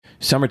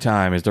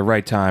Summertime is the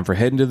right time for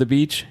heading to the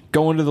beach,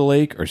 going to the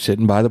lake, or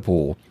sitting by the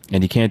pool.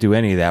 And you can't do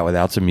any of that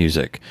without some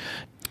music.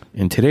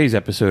 In today's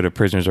episode of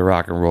Prisoners of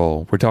Rock and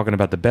Roll, we're talking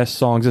about the best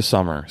songs of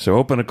summer. So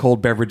open a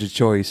cold beverage of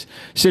choice,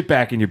 sit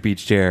back in your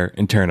beach chair,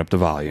 and turn up the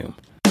volume.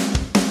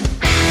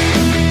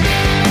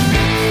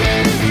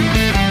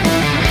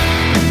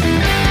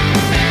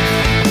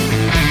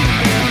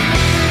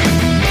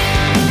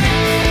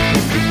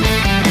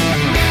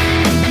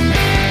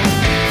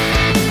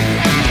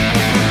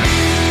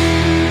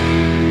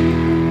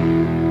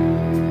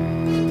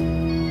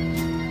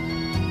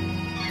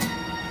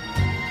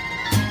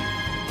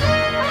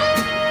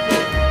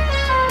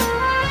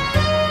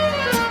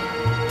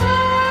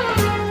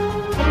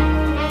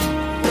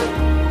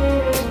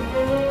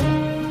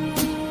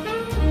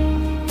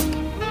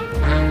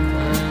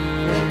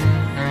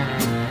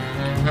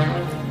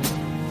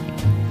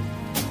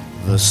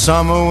 The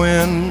summer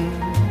wind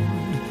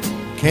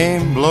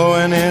came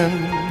blowing in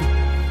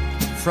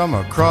from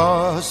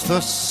across the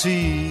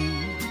sea.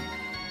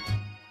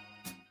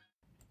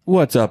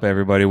 What's up,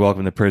 everybody?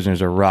 Welcome to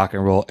Prisoners of Rock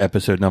and Roll,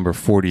 episode number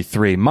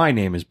 43. My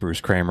name is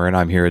Bruce Kramer, and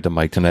I'm here at the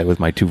mic tonight with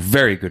my two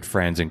very good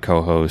friends and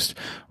co-hosts,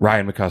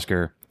 Ryan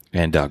McCusker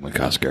and Doug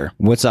McCusker.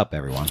 What's up,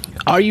 everyone?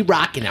 Are you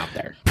rocking out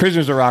there?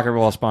 Prisoners of Rock and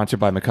Roll is sponsored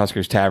by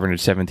McCusker's Tavern at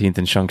 17th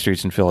and Shunk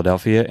Streets in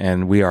Philadelphia,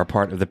 and we are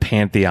part of the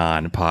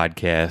Pantheon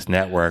Podcast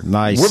Network.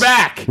 Nice. We're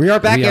back! We are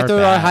back We are after our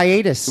back.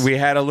 hiatus. We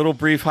had a little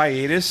brief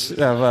hiatus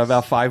of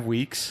about 5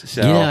 weeks.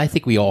 So You know, I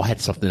think we all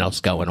had something else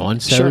going on.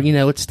 So, Sure. you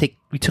know,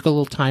 we took a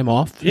little time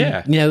off.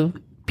 Yeah. You know,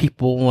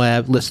 people,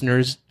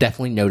 listeners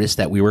definitely noticed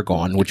that we were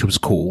gone, which was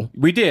cool.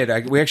 we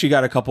did. We actually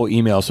got a couple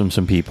emails from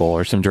some people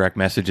or some direct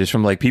messages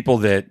from people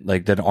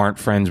that aren't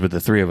friends with the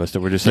three of us that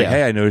were just like, Yeah.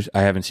 hey, I noticed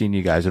I haven't seen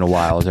you guys in a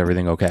while. Is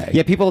everything okay?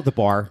 Yeah, people at the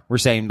bar were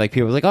saying,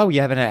 people were like, oh,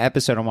 you haven't had an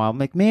episode in a while. I'm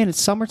like, man, it's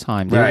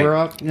summertime, dude. Right. We're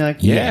up,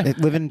 Yeah.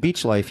 living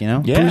beach life,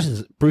 Yeah.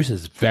 Bruce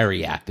is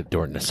very active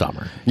during the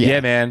summer.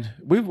 Yeah, man.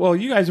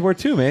 You guys were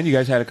too, man. You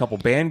guys had a couple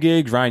band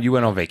gigs. Ryan, you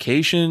went on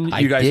vacation. I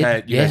You guys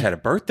did, guys had a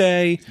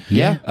birthday.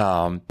 Yeah.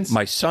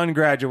 My son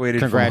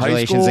graduated from high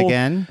Congratulations school.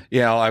 again.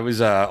 Yeah, I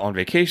was on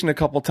vacation a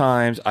couple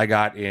times. I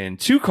got in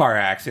 2 car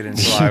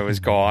accidents while I was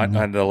gone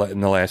in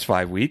the last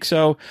 5 weeks.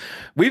 So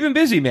we've been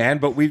busy, man.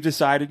 But we've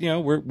decided,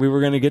 we were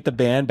going to get the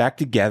band back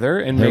together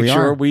and Here make we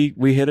sure are.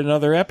 we hit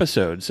another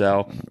episode.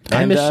 So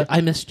I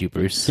and, missed you,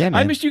 Bruce. Yeah, man.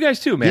 I missed you guys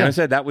too, man. Yeah. I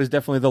said that was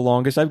definitely the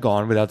longest I've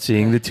gone without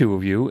seeing the two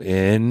of you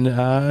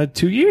in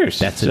 2 years.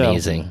 That's So-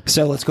 amazing.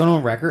 So let's go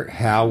on record.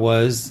 How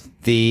was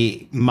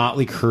the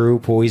Motley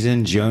Crue,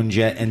 Poison, Joan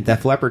Jett, and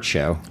Def Leppard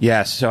show?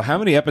 Yes. So how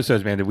many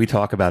episodes, man, did we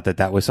talk about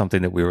that was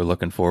something that we were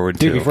looking forward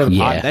Dude, to? before the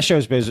Yeah. that show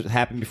was supposed to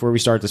happen before we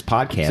started this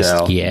podcast.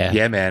 So,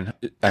 Yeah. man.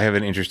 I have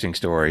an interesting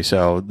story.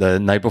 So the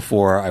night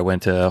before, I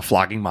went to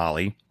Flogging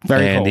Molly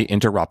Very and cool. the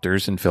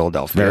Interrupters in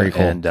Philadelphia. Very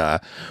cool. And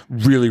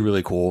really,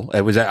 really cool.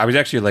 I was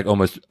actually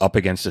almost up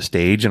against the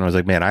stage, and I was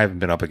like, man, I haven't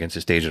been up against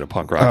the stage at a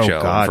punk rock show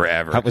in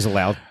forever. That was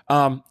allowed.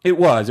 It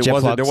was. It Did you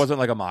have wasn't. There plugs? wasn't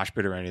like a mosh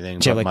pit or anything.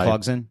 Did you have but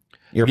plugs in?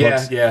 Yeah,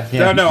 Earplugs?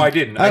 yeah. No, I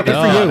didn't. Oh, I good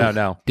didn't. for you.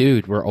 No.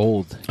 Dude, we're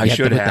old. I You have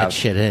to should put have that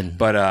shit in.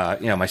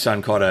 But my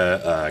son caught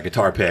a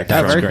guitar pick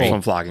Oh, from, very cool.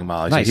 from Flogging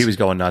Molly. Nice. So he was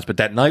going nuts. But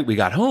that night we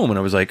got home and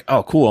I was like,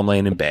 oh, cool. I'm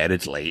laying in bed.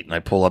 It's late. And I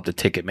pull up the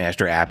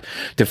Ticketmaster app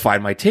to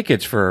find my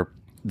tickets for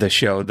the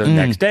show the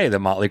next day, the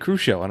Motley Crue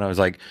show. And I was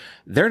like,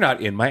 they're not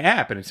in my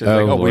app. And it says,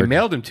 we Lord.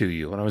 mailed them to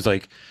you. And I was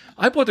like,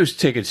 I bought those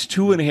tickets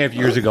 2.5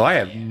 years ago. I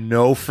have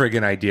no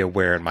friggin' idea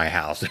where in my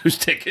house those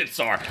tickets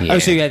are. Oh,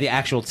 so you had the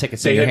actual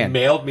tickets in They your had hand.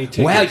 mailed me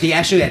tickets. Wow, they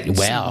actually had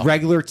Wow.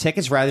 regular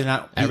tickets rather than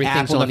not the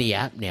Everything's Apple on the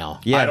app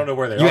now. Yeah. I don't know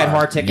where they You are. had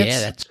hard tickets? Yeah,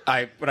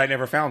 that's But I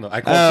never found them. I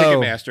called Oh.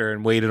 Ticketmaster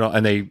and waited on,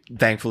 and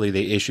thankfully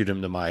they issued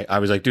them to my. I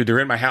was like, dude, they're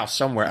in my house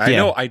somewhere. I Yeah.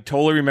 know. I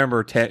totally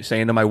remember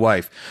saying to my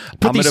wife,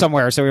 Put these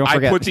somewhere so we don't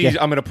forget. I put these.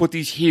 Yeah. I'm going to put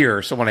these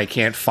here so when I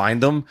can't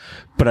find them,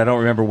 but I don't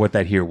remember what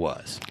that here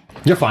was.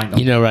 You're fine.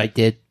 You know what I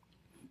did?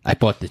 I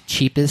bought the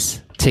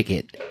cheapest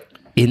ticket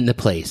in the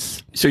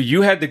place. So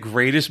you had the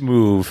greatest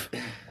move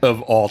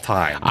of all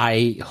time.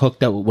 I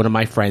hooked up with one of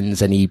my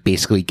friends, and he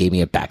basically gave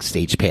me a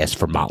backstage pass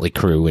for Motley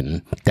Crue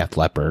and Def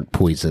Leppard,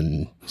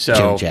 Poison, So-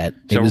 Joan Jett.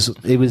 so-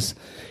 It was.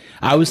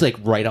 I was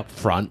right up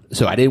front,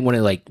 so I didn't want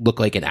to look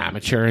like an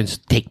amateur and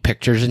take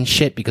pictures and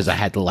shit because I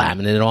had the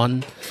laminate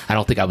on. I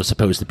don't think I was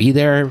supposed to be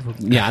there.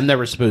 Yeah, I'm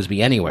never supposed to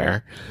be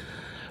anywhere.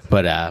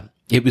 But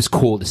it was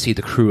cool to see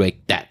the crew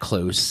that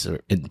close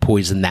and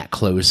Poison that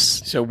close.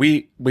 So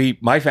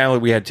my family,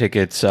 we had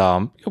tickets.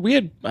 We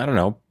had, I don't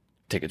know,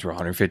 tickets were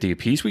 $150 a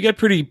piece. We got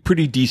pretty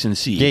decent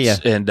seats. Yeah.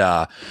 And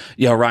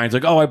Ryan's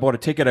like, oh, I bought a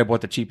ticket. I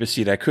bought the cheapest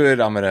seat I could.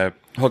 I'm gonna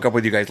hook up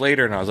with you guys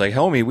later. And I was like,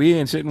 homie, we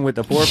ain't sitting with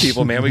the poor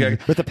people, man. We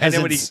got With the and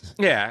then when peasants.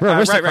 yeah, We're right.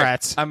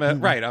 aristocrats. I'm a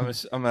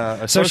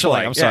Socialite.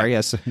 socialite. I'm sorry. yeah.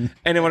 Yes. And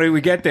then when we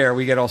get there,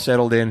 we get all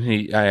settled in.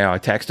 I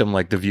text him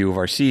the view of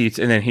our seats,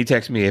 and then he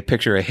texts me a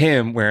picture of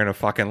him wearing a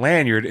fucking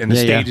lanyard, and the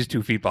Yeah, stage yeah. is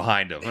 2 feet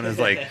behind him. And I was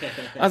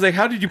like,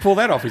 how did you pull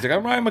that off? He's like,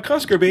 I'm Ryan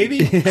McCusker,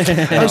 baby.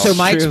 Oh, so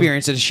my true.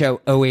 experience at the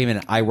show. Oh, wait a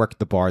minute. I worked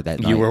the bar that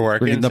night. You were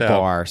working, in the so-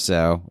 bar,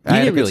 so You I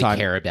had a didn't good really time.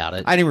 care about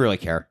it. I didn't really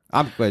care.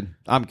 I'm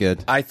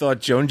good. I thought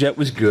Joan Jett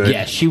was good.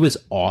 Yeah, she was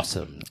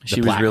awesome. The she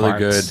was Black really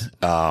Hearts.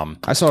 good.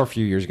 I saw her a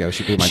few years ago.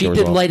 She blew my She doors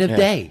did off. Light of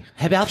Day.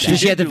 How about that? Did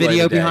she have the do Light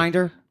video of Day. behind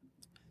her?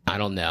 I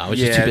don't know. I was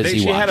just Yeah, too busy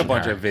she had a watching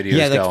bunch her. of videos.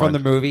 Yeah, like going. from the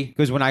movie.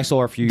 Because when I saw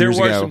her a few There years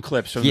were ago, some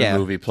clips from the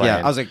movie playing.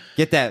 Yeah, I was like,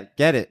 get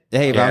it.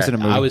 Hey, if I was in a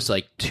movie, I was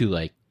like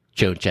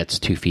Joan Jett's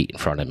 2 feet in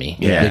front of me.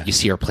 Yeah. Like you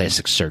see her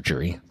plastic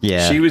surgery.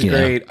 yeah, She was Yeah.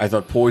 great. I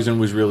thought Poison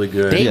was really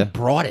good. They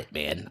brought it,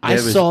 man. I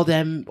it was- saw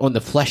them on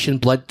the Flesh and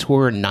Blood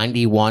tour in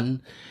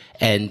 '91,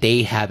 and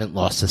they haven't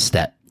lost a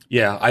step.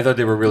 Yeah, I thought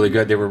they were really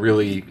good. They were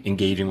really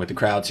engaging with the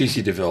crowd.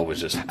 CeCe DeVille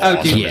was just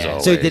awesome yeah. as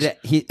always. So did it,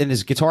 he in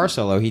his guitar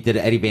solo? He did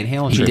an Eddie Van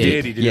Halen. He tribute.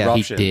 did. He did Yeah,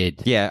 Eruption. He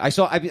did. Yeah, I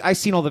saw. I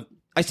seen all the.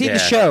 I seen Yeah. the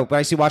show, but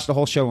I watched the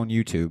whole show on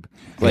YouTube.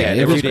 Like Yeah, a it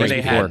few was days when they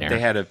before.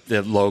 had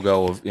the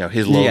logo of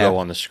his logo Yeah.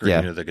 on the screen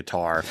Yeah. of the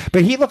guitar.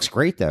 But he looks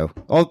great though.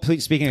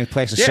 Speaking of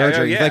plastic Yeah,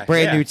 surgery, yeah, like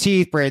brand yeah. new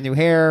teeth, brand new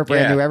hair,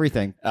 brand Yeah. new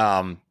everything.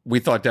 We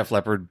thought Def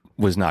Leppard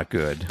was not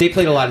good. They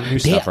played a lot of new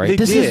stuff, right?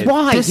 This did. is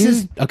why. This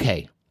is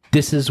okay.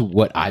 This is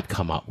what I've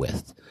come up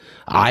with.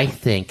 I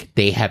think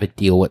they have a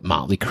deal with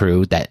Motley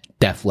Crue that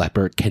Def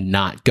Leppard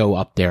cannot go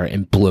up there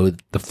and blow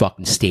the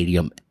fucking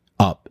stadium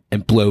up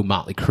and blow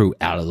Motley Crue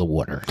out of the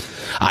water.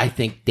 I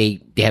think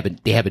they have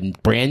a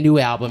brand new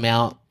album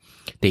out.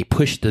 They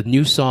push the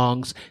new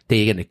songs.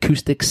 They get an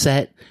acoustic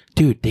set,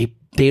 dude.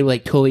 They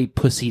like totally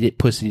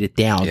pussied it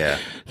down. Yeah.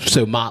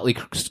 So Motley,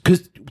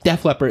 because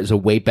Def Leppard is a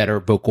way better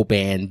vocal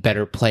band,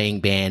 better playing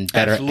band,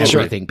 better Absolutely.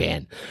 everything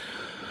band.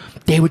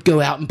 They would go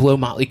out and blow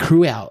Motley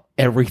Crue out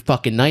every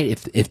fucking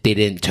night if they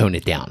didn't tone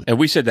it down. And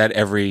we said that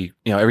every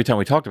time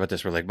we talked about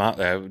this, we're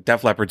like,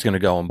 Def Leppard's going to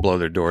go and blow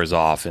their doors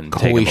off and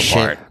Holy take them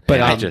apart. shit!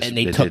 But, And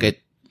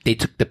They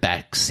took the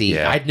back seat.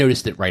 Yeah. I'd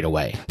noticed it right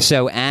away.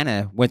 So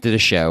Anna went to the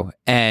show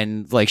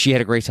and like she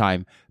had a great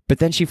time, but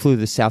then she flew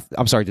to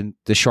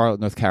Charlotte,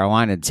 North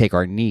Carolina to take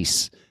our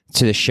niece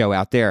to the show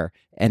out there.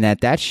 And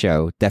at that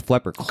show, Def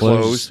Leppard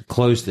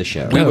closed the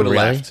show. We would have really?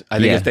 left. I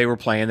think Yeah. if they were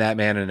playing that,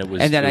 man, and it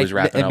was and then it was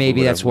wrapping and up,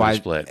 maybe we that's would've why.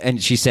 split.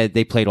 And she said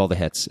they played all the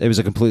hits. It was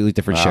a completely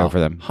different show for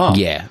them. Huh.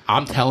 Yeah,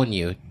 I'm telling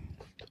you,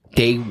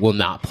 they will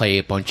not play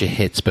a bunch of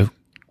hits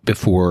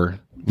before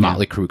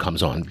Motley Crue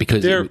comes on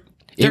because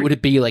it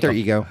would be like There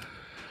you go.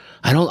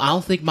 I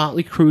don't think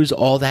Motley Crue's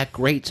all that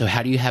great. So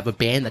how do you have a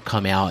band that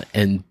come out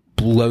and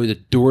blow the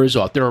doors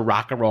off? They're a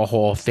Rock and Roll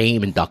Hall of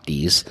Fame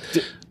inductees.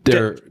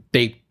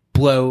 They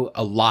blow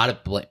a lot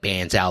of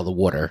bands out of the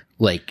water.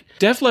 Like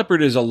Def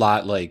Leppard is a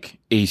lot like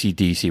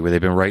AC/DC, where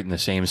they've been writing the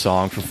same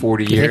song for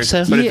 40 You think years.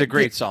 so? But it's Yeah, a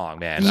great song,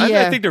 man.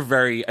 yeah. I think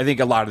I think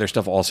a lot of their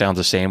stuff all sounds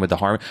the same with the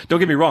harmony. Don't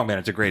get me wrong, man.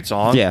 It's a great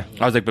song. Yeah.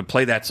 I was like, but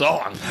play that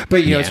song.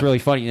 But you know, it's really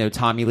funny. You know,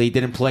 Tommy Lee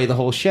didn't play the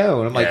whole show,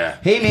 and I'm like, Yeah.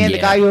 hey man, the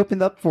Yeah. guy who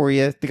opened up for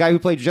you, the guy who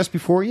played just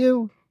before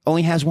you,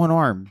 only has one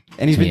arm,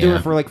 and he's been doing Yeah.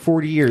 it for like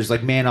 40 years.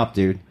 Like, man up,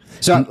 dude.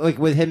 So like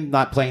with him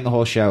not playing the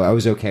whole show, I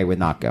was okay with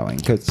not going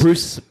because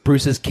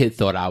Bruce's kid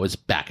thought I was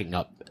backing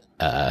up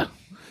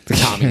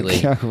Tommy Lee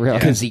Yeah, really?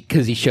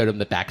 because he showed him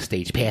the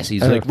backstage pass.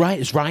 He's like, right,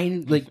 is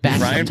Ryan like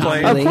backing Ryan up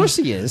Tommy playing? Lee? of course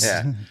he is.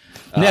 Yeah.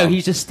 No,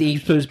 he's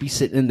supposed to be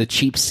sitting in the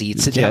cheap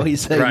seats, and now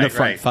he's in the Right,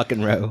 front right.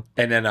 fucking row.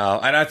 And then,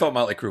 and I thought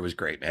Motley Crue was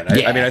great, man.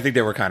 Yeah. I mean, I think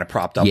they were kind of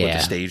propped up with Yeah.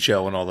 the stage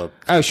show and all the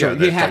Oh, sure.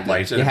 the You have to.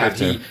 lights. You and have but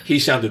to. he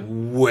sounded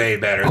way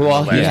better than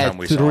Well, the he last had time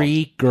we saw him.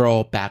 3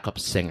 girl backup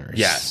singers.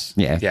 Yes.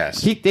 Yeah.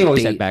 Yes. They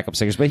always They- had backup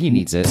singers, but he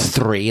needs it.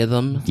 3 of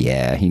them.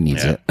 Yeah, he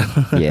needs Yeah.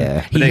 it.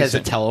 Yeah. He they has a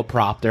said-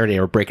 teleprompter.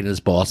 They were breaking his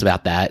balls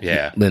about that.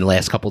 Yeah. In the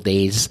last couple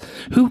days.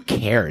 Who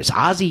cares?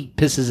 Ozzy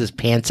pisses his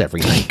pants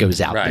every night.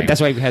 Goes out. Right. there.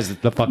 That's why he has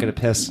the bucket of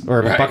piss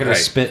or a Right, bucket of right.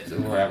 spit or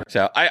whatever.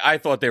 So I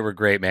thought they were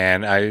great,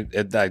 man. I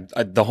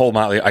the whole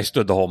Motley. I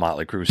stood the whole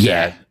Motley Crue set.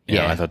 Yeah, You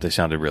know, yeah. I thought they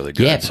sounded really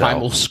good. Yeah. so-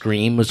 Primal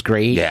Scream was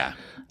great. Yeah.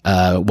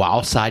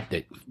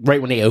 Wildside,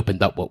 right when they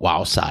opened up with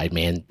Wildside,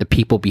 man, the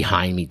people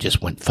behind me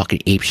just went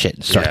fucking apeshit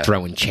and started Yeah.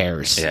 throwing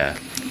chairs. Yeah.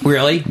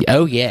 Really?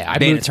 Oh yeah,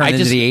 It turned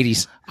into the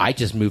 80s. I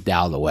just moved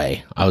out of the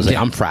way. I was like,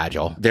 I'm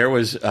fragile. There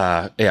was,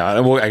 I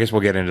guess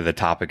we'll get into the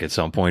topic at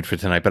some point for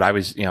tonight. But I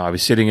was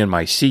sitting in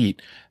my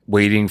seat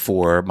waiting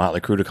for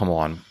Motley Crue to come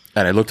on,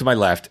 and I looked to my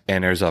left,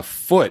 and there's a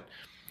foot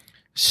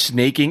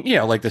snaking.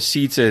 Like the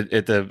seats at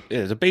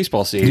the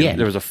baseball stadium. Yeah.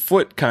 There was a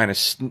foot kind of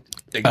In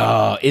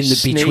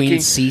the between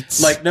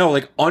seats.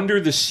 like under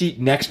the seat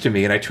next to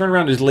me, and I turned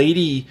around. This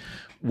lady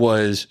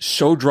was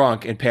so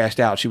drunk and passed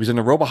out. She was in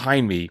the row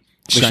behind me.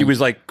 But she was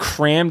like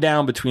crammed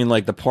down between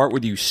like the part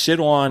where you sit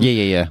on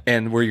Yeah.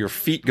 and where your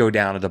feet go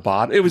down at the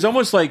bottom. It was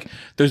almost like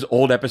those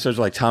old episodes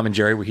of like Tom and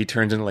Jerry where he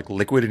turns into like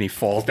liquid and he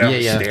falls down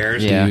the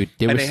stairs. Yeah. Dude,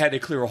 there And was- they had to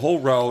clear a whole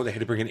row. They had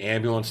to bring an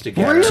ambulance to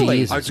get Really?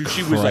 her. Jesus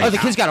She was Oh, like, the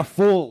kids got a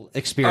full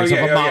experience Oh,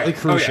 yeah, of a yeah, Motley yeah.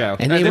 Crue Oh, yeah. show.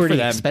 and I they did were for the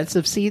them.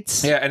 expensive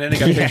seats. yeah, and then they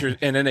got pictures,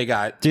 and then they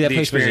got Dude, that the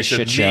place was a experience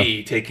shit of show.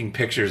 me taking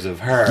pictures of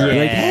her.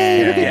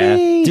 Yeah.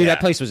 Dude, Yeah. that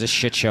place was a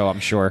shit show, I'm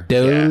sure.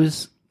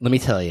 Those, let me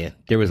tell you,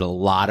 there was a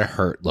lot of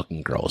hurt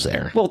looking girls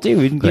there. Well,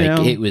 dude,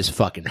 Like it was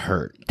fucking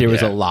hurt. There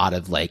was Yeah. a lot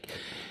of like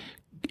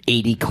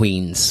 80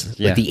 queens,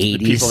 Yeah. like the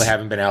 80s. People that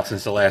haven't been out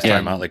since the last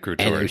time Motley Crue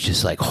and it toured. was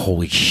just like,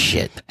 holy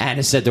shit.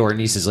 Anna said to her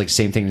nieces, like,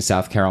 same thing in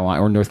South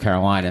Carolina or North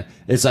Carolina.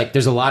 It's like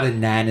there's a lot of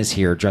nanas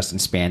here dressed in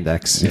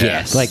spandex.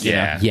 Yes. Like, you know.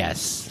 Yeah.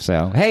 Yes.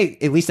 So, hey,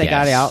 at least they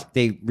got Yes. out.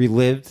 They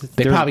relived.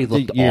 They their- probably the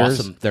looked years.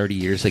 awesome 30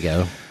 years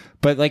ago.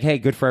 But, like, hey,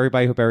 good for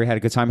everybody. Hope everybody had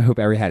a good time. I hope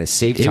everybody had a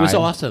safe time. It was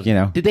awesome. You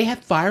know, Did they have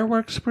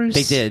fireworks, Bruce?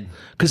 They did.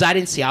 Because I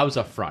didn't see. I was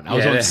up front. I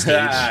was on the stage.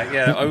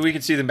 Yeah, oh, we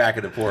can see them back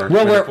at the poor.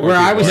 Well, where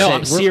I was- No, Say,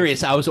 I'm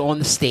serious. I was on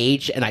the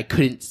stage and I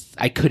couldn't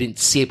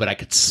see it, but I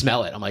could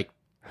smell it. I'm like,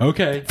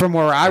 okay. from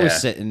where I was Yeah.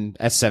 sitting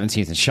at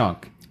 17th and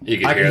Shunk, You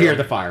could I could hear hear them.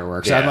 the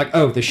fireworks. Yeah. I'm like,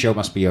 oh, the show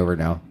must be over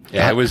now.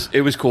 Yeah, it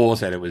was cool. I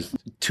said it was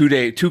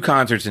 2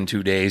 concerts in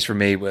 2 days for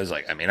me. Was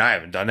like, I mean, I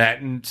haven't done that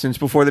since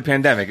before the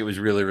pandemic. It was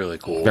really, really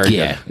cool. Very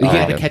Yeah, good. you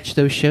got to good. catch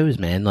those shows,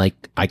 man. Like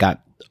I got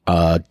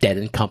Dead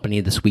and Company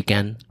this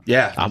weekend.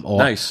 Yeah, I'm all,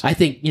 nice. I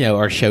think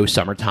our show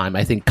summertime.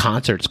 I think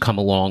concerts come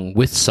along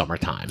with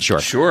summertime.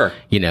 Sure.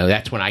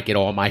 That's when I get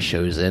all my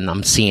shows in.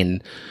 I'm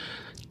seeing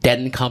Dead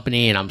and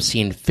Company, and I'm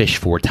seeing Fish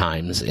 4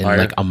 times in Fire.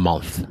 like a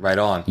month. Right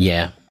on.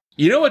 Yeah,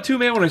 You know what, too,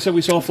 man? When I said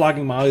we saw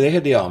Flogging Molly, they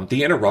had the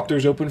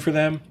Interrupters open for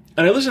them,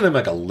 and I listened to them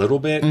like a little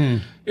bit.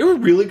 They were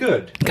really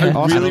good. I don't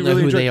know who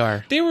enjoyed- they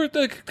are. They were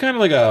like, kind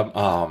of like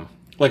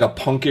a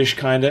punkish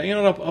kind of.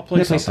 I'll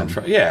play play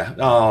something.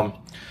 Yeah.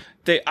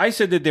 I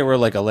said that they were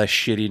like a less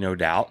shitty, No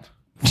Doubt.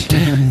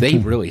 they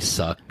really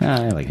suck.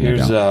 I like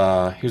Here's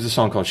that. here's a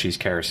song called "She's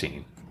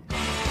Kerosene."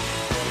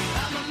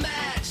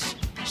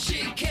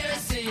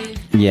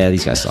 Yeah,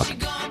 these guys suck.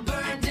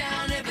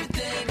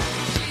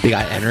 They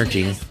got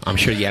energy. I'm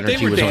sure the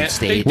energy were was on dan-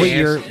 stage. they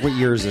What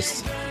year is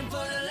this?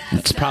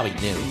 It's probably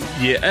new.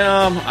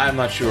 Yeah, I'm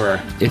not sure.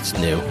 It's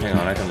new. Hang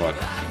on, I can look.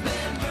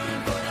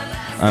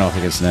 I don't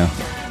think it's now.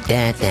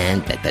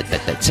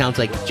 That sounds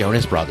like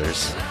Jonas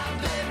Brothers.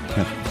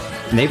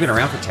 And they've been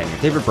around for 10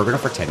 years. They've been broken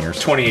up for 10 years.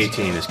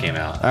 2018, this came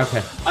out.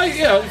 Okay.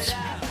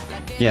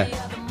 Yeah.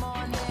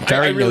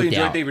 Very I really no enjoyed.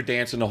 doubt. They were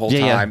dancing the whole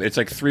Yeah, yeah. time. It's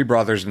like 3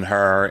 brothers and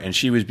her, and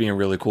she was being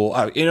really cool.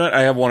 You know what?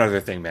 I have one other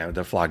thing, man. With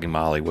the Flogging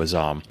Molly was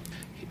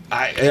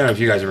I don't know if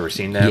you guys have ever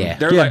seen them. Yeah.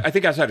 They're Yeah. like, I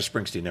think outside of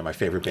Springsteen, they're my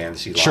favorite band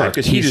to see live. Sure.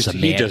 Because He's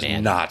he a does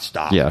madman. not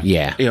stop. Yeah.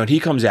 Yeah. And he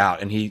comes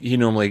out and he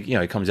normally,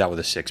 he comes out with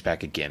a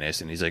 6-pack of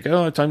Guinness and he's like,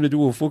 oh, time to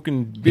do a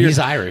fucking beer. He's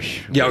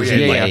Irish. Yeah,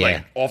 Yeah,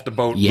 like off the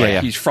boat. Yeah. Like,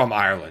 Yeah. he's from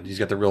Ireland. He's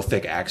got the real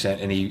thick accent,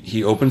 and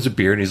he opens a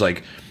beer and he's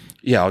like,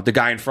 the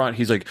guy in front,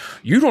 he's like,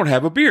 you don't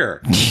have a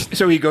beer.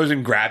 So he goes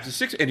and grabs a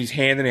 6 and he's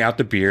handing out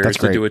the beers That's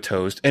to great. do a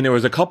toast. And there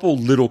was a couple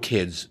little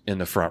kids in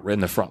the front,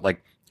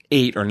 like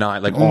 8 or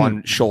 9, like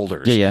on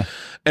shoulders. Yeah, yeah.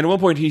 And at one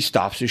point he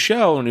stops the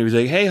show and he was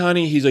like, hey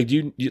honey, he's like,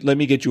 let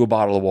me get you a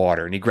bottle of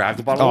water. And he grabs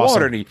a bottle of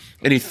Awesome. water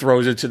and he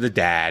throws it to the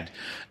dad.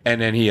 And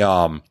then he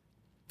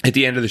at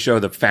the end of the show,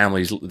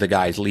 the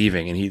guy's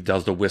leaving, and he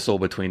does the whistle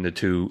between the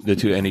two, and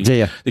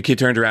the kid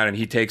turns around and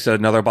he takes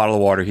another bottle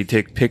of water. He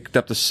picked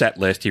up the set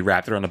list, he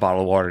wrapped it on the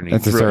bottle of water, and he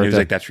That's the threw it. And he was third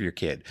like, "That's for your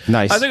kid."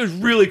 Nice. I think it was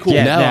really cool.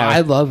 Yeah. No,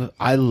 No.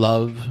 I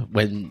love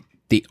when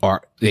the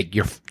art like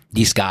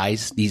these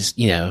guys,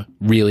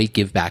 really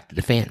give back to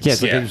the fans. Yeah,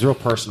 it's like Yeah. it was real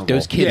personal.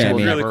 Those kids Yeah, will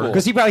really never. cool.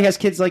 Because he probably has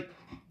kids like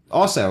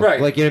also. Right.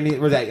 Like, you know what I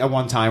mean? Or that at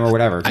one time or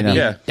whatever. I You know? mean,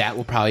 Yeah. that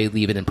will probably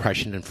leave an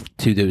impression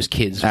to those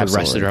kids for the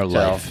rest of their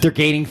Absolutely. life. They're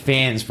gaining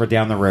fans for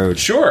down the road.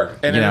 Sure.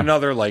 And then Yeah.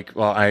 another, I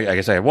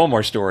guess I have one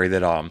more story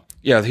that,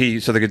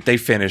 they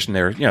finished and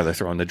they're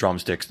throwing the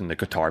drumsticks and the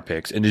guitar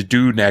picks. And this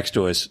dude next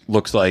to us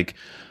looks like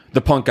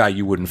the punk guy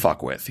you wouldn't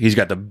fuck with. He's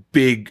got the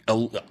big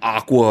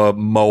aqua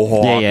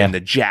mohawk Yeah, yeah. and the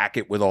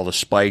jacket with all the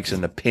spikes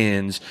and the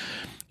pins.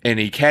 And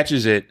he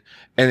catches it.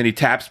 And then he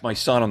taps my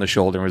son on the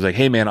shoulder and was like,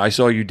 hey man, I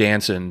saw you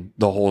dancing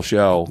the whole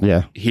show.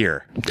 Yeah.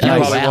 Here. You Oh,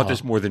 probably wow. want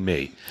this more than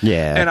me.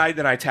 Yeah. And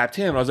then I tapped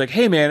him and I was like,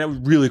 hey man, it was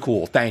really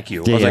cool. Thank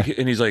you. I was Yeah. like,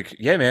 and he's like,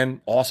 yeah man,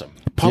 awesome.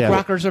 Punk Yeah.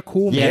 rockers are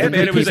cool, Yeah, man.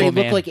 man, it was People like-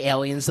 look man. like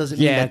aliens doesn't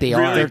Yeah, mean that they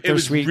really, are. they're it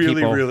was sweet really,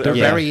 people. really, They're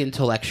Yeah. very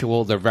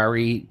intellectual. They're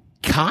very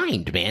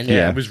kind, man.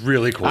 Yeah, it was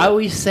really cool. I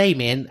always say,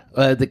 man,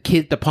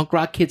 the punk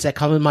rock kids that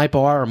come in my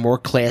bar are more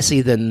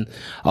classy than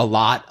a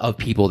lot of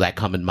people that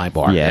come in my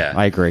bar. Yeah, Yeah.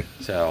 I agree.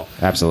 So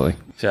Absolutely.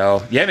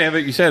 yeah, man.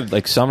 But you said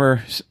like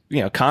summer,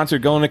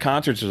 going to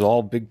concerts is all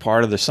a big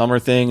part of the summer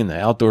thing and the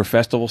outdoor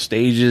festival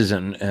stages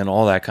and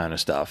all that kind of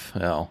stuff.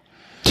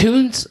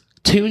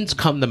 Tunes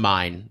come to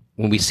mind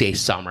when we say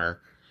summer.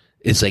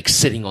 Is like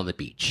sitting on the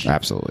beach.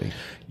 Absolutely.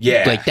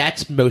 Yeah, Like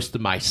that's most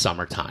of my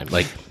summertime.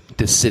 Like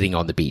just sitting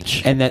on the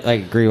beach. And that I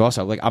agree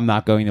also. Like, I'm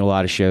not going to a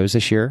lot of shows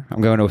this year.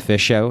 I'm going to a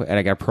Fish show, and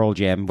I got Pearl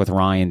Jam with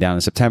Ryan down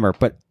in September.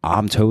 But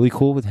I'm totally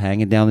cool with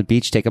hanging down the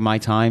beach, taking my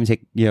time,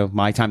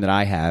 my time that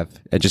I have,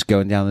 and just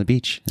going down to the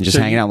beach and just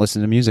So hanging out, and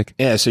listening to music.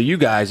 yeah. So you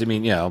guys, I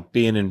mean,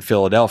 being in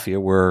Philadelphia,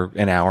 we're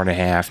an hour and a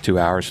half, 2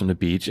 hours from the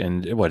beach,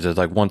 and what is it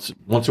like once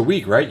a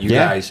week, right? You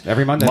Yeah, guys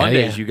every Monday.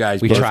 Mondays, Yeah. you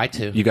guys We both, try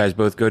to. You guys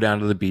both go down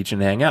to the beach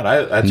and hang out.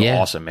 That's Yeah.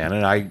 awesome, man.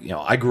 And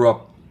I grew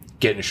up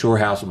getting a shore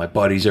house with my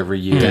buddies every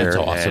year. That's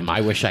awesome. and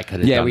I wish I could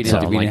have Yeah, done we didn't.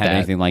 something We like didn't have that.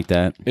 anything like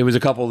that. It was a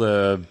couple of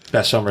the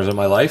best summers of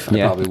my life. I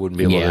Yeah. probably wouldn't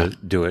be able to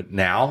do it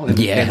now and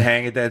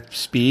hang at that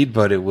speed,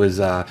 but it was,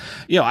 I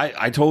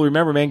totally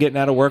remember, man, getting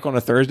out of work on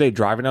a Thursday,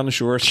 driving down the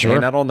shore,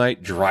 staying out all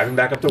night, driving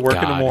back up to work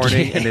in the God.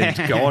 morning, and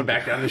then going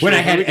back down the shore. When I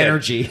for the had weekend.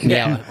 energy.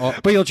 Yeah.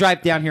 But you'll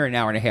drive down here an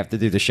hour and a half to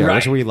do the show,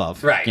 which we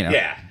love. Right, you know?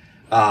 yeah.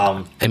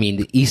 I mean,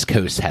 the East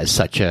Coast has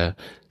such a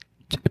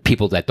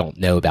people that don't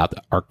know about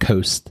our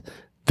coast,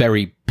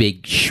 very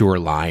big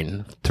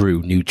shoreline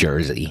through New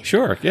Jersey.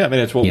 Sure. Yeah. I mean,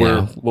 it's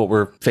what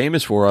we're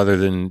famous for, other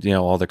than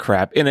all the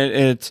crap. And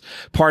it's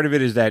part of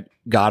it is that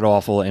god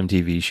awful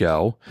MTV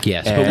show.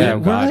 Yes,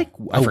 And- but we're like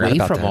I forgot away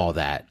about from that. all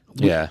that.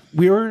 Yeah.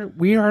 We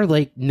are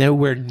like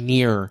nowhere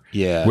near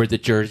Yeah. where the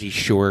Jersey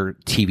Shore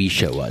TV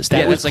show was. That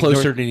Yeah, was that's like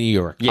closer North- to New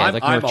York. Yeah, I'm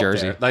like North up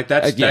Jersey. there. Like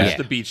that's yeah.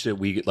 the beach that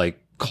we like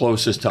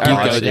closest to you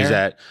us. go Is there?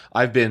 that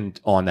I've been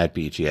on that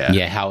beach? Yeah.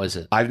 Yeah, how is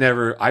it? I've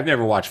never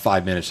watched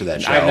 5 minutes of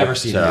that show. I've never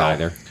seen it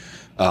either.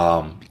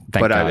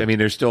 But God. I mean,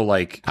 there's still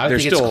like I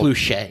there's think still it's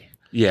cliche.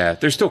 yeah,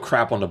 there's still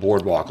crap on the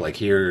boardwalk. Like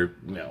here,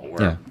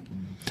 where Yeah.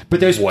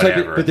 But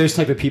Whatever. those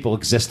type of people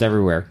exist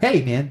everywhere.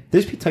 Hey, man,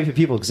 those type of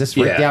people exist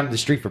right Yeah. down the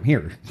street from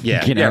here.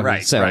 yeah, you know,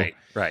 right, so-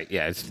 right.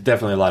 Yeah, it's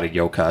definitely a lot of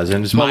yokas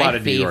and it's a My lot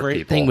of New York favorite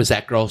people. thing was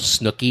that girl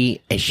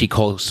Snooki, and she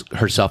calls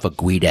herself a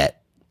Guidette.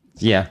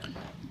 Yeah.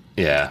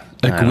 yeah,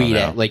 A I don't know.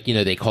 Guidette, like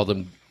they call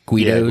them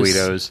Guidos.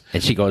 Yeah, Guidos.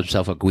 And she calls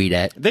herself a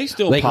Guidette. They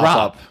still like pop Rob,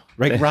 up.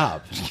 Like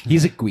Rob,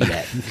 he's a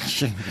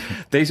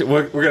Guidette.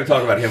 We're going to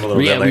talk about him a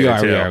little Yeah, bit we later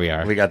are, too. we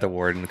are. We got the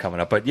warden coming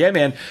up, but yeah,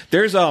 man,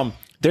 there's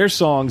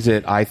songs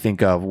that I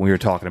think of when we were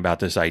talking about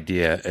this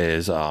idea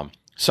is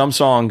some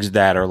songs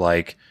that are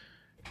like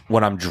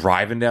when I'm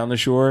driving down the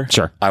shore,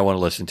 Sure. I want to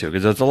listen to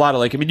because there's a lot of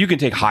like, I mean, you can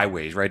take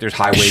highways, right? There's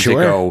highways Sure.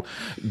 that go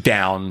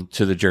down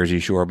to the Jersey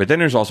Shore, but then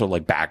there's also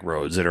like back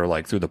roads that are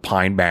like through the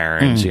Pine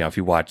Barrens. If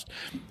you watched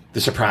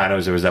The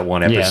Sopranos, there was that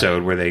one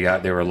episode where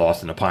they were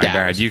lost in the Pine That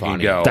Barrens. was You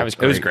funny. can go. That was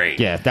It was great. great.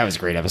 Yeah, that was a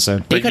great episode.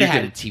 They But could you have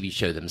had a could- TV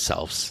show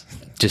themselves.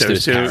 Just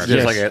Those those two, characters.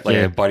 just like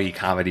Yeah. a buddy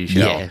comedy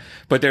show. Yeah.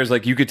 But there's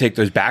like you could take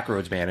those back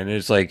roads, man, and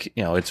it's like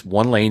it's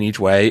one lane each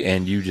way,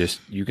 and you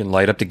can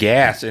light up the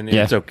gas, and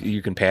Yeah. it's okay,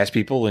 you can pass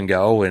people and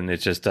go, and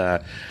it's just I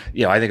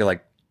think of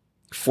like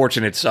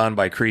 "Fortunate Son"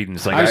 by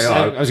Creedence. Like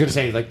I was going to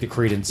say like the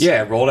Creedence.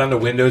 yeah, roll down the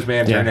windows,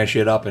 man, turn Yeah. that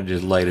shit up, and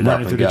just light it Running up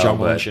through and the go.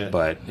 jungle and But shit.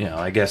 but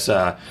I guess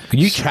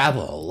You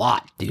travel a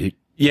lot, dude.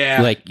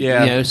 yeah, Like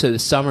yeah. so the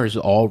summer's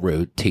all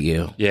road to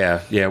you.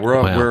 Yeah,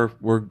 we're Wow.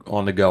 we're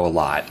on the go a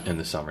lot in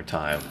the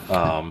summertime.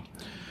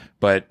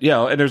 But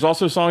and there's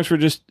also songs for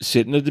just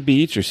sitting at the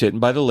beach or sitting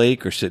by the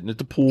lake or sitting at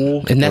the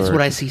pool. And that's or-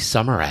 what I see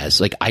summer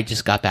as. Like, I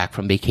just got back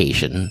from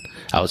vacation.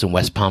 I was in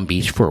West Palm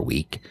Beach for a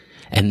week.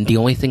 And the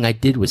only thing I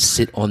did was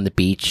sit on the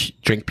beach,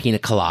 drink pina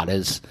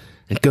coladas,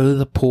 and go to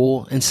the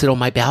pool and sit on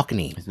my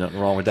balcony. There's nothing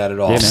wrong with that at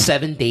all.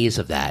 7 days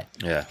of that.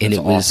 Yeah, And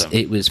that's awesome.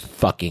 it was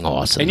fucking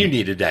awesome. And you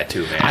needed that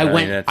too, man. I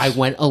mean, that's-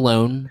 went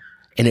alone,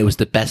 and it was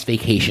the best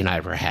vacation I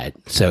ever had.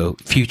 So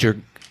future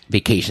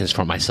vacations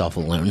for myself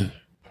alone.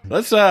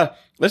 Let's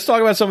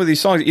talk about some of these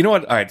songs. You know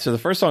what? All right. So the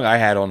first song I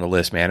had on the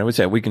list, man, I would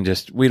say we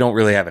don't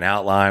really have an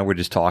outline. We're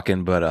just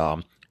talking, but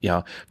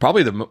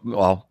probably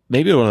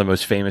maybe one of the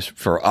most famous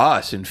for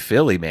us in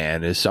Philly,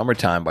 man, is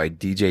 "Summertime" by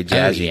DJ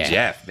Jazzy yeah.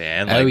 Jeff,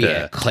 man. Oh, Like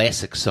yeah.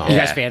 Classic song. You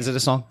Yeah. guys fans of the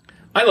song?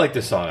 I like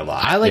this song a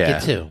lot. I like Yeah.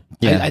 it too.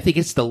 Yeah. I think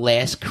it's the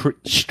last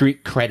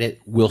street credit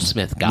Will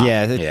Smith got.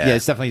 Yeah, Yeah.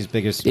 it's definitely his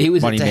biggest It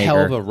was money it's a maker.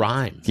 hell of a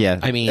rhyme. Yeah,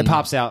 I mean, it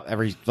pops out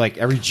every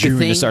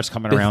June. It starts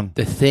coming around.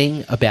 The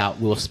thing about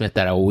Will Smith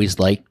that I always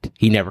liked,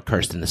 he never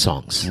cursed in the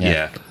songs.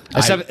 Yeah.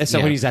 Except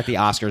yeah. when he's at the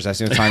Oscars, that's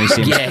the only time you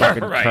see him Yeah.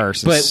 fucking Right.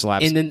 curse. And But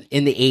slaps. in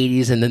the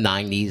 80s and the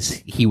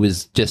 90s, he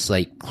was just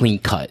like clean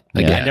cut.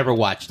 Like Yeah. I never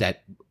watched that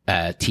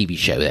TV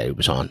show that it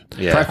was on.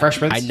 Yeah. Fresh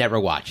Prince. I never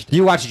watched.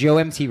 You watch Joe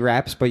MT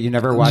raps, but you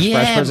never watch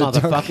Yeah, Fresh Prince.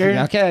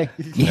 motherfucker. Okay.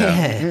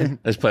 Yeah.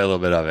 Let's play a little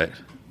bit of it.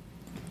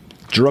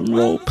 Drum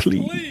roll,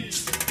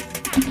 please.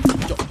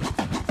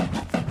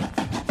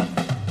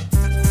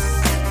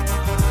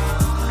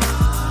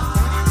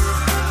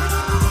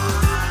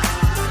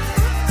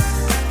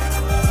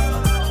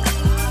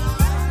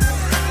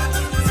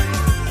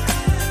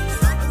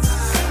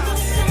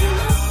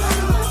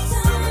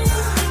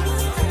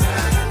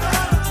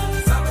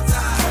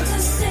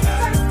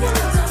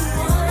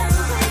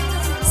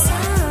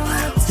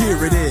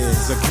 Here it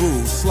is, a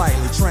groove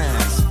slightly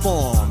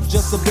transformed.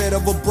 Just a bit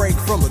of a break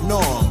from the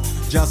norm.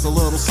 Just a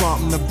little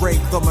something to break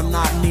the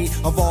monotony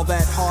of all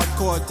that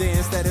hardcore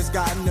dance that has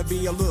gotten to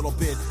be a little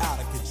bit out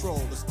of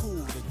control. It's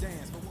cool to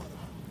dance.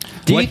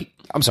 But what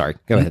I'm sorry.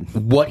 Go ahead.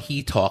 What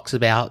he talks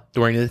about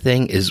during the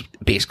thing is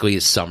basically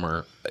his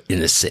summer in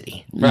the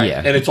city. Right.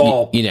 Yeah. And it's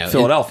all You know,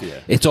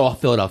 Philadelphia. It's all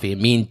Philadelphia.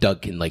 Me and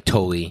Doug can like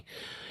totally,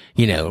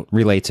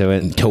 Relate to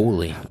it.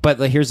 totally. But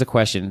here's the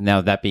question.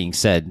 Now, that being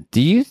said,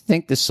 do you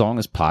think this song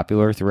is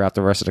popular throughout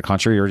the rest of the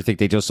country, or do you think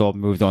they just all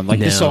moved on? Like,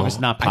 this No. song is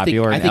not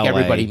popular I think in LA.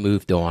 everybody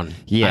moved on.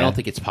 Yeah. I don't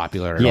think it's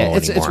popular at Yeah, all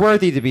it's anymore.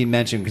 worthy to be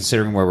mentioned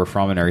considering where we're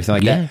from and everything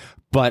like Yeah. that.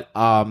 But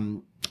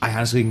I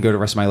honestly can go the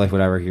rest of my life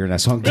without hearing that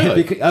song.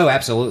 Really? Oh,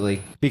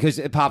 absolutely. Because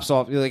it pops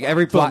off like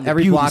every block,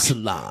 every beauty block.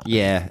 salon.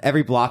 Yeah,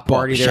 every block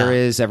party Barbershop. there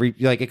is. Every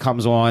like it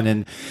comes on,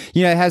 and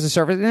you know it has a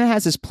service, and it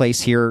has this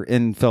place here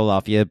in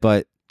Philadelphia.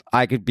 But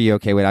I could be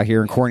okay without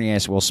hearing corny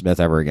ass Will Smith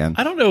ever again.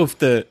 I don't know if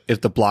the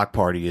block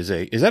party is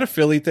that a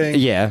Philly thing?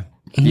 Yeah,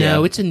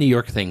 No, it's a New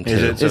York thing too.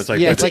 Is it? So it's like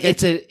yeah,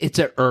 It's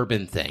an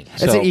urban thing.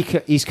 it's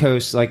an East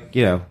Coast, like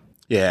you know.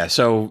 Yeah,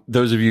 so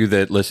those of you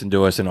that listen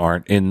to us and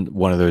aren't in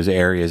one of those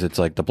areas, it's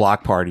like the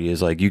block party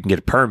is like you can get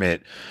a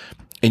permit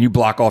and you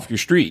block off your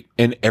street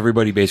and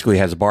everybody basically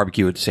has a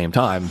barbecue at the same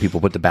time. People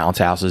put the bounce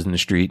houses in the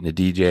street and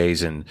the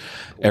DJs and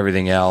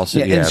everything else.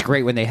 Yeah, And and it's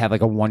great when they have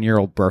like a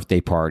 1-year-old birthday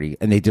party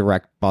and they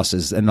direct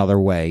buses another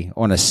way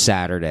on a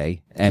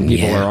Saturday, and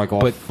people Yeah, are like, "Oh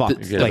but fuck!"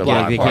 the Like,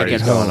 block they can't parties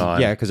get home. going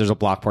on. Yeah, because there's a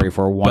block party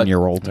for a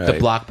 1-year-old. The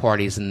block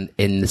parties in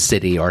the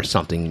city are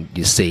something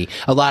you see.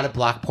 A lot of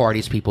block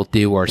parties people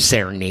do are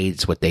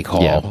serenades, what they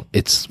call. Yeah.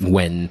 It's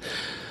when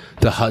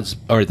the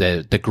husband or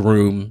the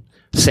groom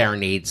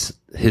serenades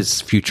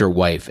his future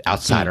wife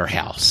outside her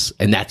house,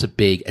 and that's a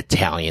big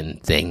Italian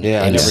thing.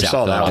 Yeah, I in never South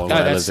saw that Philly. one when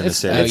I lived in the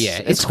city. Oh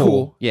yeah, it's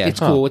cool. Yeah. It's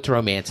cool. It's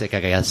romantic, I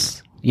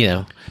guess. You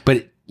know,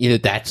 but you know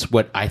that's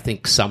what I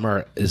think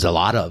summer is a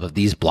lot of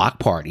these block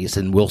parties,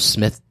 and Will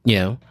Smith, you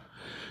know,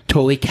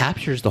 totally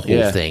captures the whole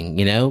Yeah. thing.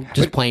 You know,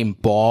 just playing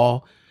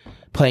ball,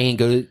 playing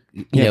go.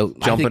 You know,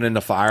 I jumping think in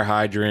the fire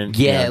hydrant,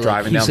 Yeah, you know, like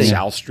driving he's down saying-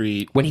 South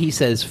Street. when he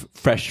says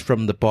 "fresh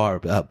from the bar,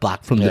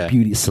 block from Yeah. the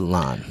beauty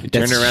salon,"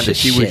 Turn around to the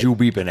see what shit. you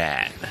beeping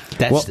at.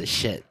 That's the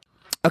shit.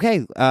 Okay,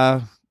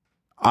 the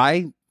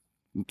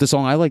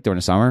song I like during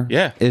the summer,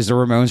 Yeah. is the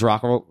Ramones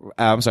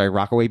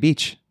Rockaway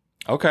Beach.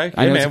 Okay,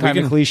 I know man, it's kind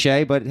of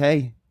cliche, but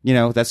hey, you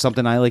know that's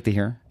something I like to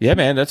hear. yeah,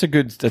 man, that's a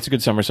good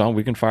summer song.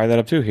 We can fire that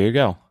up too. Here you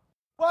go.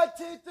 1,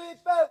 2, 3,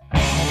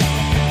 4.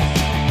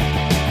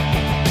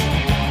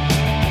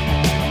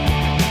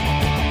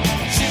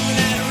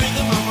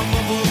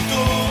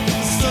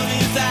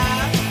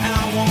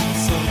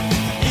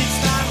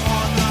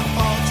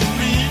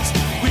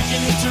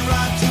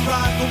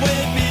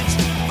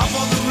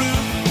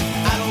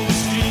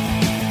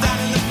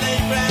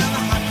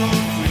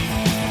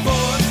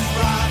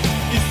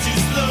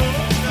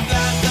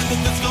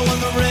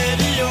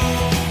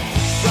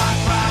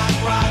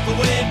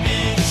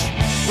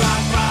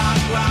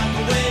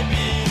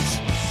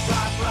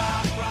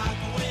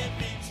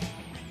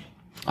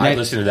 I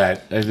listen to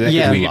that.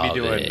 Yeah.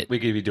 We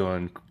could be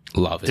doing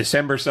Love it.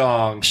 December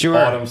songs, Sure.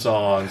 autumn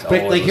songs.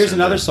 But always like, here's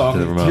listen another to song.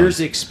 the Ramones. Here's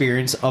the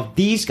experience of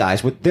these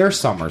guys, what their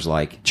summers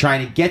like,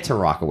 trying to get to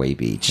Rockaway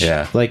Beach.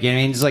 Yeah. like I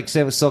mean, it's like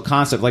still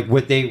concept, like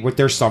what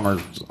their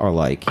summers are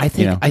like. I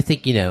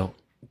think you know?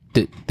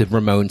 you know the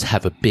Ramones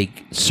have a big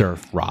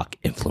surf rock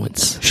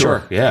influence.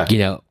 Sure, yeah. You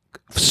know,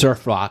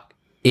 surf rock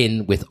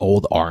in with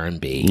old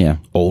R&B, Yeah.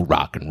 old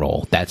rock and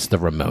roll. That's the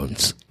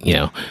Ramones.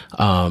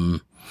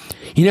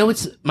 You know,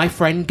 it's my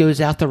friend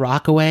goes out to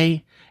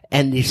Rockaway.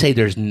 And they say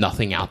there's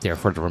nothing out there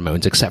for the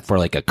Ramones except for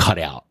like a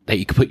cutout that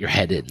you could put your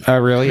head in. Oh,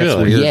 really? That's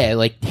weird. Yeah,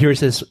 like here's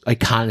this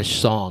iconic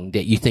song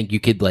that you think you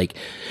could like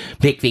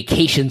make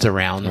vacations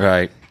around.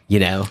 Right.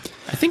 You know?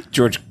 I think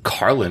George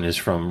Carlin is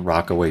from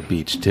Rockaway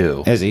Beach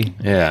too. Is he?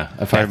 Yeah,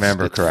 if I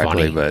remember that's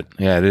correctly. funny. But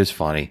yeah, it is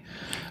funny.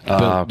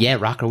 But yeah,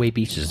 Rockaway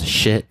Beach is the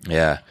shit.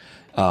 Yeah.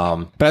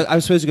 But I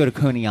was supposed to go to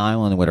Coney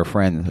Island with a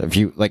friend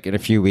in a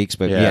few weeks,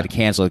 but we Yeah. had to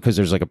cancel it because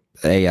there's like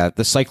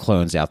the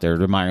Cyclones out there,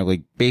 the minor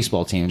league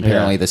baseball team.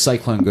 Apparently, Yeah. the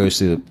Cyclone goes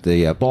to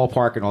the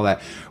ballpark and all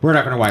that. We're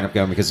not going to wind up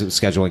going because of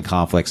scheduling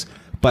conflicts.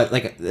 But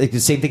like the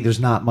same thing, there's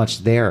not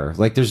much there.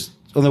 Like there's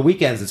on the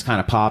weekends, it's kind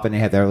of popping. They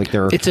have their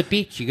It's a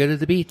beach. You go to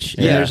the beach.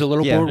 And Yeah. there's a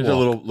little Yeah. boardwalk. There's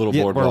a little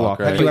boardwalk.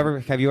 Right?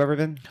 Have you ever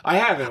been? I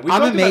haven't. We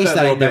I'm talked about amazed that a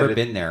I've little never bit.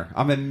 been there.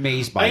 I'm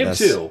amazed by I am this.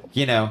 too.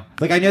 You know,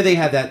 like I know they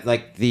have that,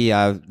 like the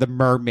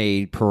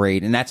mermaid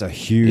parade, and that's a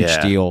huge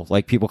Yeah. deal.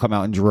 Like people come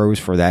out in droves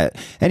for that,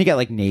 and you got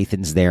like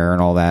Nathan's there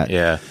and all that.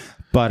 Yeah.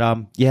 But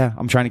yeah,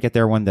 I'm trying to get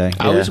there one day.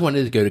 I always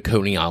wanted to go to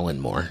Coney Island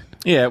more.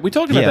 Yeah, we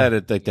talked about Yeah. that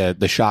at like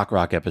the Shock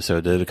Rock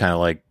episode that it kind of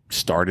like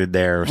started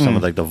there. Some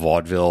of like the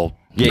vaudeville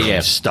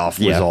stuff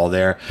was all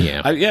there.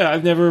 Yeah.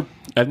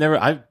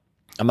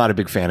 I'm not a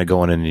big fan of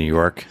going into New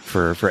York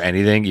for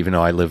anything, even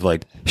though I live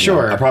like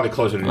Sure. I'm probably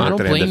closer to New I York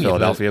don't than I am to blame you,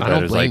 Philadelphia. but But I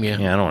don't it's blame like,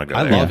 you. yeah, I don't want to go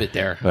I there. love it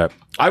there. But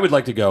I would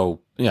like to go,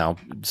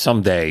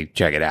 someday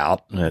check it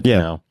out. You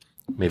know,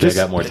 maybe I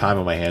got more time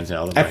on my hands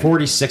now. Than At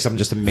 46, I'm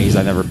just amazed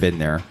I've never been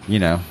there. You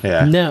know.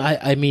 yeah. No,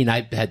 I mean,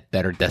 I've had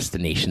better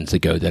destinations to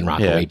go than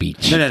Rockaway Yeah.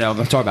 Beach. No. I'm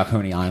talking about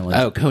Coney Island.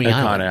 Oh, Coney Coney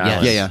Island.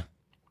 Island. Yes.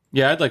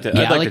 Yeah, I'd like to.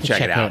 Yeah, I'd I like to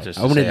check it out. Just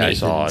I to went to say I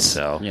saw it. Nathan's.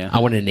 So Yeah. I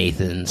went to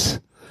Nathan's.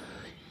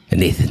 And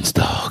Nathan's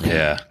dog.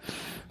 yeah.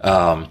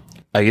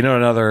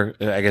 Another,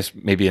 I guess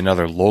maybe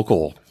another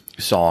local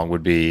song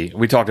would be,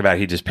 we talked about,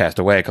 he just passed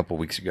away a couple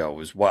weeks ago,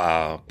 was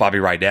Bobby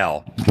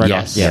Rydell.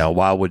 Yes. You know,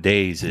 Wildwood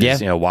Days is, Yeah.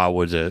 you know,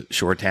 Wildwood's a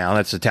short town.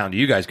 That's the town that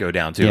you guys go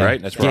down to, Yeah.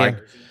 right? That's right.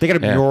 They got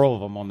a Yeah. mural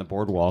of them on the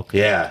boardwalk.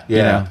 Yeah,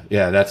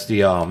 that's the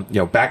you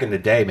know, back in the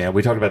day, man.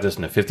 We talked about this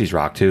in the '50s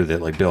rock too.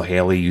 That like Bill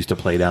Haley used to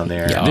play down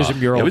there. There's a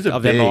mural It was a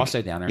of big, them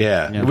also down there.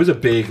 Yeah, Yeah. it was a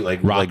big like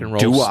Rock and roll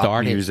doo-wop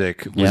started.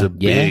 music was Yeah. a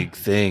big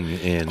thing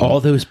in All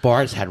those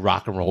bars had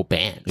rock and roll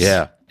bands.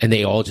 Yeah. And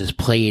they all just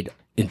played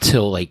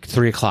until like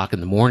 3:00 in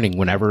the morning,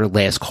 whenever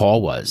last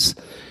call was.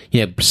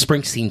 You know,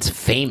 Springsteen's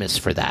famous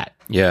for that.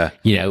 yeah.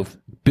 You know,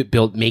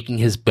 making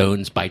his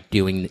bones by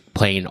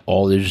playing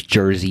all those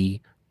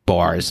Jersey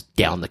bars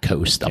down the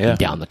coast, up Yeah. and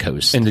down the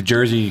coast. And the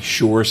Jersey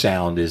Shore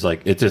sound is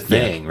like it's a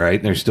thing, right?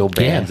 And there's still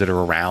bands that are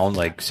around,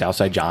 like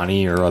Southside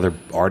Johnny or other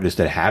artists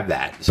that have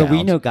that. But we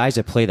sound. know guys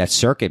that play that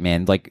circuit,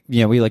 man. Like,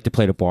 you know, we like to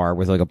play the bar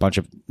with like a bunch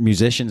of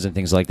musicians and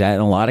things like that.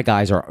 And a lot of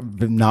guys are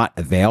not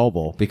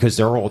available because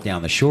they're all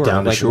down the shore.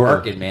 Down the like shore.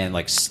 working, man,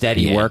 like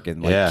steady Yeah.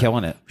 working, like Yeah.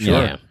 killing it. Sure.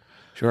 Yeah.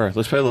 Sure.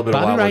 Let's play a little bit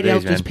of Bobby Wildwood Rydell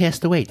Days, man. just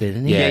passed away,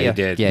 didn't he? Yeah, he yeah.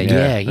 did. Yeah,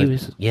 Yeah, he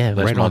was. Yeah,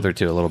 last right month on. or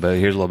two, a little bit.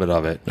 Here's a little bit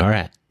of it. All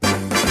right.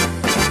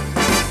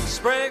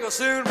 Spring will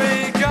soon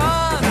be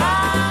gone.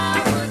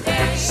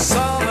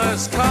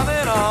 Summer's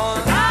coming on.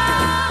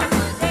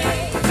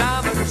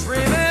 Diamonds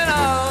dreaming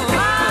on.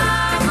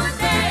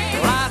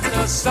 Lots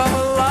of summer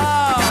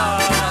love.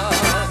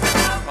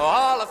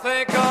 All I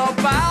think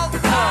about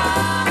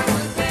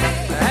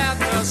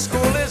after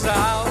school is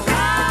out.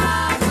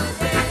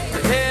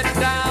 Head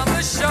down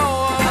the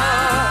shore.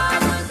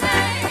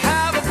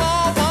 Have a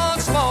ball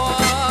once more.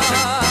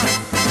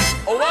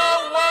 Whoa,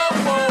 whoa,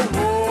 whoa,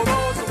 whoa.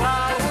 Those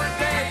Wildwood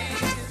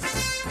days.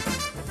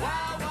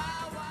 Wow,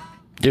 wow, wow.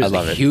 It was I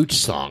love a it. huge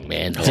song,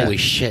 man. Holy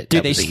shit.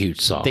 Dude, that was a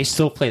huge song. They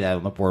still play that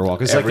on the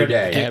boardwalk. It's Every like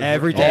they're- day.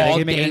 Every day. All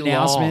They make an day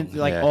announcement long.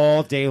 like Yeah.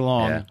 all day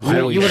long. Yeah.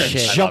 Holy You would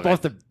shit. jump I love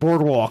off the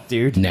boardwalk,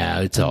 dude.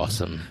 No, it's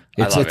awesome.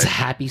 It's love a it.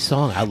 happy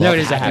song. I love No, it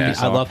is a happy happy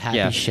I song. love happy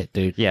Yeah. shit,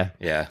 dude. Yeah.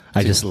 Yeah.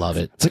 I just love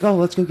it. It's like, oh,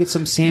 let's go get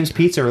some Sam's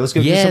Pizza or let's go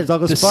Yeah, get some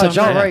Douglas the Fudge.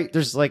 summer- All right.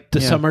 There's like The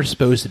you know, summer's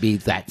supposed to be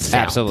that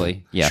sound.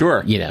 Absolutely. Yeah.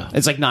 Sure. You know.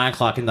 It's like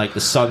 9:00 and like the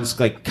sun's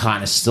like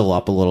kind of still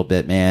up a little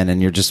bit, man,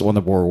 and you're just on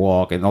the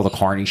boardwalk and all the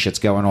carny shit's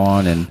going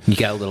on and You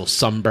got a little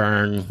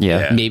sunburn.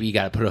 Yeah. Maybe you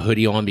got to put a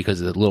hoodie on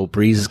because the little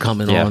breeze is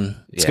coming on.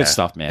 it's good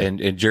stuff, man.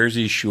 And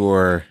Jersey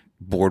Shore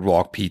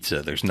boardwalk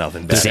pizza, there's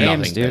nothing better.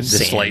 Sam's, Nothing. dude. The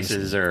Sam's.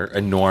 slices are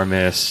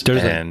enormous.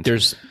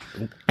 There's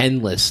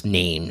endless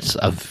names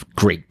of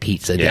great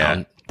pizza Yeah.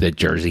 down the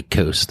Jersey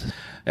coast.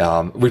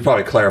 we'd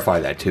probably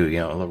clarify that too. You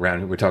know,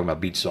 around we're talking about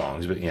beach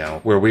songs, but you know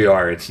where we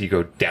are, it's you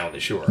go down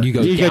the shore. You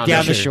go You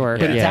down, the shore,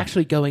 but it's yeah.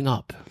 actually going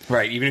up.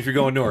 Right, even if you're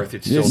going north,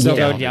 it's still, still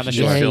down, going down the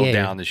you're shore. Still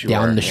down the shore.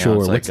 Down the You know, shore.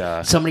 it's What's-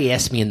 like, somebody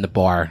asked me in the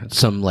bar,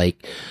 some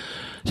like,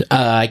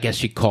 I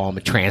guess you'd call him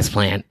a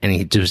transplant, and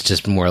he was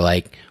just more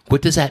like,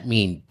 "What does that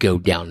mean? Go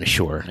down the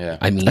shore?" Yeah.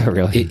 I mean,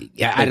 really?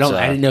 I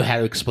didn't know how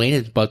to explain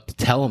it, but to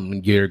tell him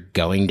you're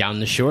going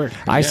down the shore.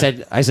 I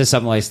said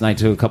something last night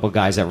to a couple of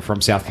guys that were from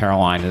South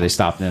Carolina. They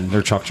stopped in,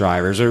 they're truck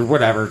drivers or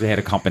whatever. They had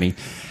a company.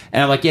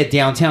 And I'm like, yeah,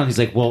 downtown. He's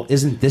like, well,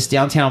 isn't this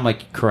downtown? I'm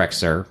like, correct,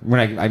 sir.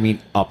 When I mean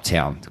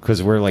uptown,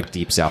 because we're like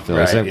deep South Philly.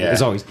 Right, So yeah.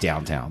 it's always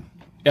downtown.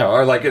 yeah,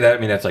 or like that. I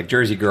mean, that's like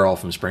Jersey Girl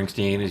from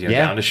Springsteen. Is Yeah.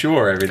 down the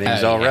shore,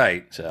 everything's all yeah.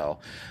 right. So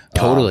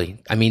Totally.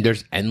 I mean,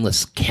 there's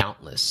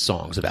countless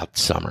songs about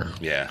summer.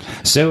 yeah.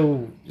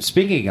 So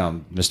speaking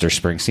of Mr.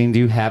 Springsteen, do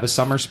you have a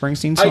summer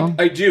Springsteen song?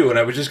 I do, and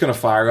I was just going to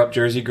fire up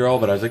Jersey Girl,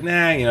 but I was like,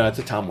 nah, you know, it's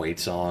a Tom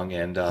Waits song,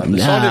 and the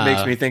song that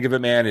makes me think of it,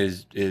 man,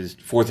 is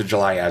 4th of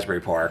July,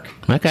 Asbury Park.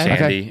 Okay. Sandy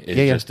Okay. is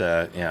Yeah, yeah. just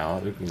you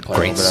know, we can play a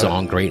Great little bit of it.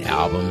 song, great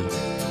album.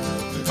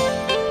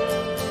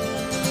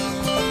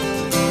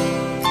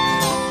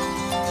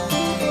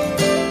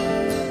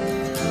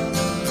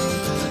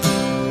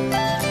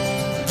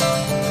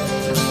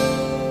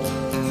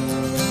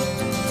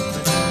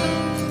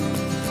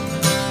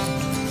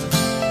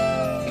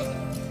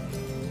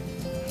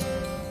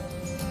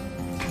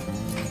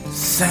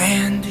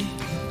 Sandy,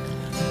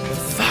 the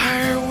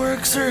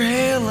fireworks are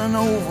hailing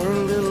over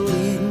Little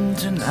Eden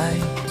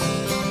tonight,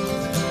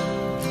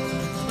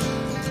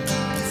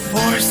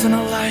 forcing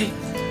a light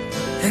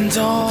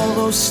into all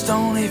those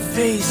stony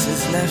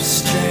faces left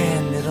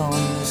stranded on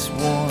this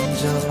warm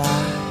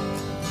July.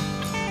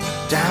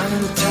 Down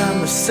in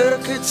town, the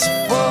circuit's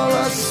full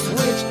of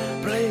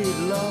switchblade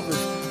lovers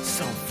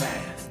so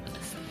fast.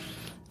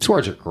 His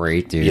words are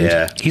great, dude.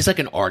 Yeah. He's like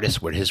an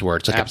artist with his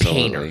words, like Absolutely.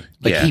 a painter.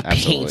 Like Yeah, he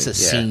absolutely. paints a Yeah.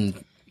 scene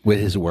with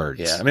his words.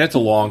 Yeah, I mean it's a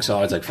long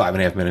song. It's like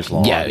 5.5 minutes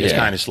long. Yeah, It's yeah.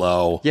 kind of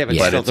slow. Yeah, but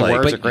but still it's the like,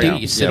 words but are great.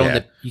 Dude, you sit Yeah. on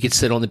the you could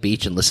sit on the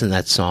beach and listen to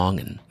that song,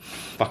 and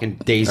Fucking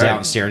days out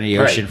and staring at the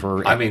ocean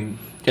for. I mean,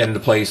 and the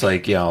place,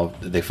 like, you know,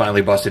 they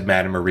finally busted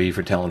Madame Marie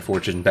for telling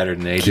fortune better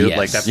than they do. Yes.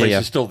 Like, that place Yeah.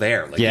 is still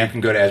there. Like, Yeah. you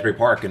can go to Asbury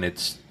Park and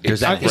it's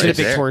is it a right big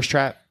there. tourist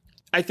trap?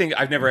 I think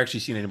I've never actually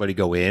seen anybody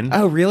go in.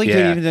 Oh, really?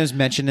 Yeah. Even though it's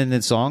mentioned in the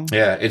song?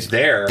 Yeah, it's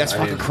there. That's I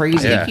fucking mean,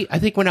 crazy. Yeah. I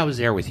think when I was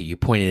there with you, you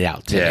pointed it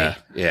out to Yeah,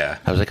 me. yeah.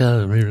 I was like,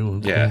 oh,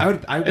 really? Yeah. I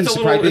would be It's a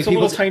surprised little- if it's a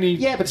people little tiny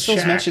Yeah, but still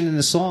shack. mentioned in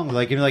the song.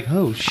 Like you're like,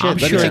 oh shit, I'm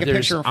let sure me take a there's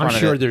picture in I'm front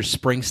sure of it. there's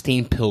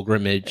Springsteen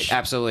pilgrimage.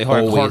 Absolutely.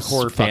 Always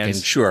Hardcore fucking-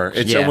 fans. Sure,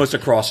 it's Yeah. almost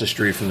across the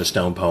street from the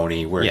Stone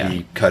Pony where Yeah.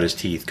 he cut his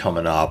teeth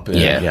coming up. And,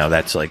 Yeah. you know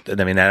that's like.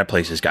 I mean, that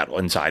place has got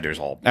insiders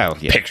all Oh,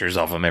 yeah. pictures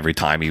of him every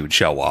time he would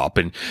show up,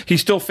 and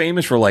he's still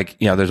famous for like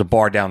there's a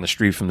bar down the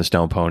street from the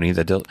Stone Pony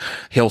that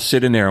he'll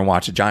sit in there and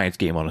watch a Giants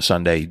game on a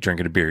Sunday,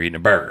 drinking a beer, eating a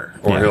burger,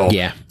 or he'll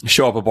Yeah.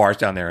 show up at bars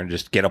down there and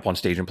just get up on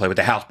stage and play with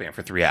the house band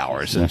for 3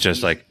 hours. And it's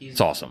just like it's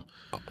awesome.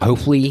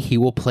 Hopefully, he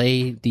will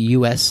play the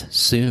U.S.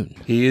 soon.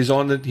 He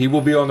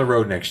will be on the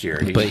road next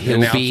year. But he'll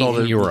announced be all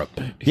in Europe.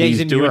 Yeah, He's he's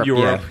in doing Europe,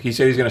 Europe. He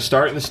said he's going to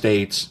start in the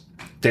States,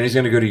 then he's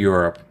going to go to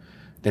Europe,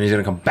 then he's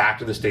going to come back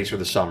to the States for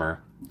the summer.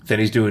 Then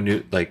he's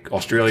doing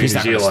Australia, He's New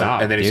not gonna Zealand,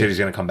 stop, and then he dude. said he's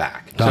going to come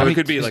back. So it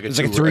could be like it's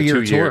like a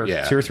 3-year tour,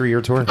 2 or 3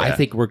 year tour. I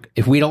think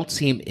if we don't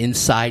see him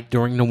inside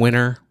during the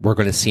winter, we're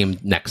going to see him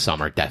next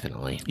summer,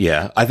 definitely.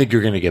 Yeah, I think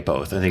you're going to get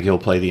both. I think he'll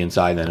play the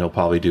inside, and then he'll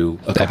probably do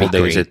a couple be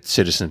days great. at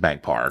Citizens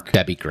Bank Park.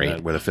 That'd be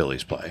great. Where the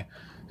Phillies play.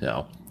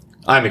 So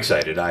I'm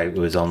excited. I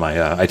was on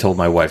my. I told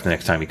my wife the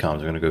next time he comes,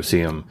 I'm going to go see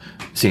him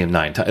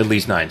at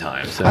least 9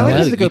 times. So, I like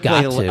Well, to go you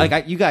play. got to.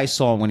 Like you guys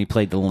saw him when he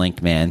played the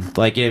Link, man.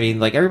 Like I mean,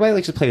 like everybody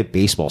likes to play the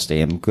baseball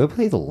stadium. Go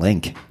play the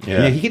Link.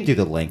 Yeah. He can do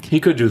the Link. he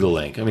could do the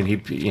link. I mean, he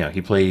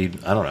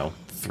played. I don't know,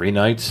 3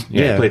 nights.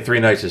 Yeah. He played 3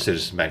 nights at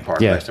Citizens Bank Park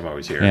Yeah. last time I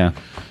was here. Yeah.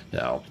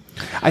 So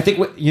I think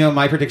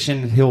my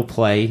prediction he'll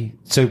play.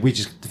 So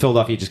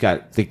Philadelphia just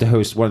got to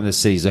host one of the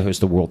cities to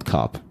host the World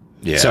Cup.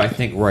 Yeah. So I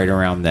think right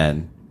around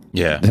then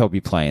yeah. He'll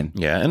be playing.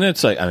 Yeah, and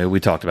it's like, I mean, we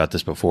talked about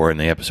this before in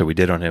the episode we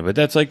did on him, but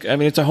that's like, I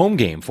mean, it's a home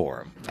game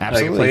for him.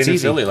 Absolutely. Like, playing It's in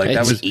easy. Philly, like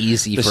that It's was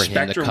easy the for him to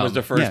Spectrum come. was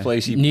the first Yeah.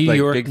 place he New like,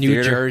 York, big New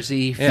theater.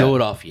 Jersey, Yeah.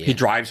 Philadelphia. He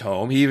drives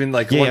home. He even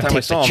like Yeah, one time I take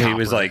the saw him, he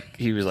was chopper.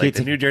 like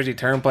the New Jersey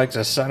Turnpike's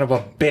a son of a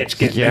bitch.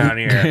 Get down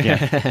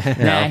here.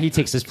 Nah, he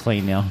takes his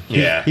plane now.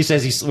 Yeah. He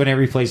says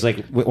whenever he plays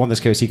like on this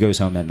coast, he goes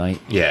home at night.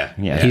 Yeah,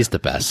 Yeah. He's the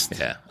best.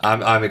 Yeah,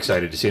 I'm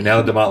excited to see. Now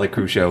that the Motley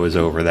Crue show is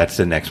over, that's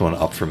the next one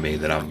up for me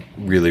that I'm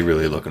really,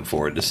 really looking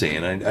forward to seeing.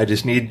 I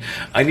just need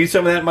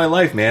some of that in my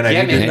life, man. I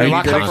Yeah, need, man. I need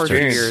Rock that Hard for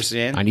experience. years,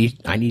 man.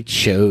 I need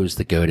shows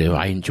to go to.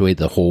 I enjoy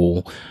the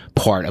whole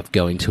part of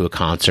going to a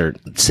concert,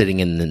 sitting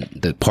in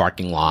the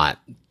parking lot,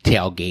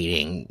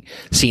 tailgating,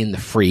 seeing the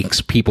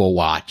freaks, people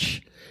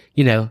watch.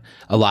 You know,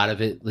 a lot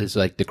of it is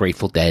like the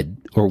Grateful Dead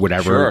or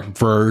whatever Sure.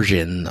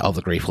 version of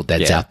the Grateful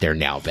Dead's out there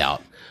now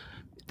about.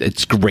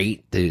 It's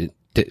great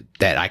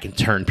that I can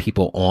turn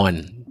people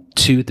on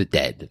to the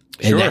Dead.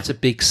 And Sure. that's a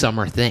big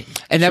summer thing.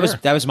 And that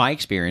was my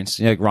experience.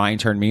 You know, like Ryan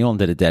turned me on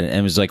to the Dead, and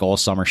it was like all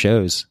summer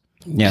shows.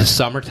 Yeah. The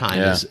summertime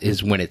Yeah.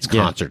 is when it's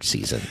concert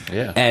season.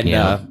 Yeah, And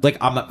Yeah.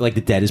 I'm not, like the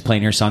Dead is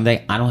playing here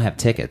Sunday. I don't have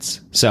tickets,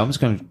 so I'm just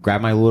going to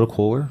grab my little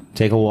cooler,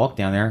 take a walk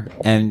down there,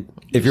 and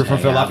if you're from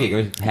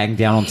Philadelphia, go hang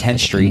down on 10th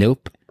Street.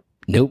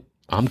 Nope.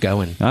 I'm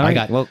going. All right,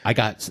 I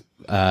got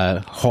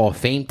Hall of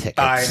Fame tickets.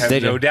 I have They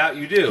do. no doubt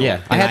you do. Yeah,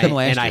 I had them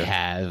last and year. I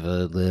have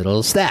a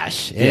little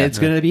stash. And it's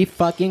going to be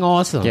fucking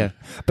awesome. Yeah.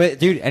 But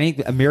dude,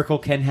 a miracle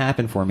can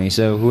happen for me.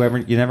 So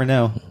you never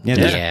know.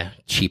 Yeah,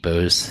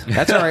 cheapos.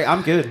 That's all right.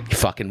 I'm good.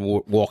 Fucking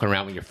walking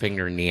around with your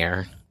finger in the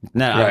air.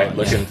 No, Right,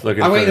 looking.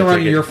 I'm waiting to for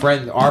the run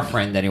ticket. our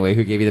friend anyway,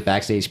 who gave you the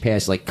backstage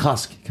pass. Like,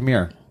 Cusk, come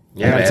here.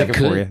 Yeah, I got a man. ticket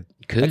for you.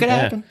 Could It could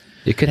happen.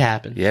 It could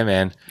happen. Yeah,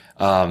 man.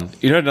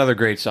 Another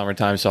great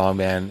summertime song,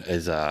 man,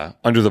 is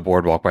 "Under the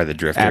Boardwalk" by the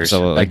Drifters.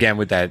 Absolutely. Again,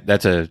 with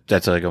that's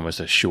like almost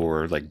a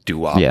shore like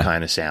doo-wop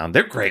kind of sound.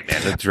 They're great,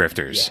 man. The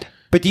Drifters.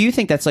 But do you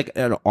think that's like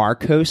an our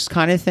coast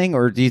kind of thing,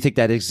 or do you think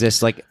that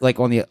exists like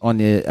on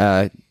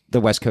the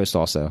West Coast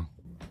also?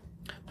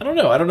 I don't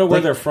know. I don't know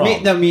where they're from.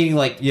 Meaning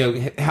like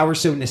how we're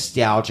so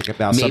nostalgic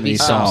about some of Maybe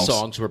these some songs.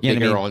 songs were You know what I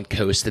bigger mean? on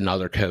coast than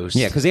other coasts.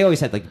 Yeah, because they always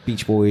had like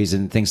Beach Boys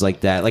and things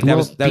like that. Like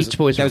Beach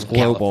Boys that were was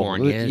global.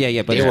 California.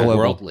 Yeah, but they it's were global.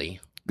 worldly.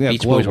 Yeah,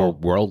 Beach Boys were global.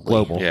 worldly.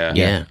 Global.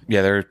 Yeah,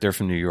 Yeah. They're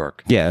from New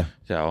York. Yeah.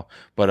 So,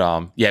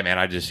 but yeah, man.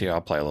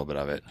 I'll play a little bit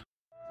of it.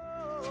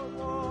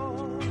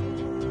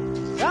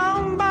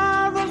 Down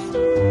by the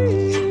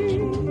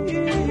sea,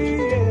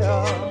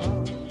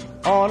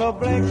 yeah. On a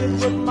blanket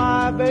with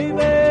my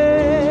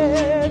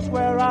baby's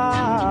where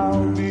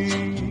I'll be.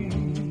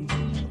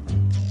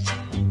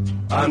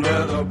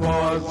 Under the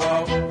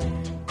boardwalk,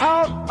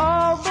 Out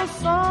of the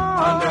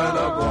sun, under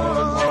the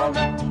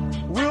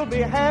boardwalk, we'll be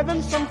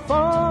having some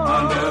fun.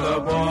 under the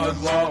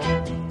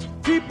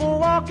boardwalk, People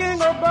walking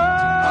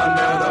above,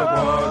 under the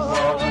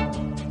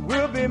boardwalk,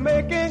 we'll be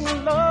making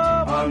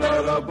love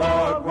under the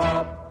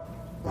boardwalk.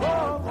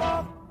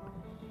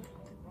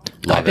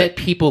 I bet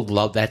people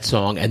love that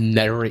song and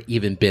never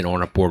even been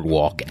on a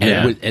boardwalk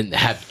and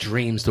have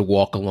dreams to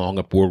walk along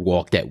a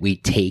boardwalk that we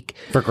take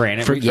For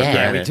granted.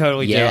 yeah, we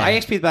totally do. Yeah. I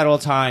ask people that all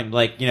the time,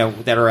 like,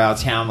 that are out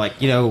of town, like,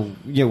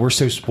 we're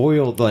so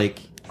spoiled, like,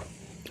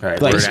 Right,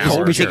 Like, we're it's an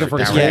hour we take or it for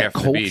an hour yeah, and a half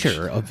from the beach.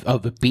 culture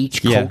of the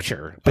beach Yeah.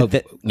 culture. But Of,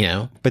 that- you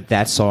know, But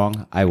that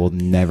song, I will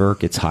never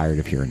get tired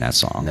of hearing that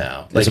song.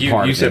 No, It's like a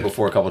part you of said it.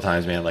 before a couple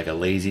times, man. Like a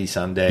lazy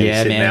Sunday,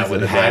 Yeah, sitting man. out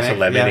with a The glass hammock, of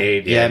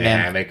lemonade, yeah, in the man.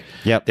 hammock.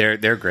 Yep.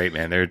 they're great,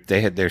 man.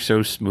 They're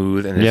so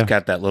smooth, and Yeah. it's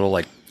got that little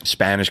like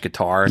Spanish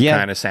guitar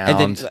kind of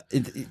sound.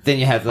 And then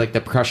you have like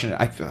the percussion.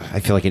 I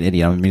feel like an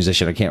idiot. I'm a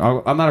musician.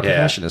 I'm not a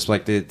Yeah. percussionist.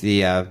 Like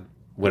the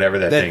Whatever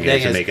that thing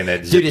is, making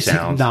that zip dude, it's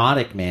sound.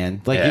 hypnotic,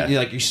 man. Like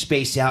Yeah. you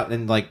space out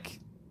and like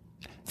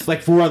it's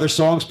like 4 other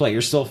songs play.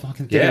 You're still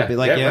fucking thinking Yeah, of it.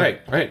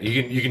 Like, right.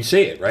 You can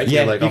see it, right?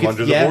 Yeah, You're like you I'm can-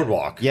 under the yeah,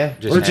 boardwalk, yeah.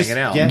 just Or hanging just-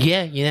 out, yeah.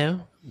 yeah, you know,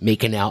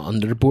 making out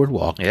under the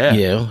boardwalk. Yeah.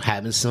 you know,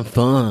 having some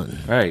fun.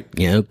 right.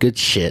 You know, good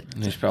shit.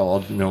 There's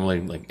probably normally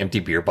like empty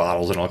beer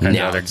bottles and all kinds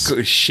No, of other it's,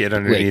 good shit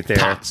underneath like, there.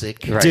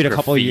 toxic. Right, Dude,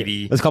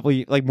 graffiti.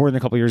 like more than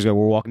a couple years ago,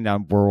 we're walking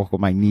down boardwalk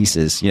with my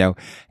nieces, you know,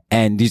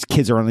 and these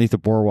kids are underneath the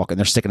boardwalk and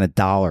they're sticking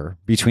 $1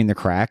 between the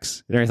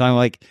cracks and everything.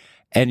 Like,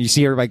 and you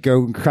see everybody go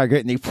and crack it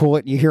and they pull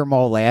it and you hear them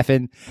all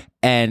laughing.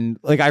 And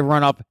like, I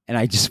run up and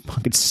I just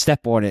fucking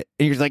step on it.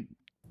 And you're like,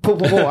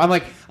 pull. I'm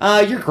like,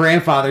 your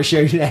grandfather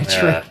showed you that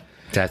trick.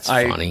 That's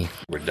I- funny.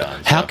 We're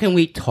done. How so. can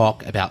we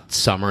talk about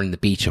summer and the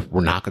beach if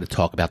we're not going to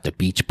talk about the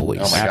Beach Boys?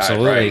 Oh my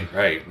Absolutely. God,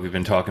 right. We've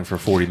been talking for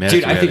 40 minutes.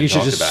 Dude, We I think haven't you should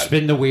talked just about it.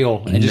 spin the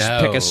wheel and just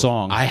pick a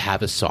song. I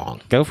have a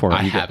song. Go for it.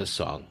 I You have go. a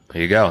song.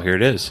 There you go. Here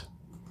it is.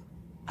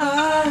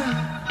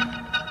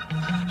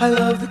 I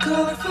love the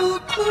colorful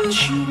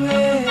clothes you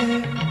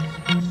wear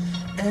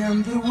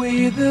and the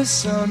way the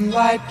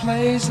sunlight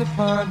plays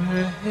upon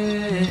her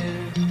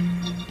hair.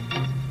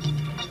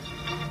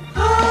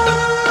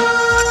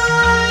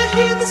 I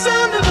hear the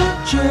sound of a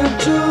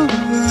gentle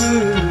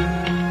word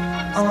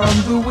on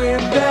the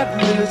wind that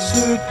lifts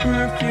her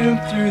perfume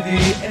through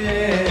the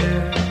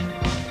air.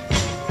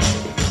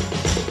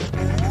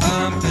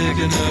 I'm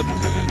picking up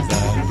good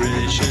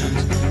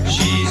vibrations.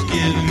 She's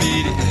giving me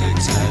the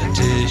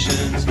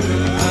excitations.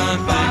 I'm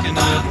picking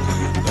up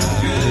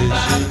good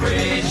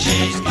vibrations.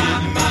 She's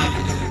giving me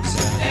the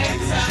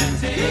excitations.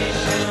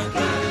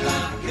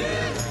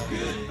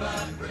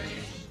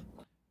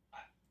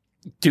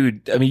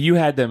 Dude, I mean, you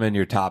had them in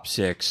your top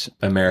 6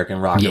 American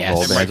rock and Yes. roll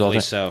bands. all Rightfully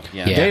the- so.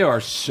 Yeah. Yeah. They are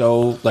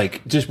so,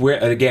 like, just where,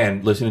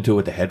 again, listening to it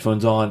with the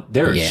headphones on,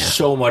 there is Yeah.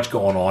 so much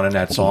going on in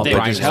that song. They-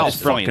 But just how it's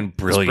brilliant. fucking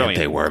brilliant It's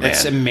they were, man.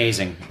 It's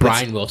amazing.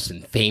 Brian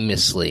Wilson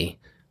famously,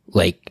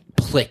 like,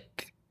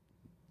 plick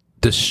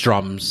the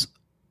strums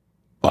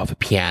off a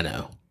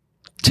piano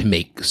to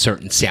make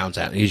certain sounds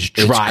out. He's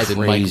driving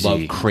Mike crazy.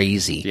 Love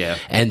crazy. Yeah.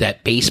 And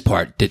that bass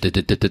part,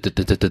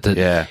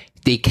 Yeah.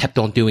 they kept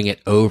on doing it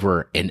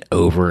over and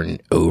over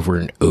and over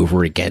and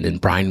over again.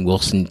 And Brian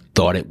Wilson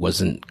thought it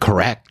wasn't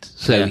correct.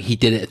 So he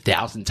did it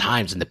 1,000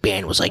 times and the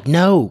band was like,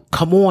 no,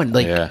 come on.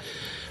 Like, Yeah.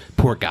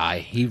 poor guy.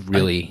 He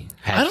really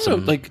had I don't some,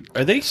 know, like,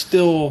 are they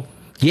still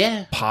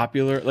yeah.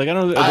 popular? Like, I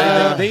don't know.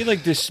 Are they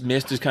like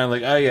dismissed as kind of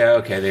like, oh, yeah,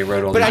 okay, they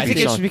wrote all But these I think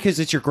good it's songs. because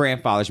it's your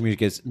grandfather's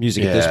music at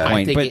this Yeah. point.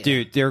 I think But it-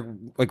 dude, they're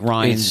like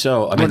Ryan. It's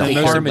so, I mean, one the of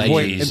most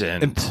harmonies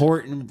and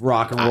important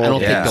rock and roll. I don't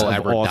think bands they'll of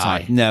ever all die.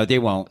 time. No, they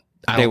won't.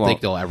 I They don't won't.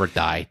 think they'll ever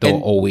die. They'll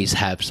And- always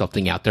have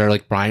something out there.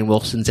 Like Brian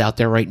Wilson's out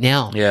there right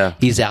now. Yeah.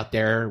 He's out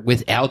there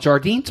with Al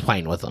Jardine's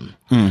playing with him.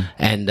 Hmm.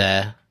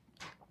 And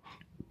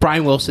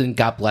Brian Wilson,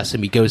 God bless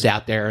him, he goes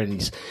out there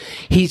and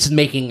he's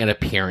making an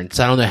appearance.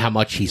 I don't know how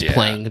much he's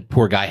playing. The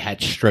poor guy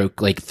had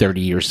stroke like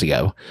 30 years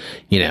ago,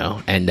 you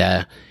know,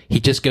 and he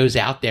just goes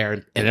out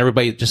there and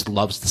everybody just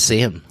loves to see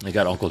him. They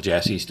got Uncle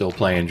Jesse still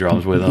playing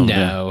drums with them.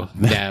 No.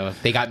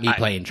 They got me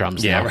playing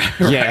drums Yeah, now.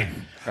 right. Yeah.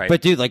 Right.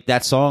 But dude, like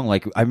that song,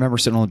 like I remember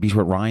sitting on the beach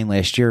with Ryan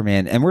last year,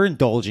 man, and we're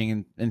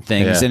indulging in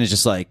things, Yeah. and it's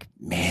just like,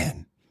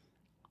 man,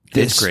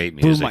 It's great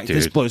music,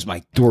 This dude. blows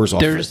my doors off.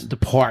 There's the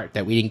part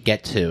that we didn't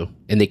get to,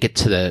 and they get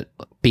to the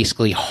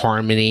basically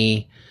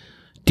harmony,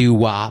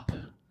 doo-wop,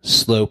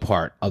 slow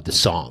part of the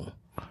song.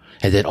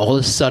 And then all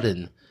of a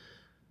sudden,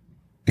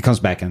 it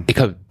comes back in. it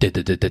comes,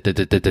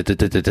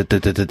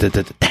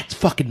 that's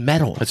fucking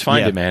metal. Let's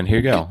find Yeah. it, man. Here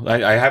you go.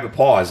 I have it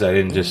paused. I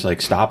didn't just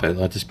like stop it.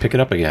 Let's just pick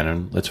it up again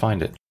and let's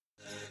find it.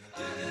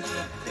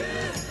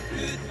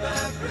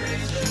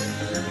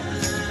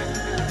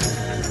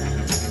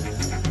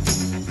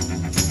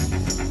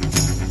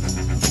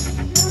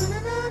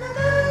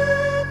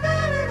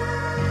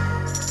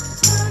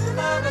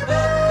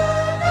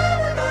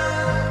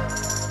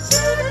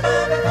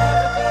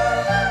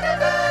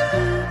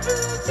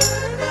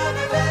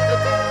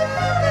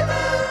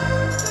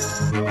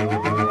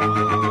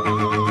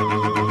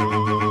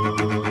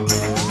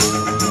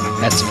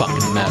 That's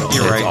fucking metal.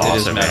 You're right. It's It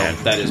is awesome, metal.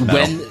 man. That is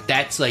metal. When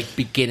that's like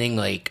beginning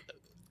like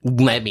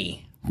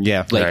Lemmy,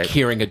 yeah. like Right.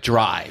 hearing a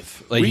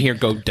drive, like here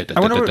go. I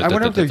wonder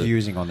what they're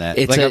using on that.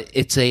 It's Like,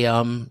 it's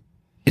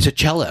a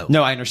cello.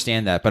 no, I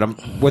understand that, but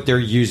what they're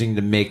using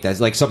to make that,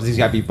 like something's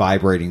got to be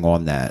vibrating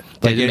on that.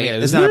 Like They make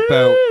it- it's not a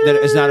bow.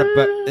 It's not a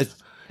bow.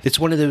 It's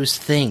one of those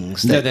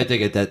things No, that that they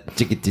get that.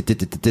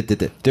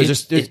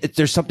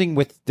 There's something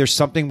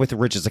with the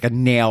ridges, like a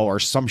nail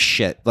or some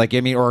shit. Like I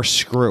mean, or a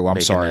screw. I'm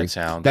Making sorry. that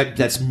sound.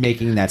 That's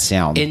making that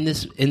sound. in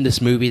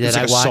this movie that It's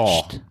like I a saw.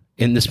 watched.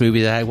 in this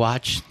movie that I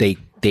watched,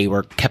 they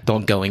were kept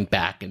on going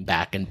back and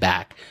back and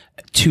back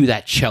to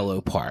that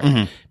cello part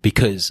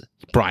because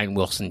Brian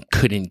Wilson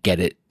couldn't get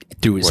it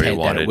through his What he head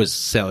that wanted. it was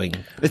selling.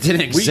 It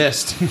didn't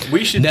exist.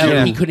 We should No,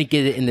 do. he couldn't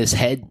get it in his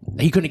head.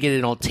 He couldn't get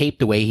it on tape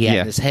the way he had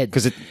Yeah, in his head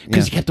 'cause it-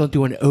 he kept on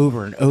doing it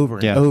over and over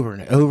and Yeah. over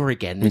and over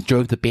again. It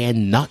drove the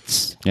band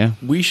nuts. Yeah.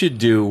 We should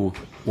do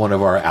one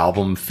of our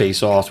album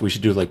face-offs. We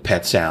should do like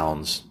Pet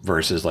Sounds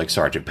versus like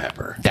Sgt.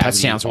 Pepper. That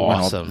sounds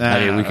awesome.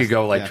 I mean, we could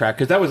go like track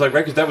because that was like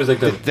right because that was like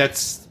the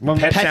That's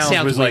Pet, Pet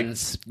Sounds was like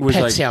wins. was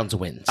Pet like Sounds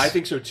wins. I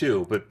think so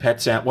too. But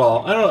Pet Sound,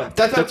 well, I don't know.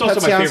 That's also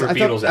my favorite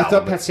Beatles I thought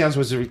album. Pet Sounds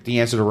was the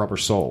answer to Rubber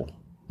Soul.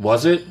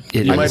 Was it?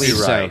 It You is. might be I believe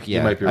right. so, yeah.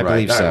 You might be I right.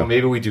 believe All right, so. well,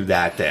 maybe we do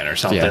that then or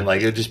something. Yeah.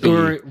 Like it'd just be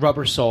or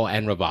Rubber Soul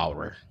and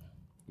Revolver.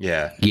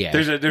 yeah. Yeah.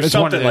 There's It's one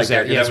something of like those,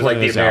 that. yeah, That it's was one like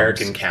of the those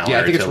American albums. counter Yeah,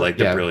 I think to it's- like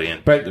yeah.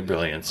 the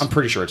brilliance. I'm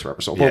pretty sure it's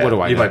Rubber Soul. Yeah, But what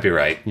do I You know? might be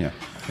right. Yeah.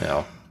 You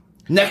know.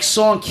 Next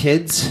song,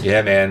 kids.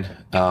 Yeah, man.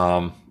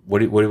 What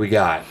do we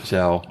got?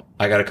 So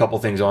I got a couple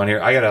things on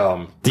here. I got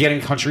Do you get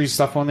any country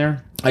stuff on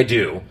there? I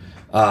do.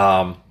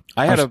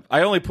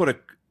 I only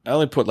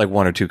put like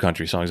one or two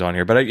country songs on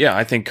here, but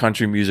I think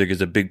country music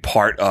is a big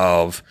part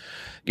of.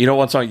 You know,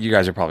 one song you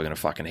guys are probably gonna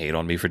fucking hate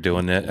on me for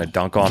doing it,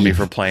 dunk on me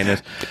for playing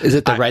this. Is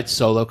it the Red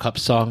Solo Cup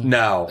song?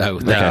 No, Oh,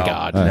 thank no,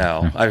 God.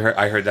 no.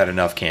 I heard that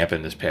enough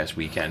camping this past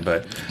weekend,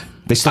 but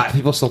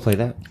People still play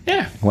that.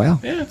 yeah,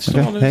 Wow. yeah, it's still,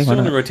 Okay. Hey, still why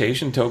in the not?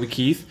 rotation. Toby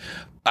Keith,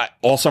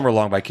 All Summer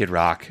Long by Kid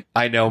Rock.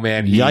 I know,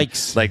 man.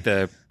 Yikes. Like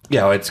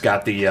it's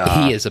got the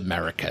He is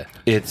America.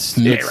 It's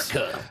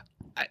America.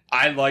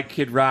 I like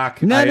Kid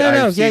Rock. No, I've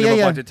yeah, seen him yeah, a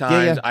yeah. bunch of Yeah,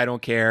 times. yeah. I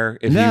don't care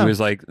if No. he was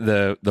like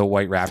the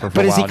white rapper for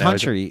But a is while. he now.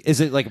 country? Is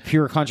it like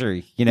pure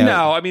country? You know?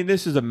 No, I mean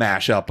this is a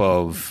mashup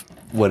of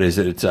what is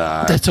it? It's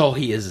That's all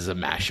he is a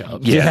mashup.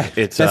 yeah,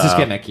 it's That's his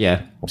gimmick.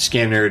 Yeah.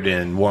 Skinnerd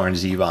and Warren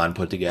Zevon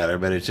put together.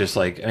 But it's just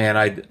like, man,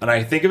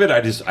 I think of it,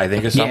 I think of Yeah,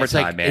 it's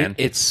summertime, like, man.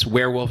 it's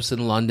Werewolves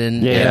in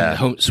London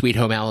Yeah. and Sweet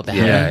Home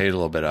Alabama. Yeah, I ate a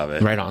little bit of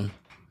it. Right on.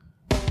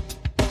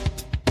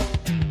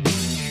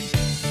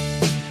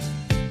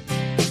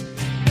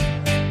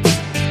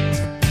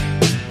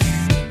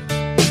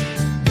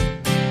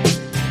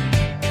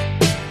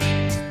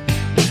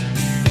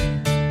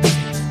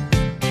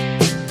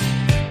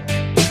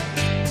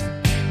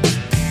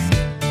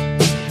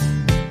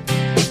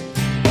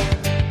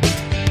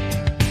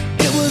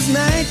 It was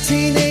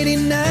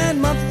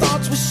 1989, my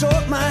thoughts were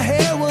short, my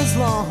hair was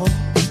long.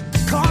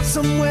 Caught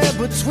somewhere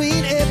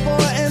between a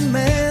boy and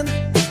man.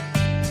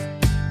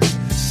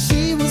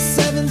 She was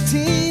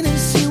 17 and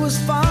she was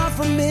far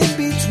from in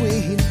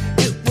between.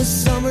 It was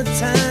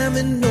summertime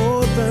in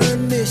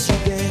northern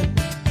Michigan.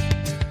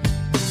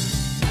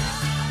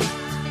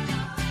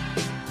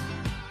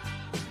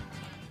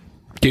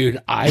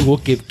 Dude, I will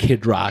give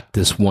Kid Rock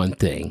this one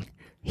thing.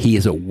 He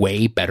is a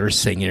way better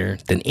singer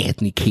than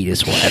Anthony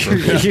Kiedis will ever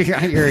be.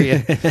 I hear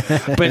you.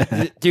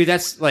 But dude,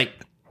 that's like,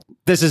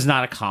 this is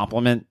not a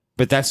compliment,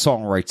 but that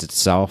song writes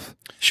itself.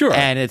 Sure.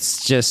 And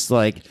it's just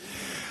like,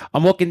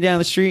 I'm walking down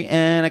the street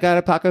and I got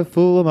a pocket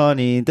full of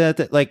money.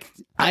 Like,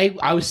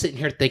 I was sitting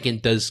here thinking,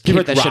 does he Kid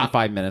wrote that shit in Rock...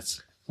 5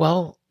 minutes.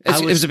 Well,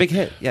 It was a big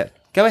hit. Yeah.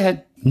 Go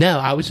ahead. No,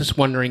 I was just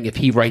wondering if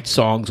he writes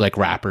songs like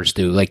rappers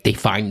do. Like they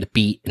find the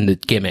beat and the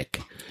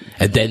gimmick,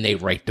 and then they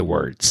write the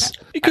words.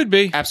 It could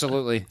be.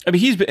 Absolutely. I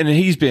mean, he's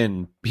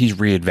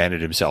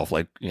reinvented himself.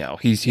 Like, you know,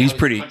 he's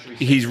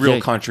real Yeah.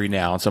 country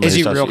now. And some of Is his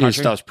he stuff, real his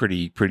country? stuff's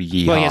pretty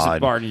yeehaw. Well, he has a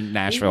bar in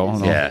Nashville.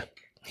 and all. Yeah.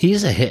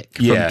 He's a hick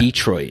Yeah. from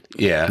Detroit.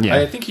 Yeah. Yeah.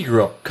 I think he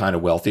grew up kind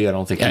of wealthy. I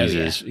don't think Oh,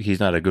 he's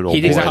not a good old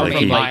He boy. didn't that live Like, on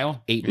on Eight like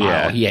Mile? 8 Mile.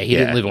 Yeah. Yeah, he Yeah.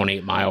 didn't live on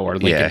 8 Mile or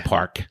Lincoln Yeah.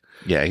 Park.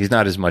 yeah, he's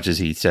not as much as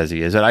he says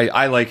he is. And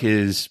I like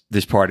this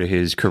part of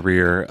his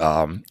career.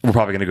 We're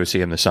probably going to go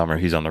see him this summer.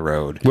 He's on the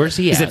road. Where's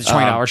he Is at? it the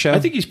 $20 show? I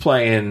think he's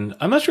playing.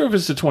 I'm not sure if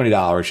it's the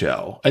 $20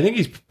 show. I think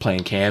he's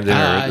playing Camden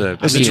or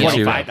the. It's a Yeah.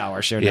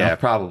 $25 show now. Yeah,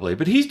 probably.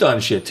 But he's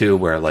done shit too,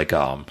 where like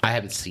I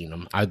haven't seen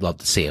him. I'd love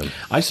to see him.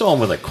 I saw him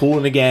with like Kool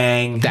and the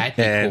Gang. That'd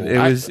be and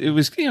cool. it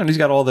was you know, and he's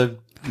got all the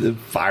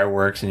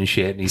fireworks and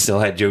shit, and he still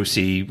had Joe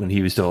C when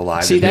he was still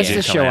alive. See, and that's he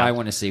the didn't show come out. I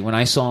want to see. When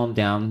I saw him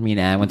down, me and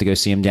Ann went to go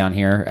see him down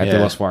here at the Yeah.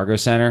 Wells Fargo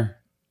Center.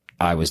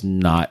 I was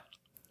not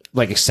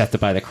like accepted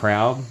by the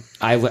crowd.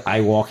 I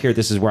walk here.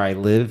 This is where I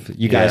live.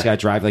 You guys Yeah. got to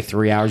drive like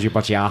 3 hours. You're a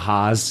bunch of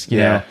ahas, you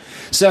Yeah. know.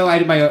 So I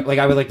did my like.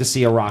 I would like to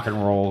see a rock and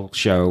roll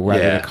show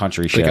rather than Yeah. a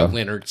country Like show. a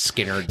Leonard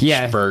Skinner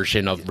Yeah.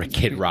 version of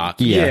Kid Rock.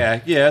 Yeah,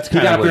 that's He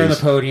kind got of up there on what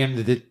the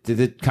podium, did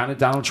the kind of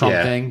Donald Trump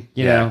Yeah. thing,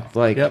 you Yeah. know,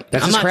 like Yep.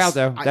 that's I'm his not- crowd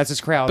though. I- That's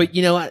his crowd. But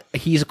you know what?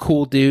 He's a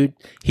cool dude.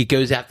 He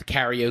goes out to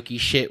karaoke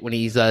shit when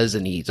he does,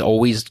 and he's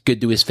always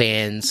good to his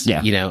fans.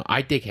 Yeah. You know,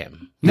 I dig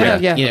him. Yeah,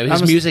 yeah. You know,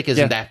 his I'm a- music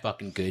isn't yeah. that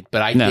fucking good,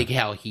 but I No. dig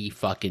how he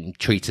fucking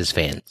treats his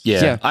fans.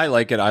 Yeah, Yeah. I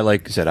like it. I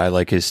like I said, I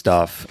like his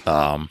stuff.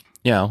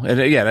 You know, and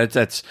yeah,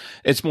 that's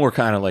it's more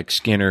kind of like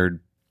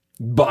Skinner,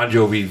 Bon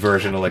Jovi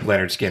version of like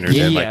Leonard Skinner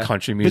Yeah, than yeah. like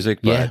country music.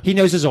 yeah. But he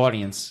knows his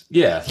audience.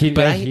 yeah, He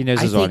knows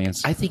his think,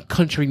 audience. I think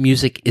country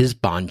music is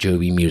Bon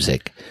Jovi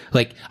music.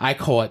 Like I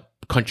call it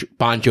country,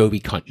 Bon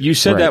Jovi country. You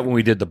said that when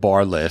we did the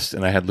bar list,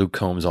 and I had Luke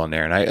Combs on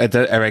there, and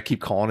I keep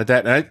calling it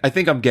that. And I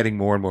think I'm getting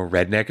more and more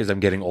redneck as I'm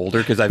getting older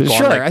because I've gone.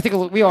 Sure, like, I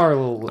think we are a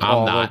little.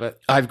 I'm a not. little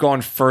bit. I've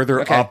gone further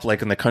up,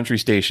 like in the country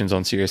stations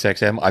on Sirius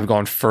XM. I've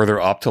gone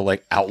further up to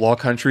like outlaw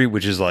country,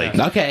 which is like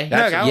Okay.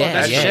 that's,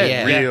 Yeah,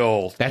 yeah.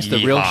 real. That's the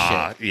real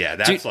yeehaw. shit. Yeah,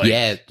 that's like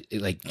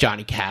like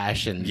Johnny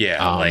Cash and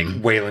like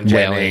Waylon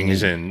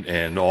Jennings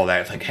and all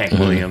that, like Hank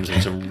Williams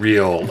and some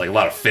real like a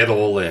lot of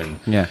fiddle and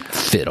Yeah.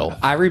 fiddle.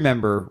 I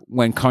remember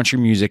when country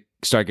music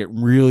started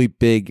getting really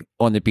big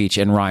on the beach.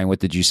 And Ryan, what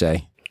did you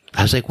say?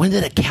 I was like, when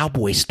did the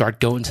Cowboys start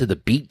going to the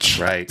beach?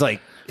 right. It's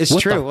like it's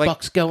What true. the Like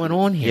fuck's going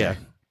on here?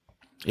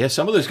 Yeah,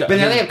 some of those guys. But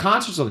now I mean, they have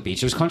concerts on the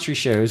beach. There's country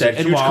shows. that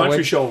in huge Wildwood.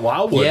 country show in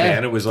Wildwood, Yeah.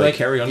 man. It was like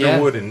Carrie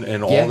Underwood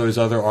and all Yeah. those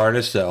other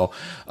artists. So,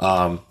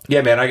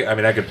 yeah, man. I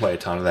mean, I could play a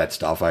ton of that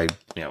stuff. I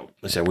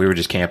said we were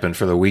just camping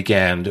for the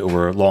weekend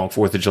over a long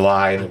 4th of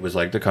July, and it was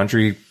like the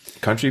country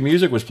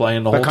music was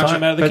playing the whole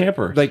time out of the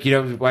camper. Like,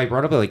 why I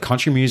brought up, like,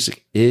 country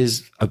music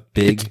is a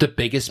big. It's the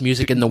biggest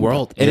music in the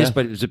world. It is,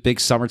 but it's a big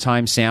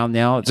summertime sound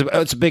now.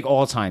 It's a big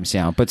all time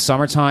sound. But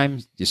summertime,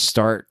 you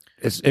start.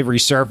 It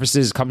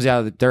resurfaces, comes out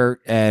of the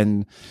dirt,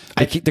 and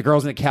the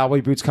girls in the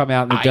cowboy boots come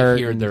out in the I dirt.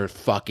 hear they're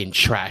fucking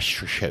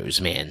trash shows,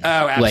 man. Oh,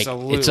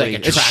 absolutely. It's like a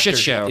It's a tractor shit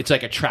show. It's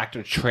like a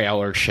tractor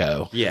trailer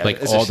show. Yeah,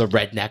 like it's all the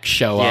rednecks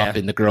show up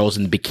and the girls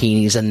in the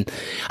bikinis. And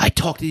I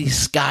talk to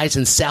these guys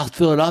in South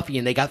Philadelphia,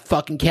 and they got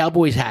fucking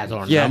Cowboys hats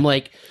on. Yeah. And I'm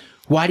like,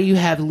 why do you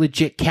have a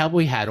legit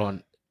cowboy hat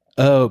on?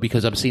 Oh,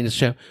 because I'm seeing this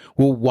show.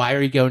 Well, why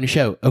are you going to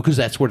show? Oh, because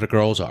that's where the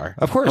girls are.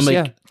 Of course, I'm like,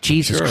 yeah.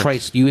 Jesus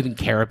Christ, do you even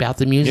care about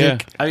the Yeah,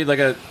 music? I mean, like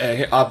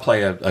I'll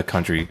play a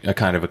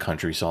kind of a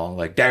country song,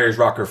 like Darius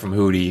Rucker from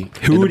Hootie.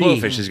 And the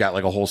Blowfish has got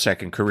like a whole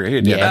second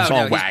career. That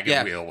song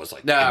 "Wagon Wheel" was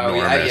like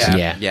enormous.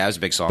 Yeah. it was a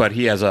big song. But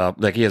he has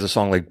a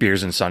song like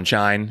 "Beers and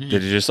Sunshine"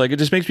 that is just like it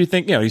just makes me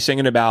think. He's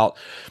singing about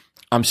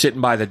I'm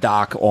sitting by the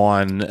dock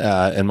on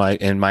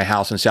in my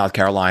house in South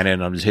Carolina,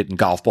 and I'm just hitting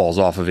golf balls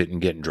off of it and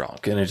getting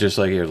drunk, and it's just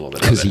like here's a little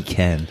bit Because of he it.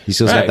 can. He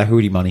still Right. got the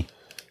Hootie money.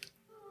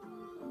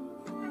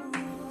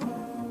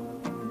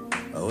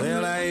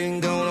 Well, I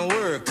ain't gonna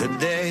work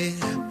today.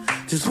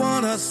 Just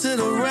wanna sit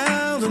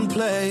around and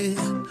play.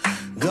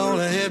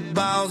 Gonna hit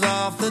balls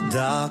off the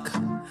dock.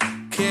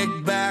 Kick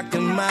back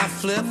in my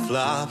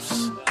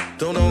flip-flops.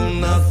 Don't owe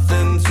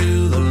nothing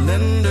to the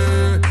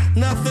lender.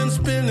 Nothing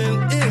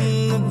spinning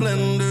in the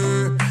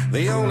blender.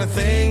 The only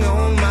thing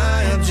on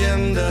my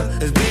agenda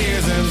is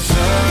beers and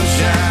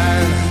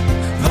sunshine.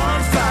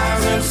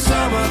 Bonfires in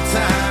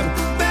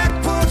summertime. Back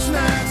porch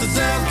nights in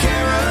South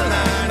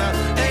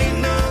Carolina. Ain't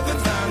nothing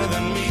finer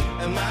than me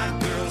and my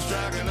girls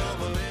dragging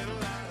over little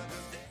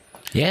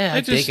light. Yeah, I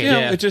It just, dig it.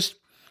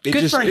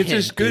 it's for him,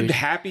 just good, dude.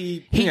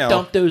 happy. He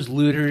dumped those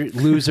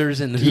losers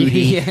in the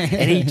Hootie,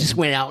 and he just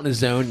went out on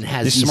his own and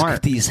has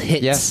these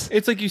hits. Yeah.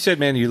 It's like you said,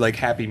 man. You like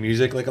happy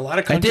music. Like a lot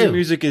of country do.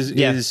 music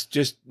is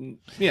just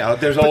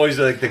There's always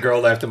like the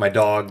girl after my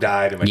dog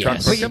died and my truck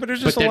Yes. broke down, but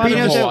there's just But a then lot the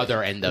of whole whole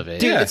other end of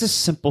it. Dude, Yeah. it's a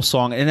simple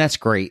song, and that's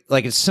great.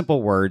 Like it's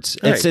simple words.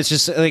 Right. It's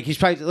just like he's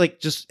probably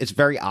like it's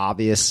very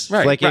obvious.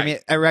 Right, Like I right. mean,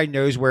 everybody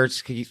knows where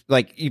it's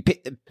like you paint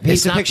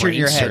It's the not picture in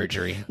your brain head.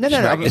 surgery. No.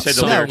 Right. I mean, You said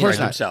the no, of lyrics course write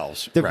not.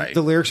 themselves. The, Right.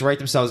 the lyrics write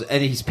themselves,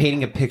 and he's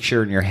painting a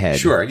picture in your head.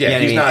 Sure, yeah, You know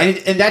he's what I mean?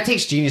 not- and that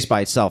takes genius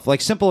by itself.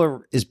 Like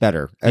simpler is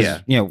better. As,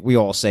 Yeah. we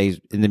all say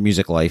in the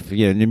music life,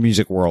 in the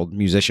music world,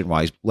 musician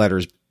wise,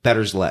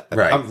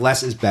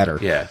 less is better.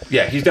 Yeah,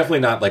 he's definitely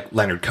not like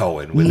Leonard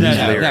Cohen with his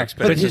lyrics,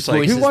 But it's his just like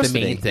voice who wants is the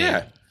to main be? thing.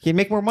 yeah, He'd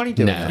make more money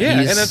doing No. that. yeah,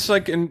 He's- and that's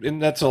like,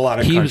 and that's a lot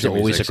of. He country was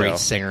always music, a great so.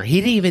 singer. He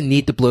didn't even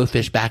need the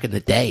Blowfish back in the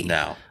day.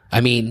 No. I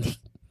mean,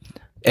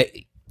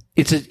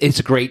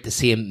 it's great to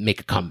see him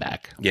make a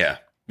comeback. Yeah,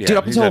 Dude,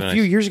 up he's until had a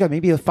few nice- years ago,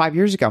 maybe 5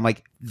 years ago, I'm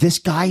like, this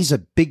guy's a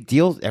big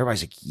deal.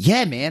 Everybody's like,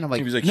 yeah, man. I'm like,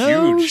 He was, like,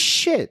 no huge.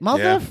 shit,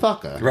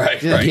 motherfucker.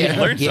 Right, Yeah. right. Yeah.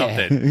 You learned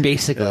something.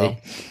 basically.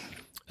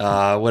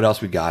 What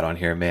else we got on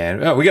here,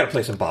 man? Oh, we got to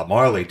play some Bob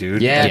Marley,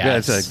 dude. Yeah.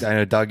 That's I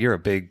know, Doug, you're a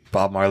big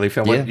Bob Marley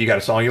fan. Yeah. What, you got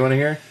a song you want to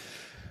hear?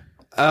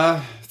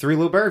 Three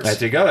Little Birds.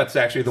 There you go. That's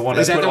actually the one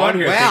Is I that put the on one?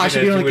 here. Wow, I thinking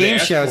should be that on you a would game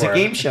ask show. It's a for.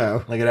 game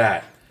show. Look at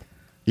that.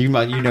 You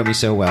know me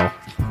so well.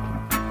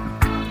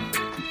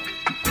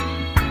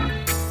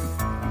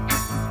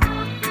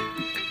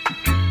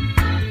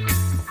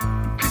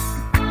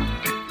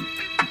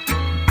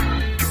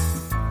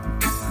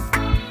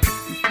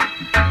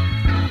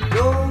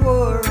 Don't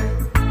worry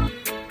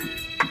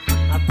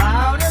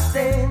about a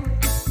thing,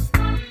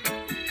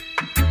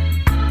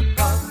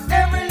 'cause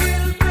every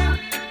little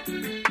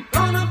thing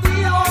gonna be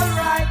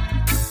alright.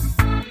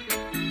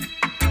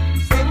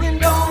 Singing,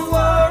 don't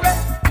worry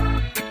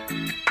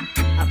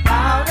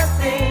about a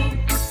thing,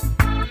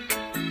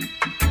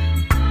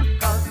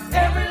 'cause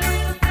every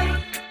little thing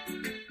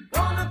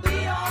gonna be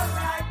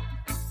alright.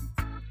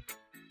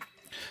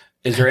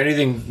 Is there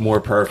anything more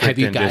perfect Have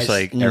you than guys just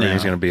like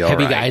everything's going to be all right?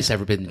 Have you guys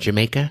ever been to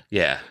Jamaica?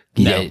 Yeah.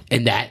 Yeah,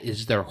 and that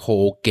is their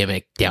whole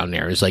gimmick down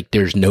there. Is like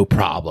there's no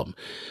problem,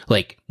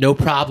 like no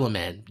problem,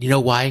 man. You know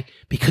why?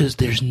 Because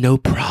there's no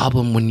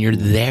problem when you're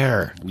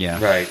there.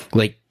 Yeah. Right.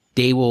 Like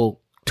they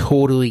will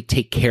totally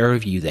take care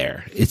of you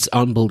there. It's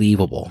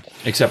unbelievable.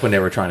 Except when they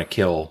were trying to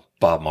kill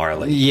Bob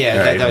Marley. Yeah,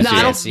 Right? that was No,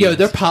 I don't,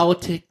 their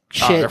politics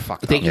shit. they're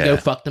fucked They up. can go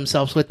fuck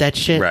themselves with that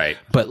shit. Right.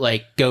 But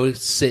like, go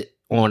sit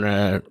on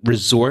a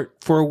resort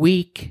for a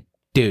week,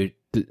 dude.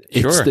 It's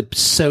Sure.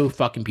 so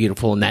fucking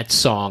beautiful, and that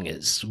song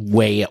is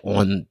way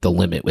on the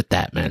limit with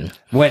that, man.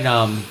 When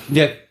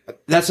yeah,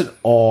 that's an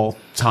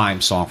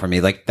all-time song for me.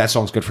 Like that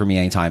song's good for me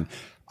anytime.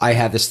 I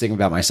have this thing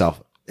about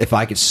myself. If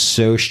I get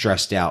so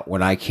stressed out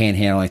when I can't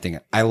handle anything,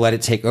 I let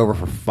it take over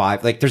for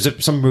 5. Like there's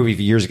some movie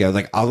years ago.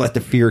 Like I'll let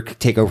the fear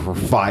take over for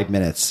 5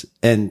 minutes,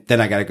 and then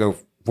I got to go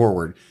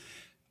forward.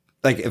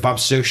 Like if I'm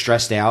so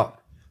stressed out,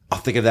 I'll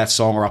think of that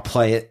song or I'll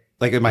play it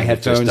like in my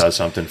headphones. Just does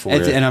something for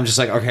and, you. and I'm just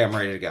like, okay, I'm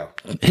ready to go.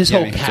 His Yeah,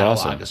 whole I mean, it's catalog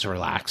awesome. is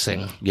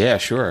relaxing. Yeah,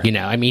 sure. You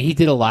know, I mean, he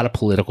did a lot of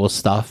political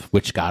stuff,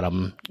 which got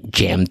him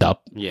jammed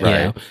up.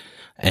 Yeah. Right.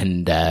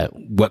 And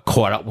what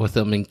caught up with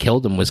him and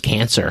killed him was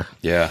cancer.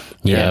 Yeah.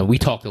 Yeah, we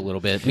talked a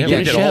little bit. Yeah, we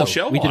did a whole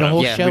show We did on a him.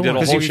 whole Yeah, show. we did a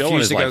on whole him. show in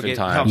his life and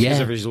time. because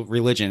Yeah. of his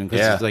religion. 'Cause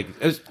Yeah. it's like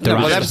it was, The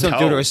well, that was Rasta-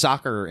 due to a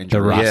soccer The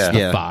injury.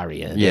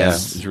 Rastafarian. Yeah.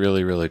 It's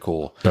really, really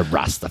cool. The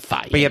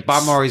Rastafarian. But yeah,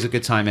 Bob Marley's a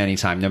good time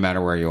anytime, no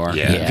matter where you are.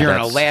 Yeah. If you're in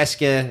That's-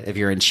 Alaska, if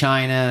you're in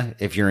China,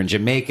 if you're in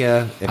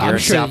Jamaica, if you're I'm in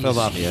sure South he's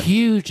Philadelphia.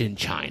 huge in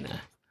China.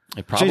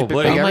 Probably. big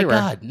Oh my everywhere.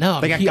 God,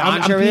 no! They got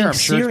I'm ganja over being there, I'm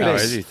sure. serious. Oh,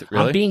 is he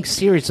really? I'm being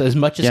serious. As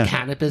much as Yeah.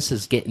 cannabis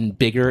is getting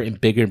bigger and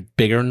bigger and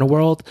bigger in the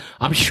world,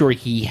 I'm sure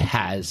he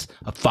has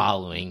a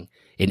following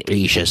in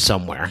Asia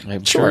somewhere.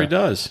 I'm sure he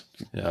does.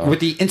 You know. With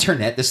the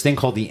internet, this thing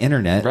called the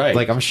internet, Right.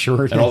 like I'm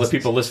sure it And all the is.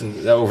 people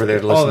listen over there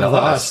to listen to to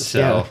us. us, So,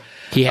 yeah.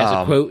 He has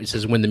a quote. It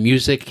says, "When the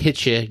music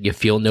hits you, you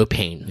feel no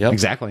pain." Yep.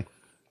 Exactly.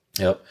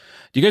 Yep.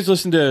 Do you guys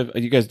listen to?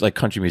 You guys like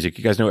country music?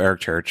 You guys know Eric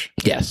Church?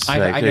 Yes. I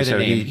know the so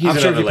name. he's I'm sure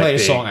if another, you played a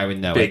big- song, I would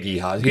know Big it.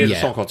 Yeehaw. He has a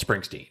Yeah. song called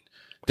Springsteen.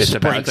 It's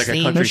about it's like a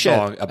Springsteen? country No shit.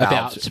 song about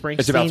About Springsteen?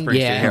 It's about Springsteen.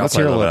 Yeah. Here, Let's I'll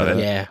play hear a little little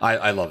bit. bit. Yeah.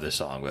 I love this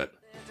song, but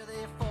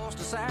They forced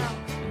us out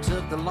and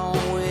took the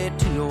long way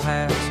to your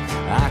house.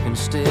 I can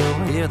still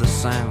hear the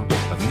sound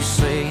of you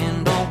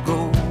saying don't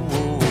go.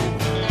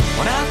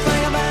 When I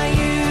think about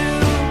you,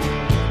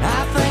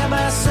 I think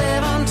about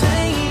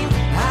 17.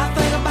 I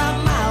think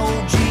about my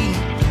OG.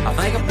 I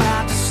think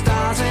about the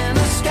stars in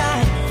the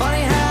sky.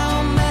 Funny how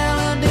a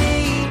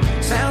melody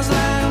sounds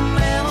like a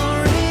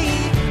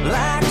memory,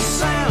 like a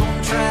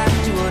soundtrack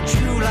to a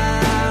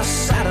July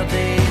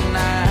Saturday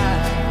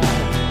night.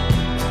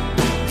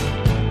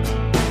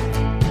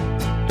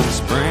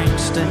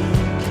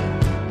 Springsteen.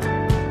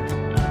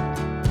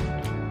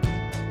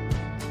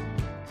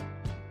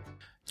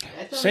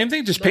 same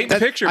thing. Just paint the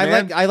picture, I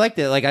man. liked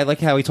it. Like I like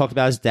how he talked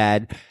about his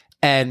dad,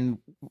 and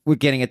we're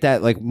getting at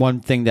that. Like one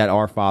thing that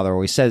our father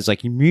always says,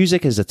 like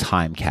music is a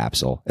time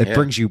capsule. It Yeah.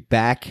 brings you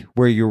back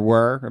where you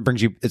were. It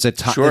brings you. It's a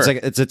time. Sure. It's like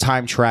it's a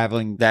time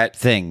traveling that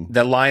thing.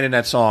 That line in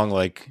that song,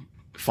 like,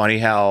 funny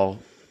how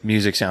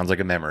music sounds like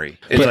a memory.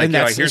 It's But- like, and you know,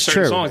 I that's- hear it's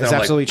certain true. songs, and It's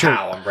I'm absolutely like, true.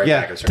 pow, I'm right Yeah.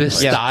 back at a certain The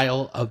place.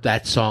 style of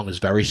that song is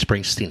very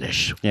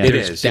Springsteenish. Yeah. It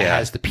There's- is, That yeah.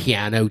 has the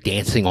piano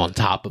dancing on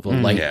top of a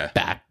light Yeah.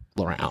 background.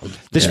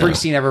 Does Yeah.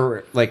 Springsteen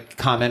ever like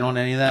comment on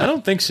any of that? I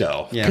don't think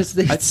so. Yeah. Because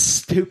it's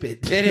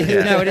stupid. It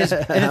is. No, it is.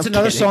 And it's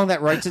another kidding. song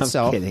that writes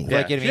itself. kidding.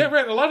 Like, you know, Yeah,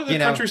 right. A lot of the you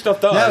know. country stuff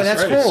does. No,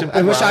 that's right? It's cool. simple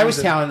I wish I rhymes was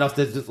and-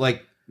 talented enough to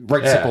like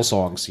write Yeah. simple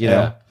songs. You Yeah.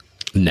 know.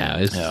 No,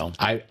 it's, No.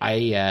 I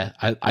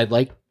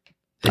like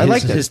I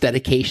liked it. his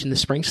dedication to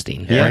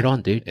Springsteen. Yeah. Right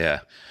on, dude. Yeah.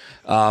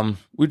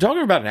 We're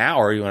talking about an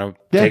hour. You want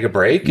to take a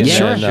break? And Yeah,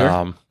 then, sure.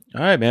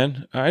 All right,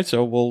 man. All right,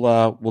 so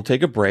we'll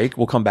take a break.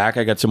 We'll come back.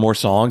 I got some more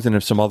songs, and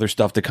if some other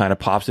stuff that kind of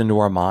pops into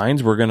our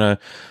minds, we're gonna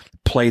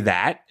play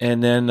that,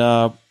 and then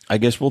I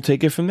guess we'll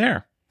take it from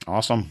there.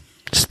 Awesome.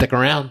 Stick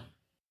around.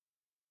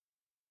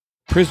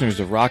 Prisoners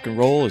of Rock and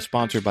Roll is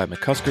sponsored by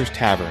McCusker's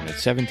Tavern at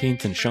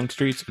 17th and Shunk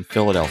Streets in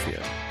Philadelphia.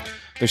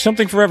 There's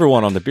something for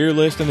everyone on the beer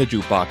list and the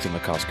jukebox at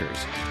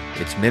McCusker's.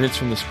 It's minutes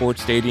from the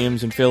sports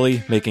stadiums in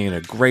Philly, making it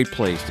a great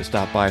place to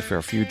stop by for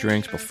a few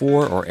drinks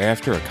before or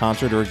after a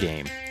concert or a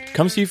game.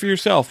 Come see for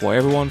yourself why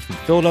everyone from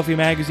Philadelphia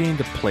Magazine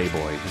to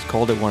Playboy has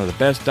called it one of the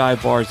best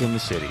dive bars in the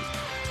city.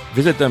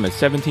 Visit them at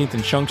 17th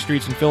and Shunk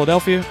Streets in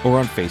Philadelphia or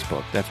on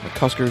Facebook. That's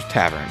McCusker's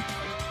Tavern.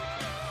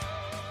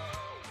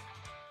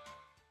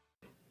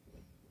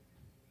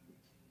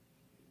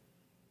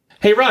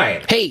 Hey,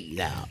 Ryan. Hey,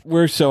 now.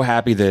 We're so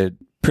happy that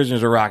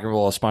Prisoners of Rock and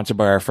Roll is sponsored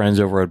by our friends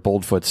over at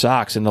Boldfoot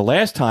Socks. And the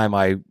last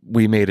time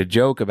we made a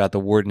joke about the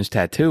Warden's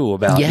tattoo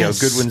about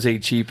Yes. good ones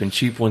ain't cheap and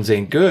cheap ones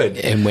ain't good.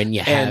 And when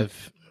you And-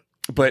 have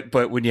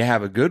But when you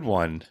have a good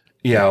one,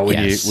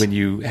 Yes. when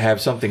you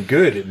have something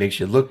good, it makes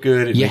you look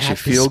good. It makes you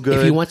feel good.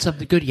 If you want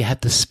something good, you have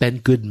to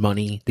spend good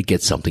money to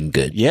get something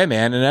good. Yeah,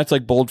 man, and that's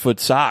like Boldfoot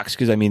socks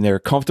because I mean they're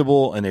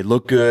comfortable and they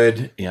look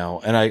good, you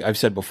know. And I've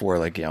said before,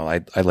 like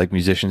I like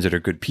musicians that are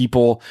good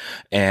people,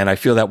 and I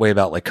feel that way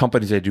about like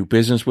companies I do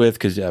business with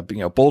because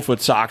Boldfoot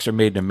socks are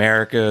made in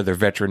America, they're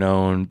veteran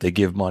owned, they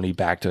give money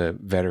back to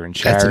veteran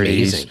That's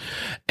charities, amazing.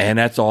 and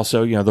that's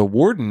also the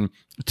Warden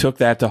took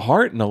that to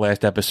heart in the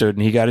last episode,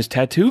 and he got his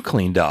tattoo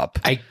cleaned up.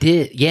 I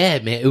did. Yeah,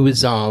 man. It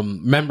was,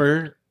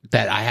 remember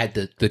that I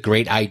had the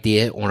great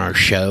idea on our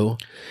show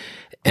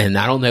And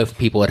I don't know if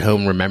people at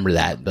home remember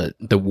that, but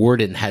the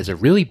warden has a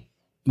really,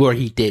 or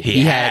he did.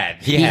 He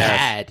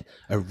had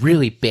a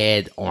really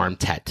bad arm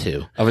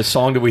tattoo. Of a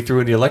song that we threw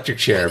in the electric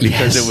chair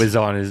because Yes. it was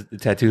on his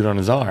tattooed on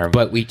his arm.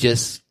 But we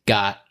just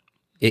got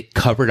it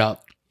covered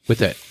up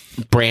with a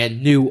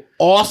brand new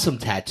awesome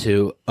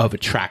tattoo of a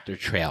tractor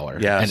trailer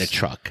Yes. and a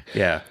truck.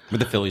 yeah,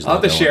 With the Phillies I'll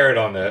have to logo share it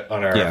on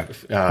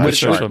our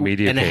social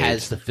media and page. it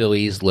has the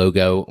Phillies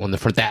logo on the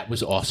front. That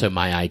was also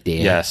my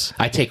idea. Yes.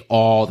 I take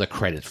all the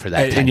credit for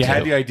that. And you had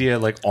tattoo. the idea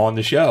like on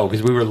the show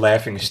because we were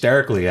laughing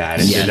hysterically at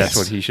it. Yes. And that's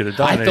what he should have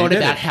done. I and thought he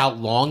did about it. how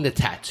long the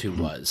tattoo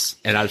was,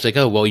 and I was like,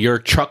 "Oh, well, you're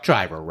a truck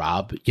driver,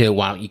 Rob. You know,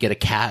 why don't you get a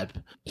cab?"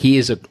 He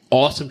is an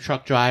awesome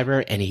truck driver,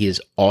 and he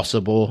is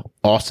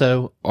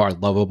also our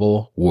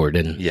lovable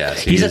warden.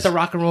 Yes, he's he at is. the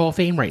Rock and Roll of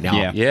Fame right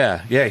now.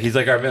 Yeah. Yeah. He's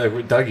like our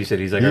like Doug. You said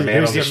he's like our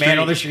man on the your street. man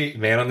on the street.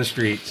 Man on the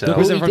street. So Look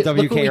Was what, it we from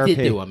did, look what we WKRP?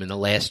 did to him in the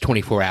last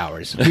 24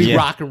 hours. We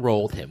rock and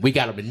rolled him. We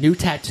got him a new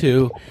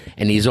tattoo,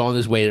 and he's on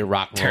his way to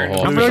Rock and Roll.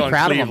 Hall. I'm Loose really on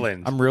proud of Cleveland.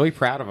 him. I'm really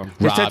proud of him.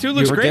 his Rob, tattoo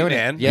looks you were great, doing it.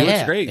 man. Yeah. It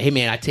looks great. Hey,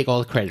 man, I take all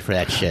the credit for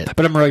that shit.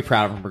 But I'm really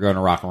proud of him for going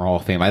to Rock and Roll Hall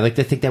of Fame. I like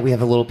to think that we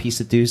have a little piece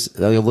of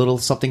a little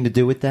something to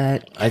do with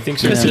that. I think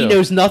so Because too. he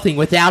knows nothing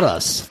without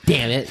us.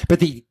 Damn it.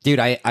 But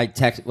I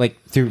text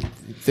like through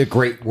the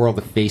great world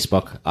of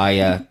Facebook.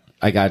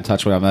 I got in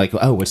touch with him. I'm like,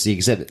 oh, what's the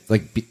exhibit?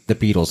 Like the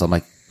Beatles. I'm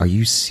like, are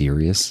you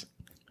serious?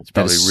 It's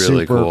probably That is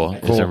really super cool.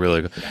 It's a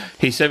really cool.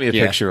 He sent me a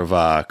Yeah. picture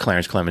of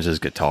Clarence Clemens'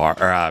 guitar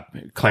or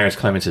Clarence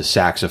Clemens'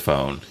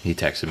 saxophone. He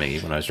texted me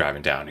when I was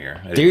driving down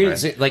here. I didn't Dude, write-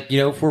 is it, like,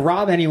 for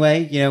Rob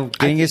anyway,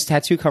 getting his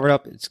tattoo covered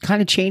up, it's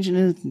kind of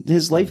changing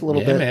his life a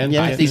little Yeah, bit. man.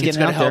 Yeah, I he's think it's getting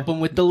going to out help there. him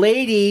with the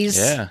ladies.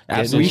 yeah, Absolutely. getting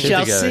his We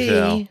shall shit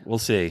together, see. so we'll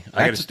see.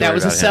 I got a story That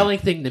was a about him. selling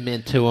thing to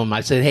mint to him.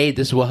 I said, hey,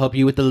 this will help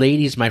you with the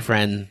ladies, my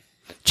friend.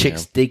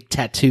 Chicks dig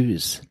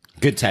tattoos.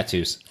 Good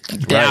tattoos.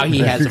 Now he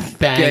has a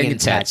banging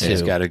tattoo.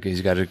 He's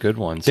got a good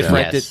one. Did So.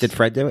 Fred, Yes. did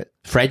Fred do it?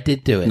 Fred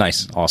did do it.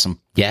 Nice. Awesome.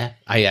 Yeah,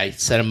 I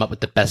set him up with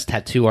the best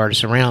tattoo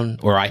artist around,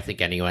 or I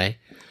think anyway.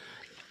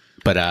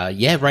 But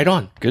yeah, right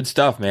on. Good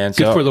stuff, man.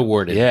 Good for the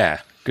warden. Yeah,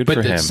 good But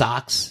for the him.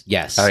 socks,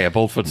 yes. Oh yeah,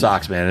 Boldfoot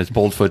socks, man. It's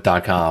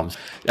boldfoot.com.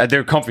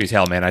 They're comfy as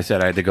hell, man. I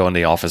said I had to go in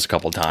the office a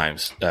couple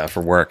times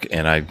for work,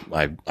 and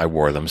I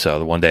wore them. So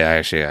the one day I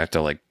actually have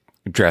to like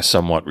dress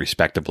somewhat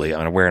respectably.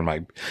 I'm wearing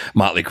my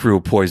Motley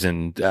Crue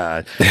Poison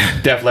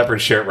Def Leppard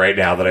shirt right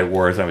now that I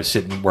wore as I was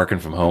sitting working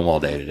from home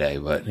all day today.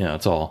 But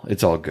it's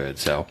all good.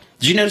 So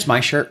Did you notice my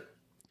shirt?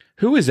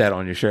 who is that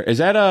on your shirt? Is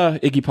that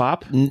Iggy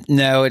Pop?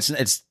 No, it's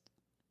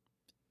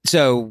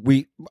so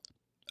we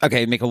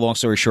okay. Make a long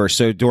story short.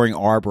 So during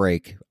our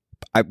break,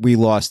 we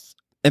lost,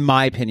 in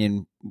my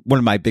opinion, one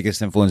of my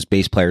biggest influence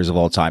bass players of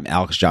all time,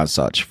 Alex John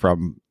Such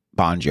from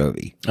Bon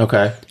Jovi,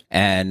 Okay.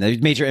 and a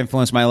major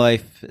influence in my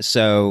life.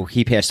 So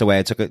he passed away.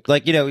 I took it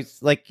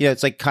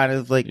it's like kind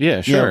of like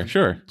Yeah,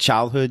 sure.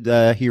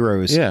 childhood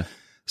heroes. Yeah.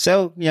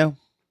 So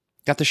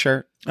got the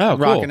shirt. Oh, cool.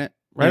 rocking it.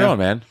 Right on,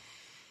 man.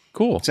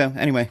 Cool. So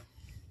anyway,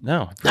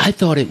 No. I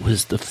thought it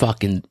was the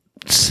fucking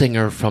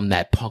singer from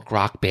that punk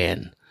rock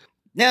band.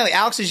 no,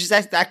 Alex is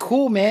just that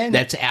cool, man.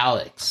 That's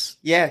Alex.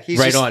 yeah, he's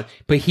right just on.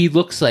 But he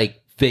looks like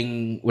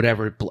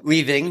whatever.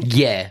 leaving.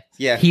 Yeah.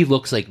 Yeah. He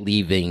looks like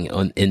leaving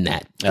in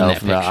that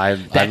picture. I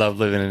That- love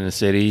living in the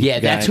city. Yeah,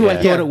 that's guy. who I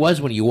Yeah. thought it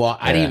was when you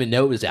walked. I didn't Yeah. even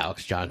know it was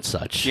Alex John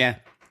Such. Yeah,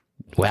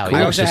 Wow, he I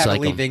looks also just have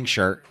like a him. leaving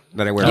shirt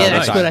that I wear. Yeah, all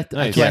that's the what time.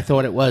 that's what I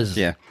thought it was.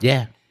 Yeah.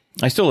 Yeah.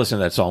 I still listen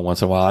to that song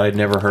once in a while. I'd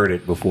never heard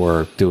it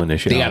before doing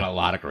this show. They got a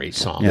lot of great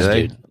songs, Yeah,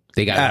 dude.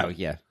 They got Oh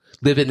yeah.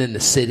 Living in the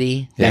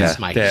City. That's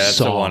my that's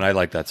song. the one. I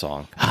like that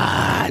song.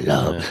 I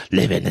love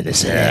living in the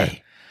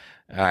city.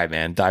 All right,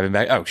 man. Diving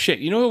back. Oh shit!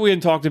 You know what we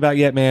hadn't talked about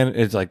yet, man?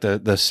 It's like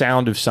the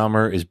sound of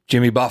summer is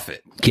Jimmy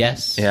Buffett.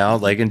 Yes.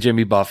 And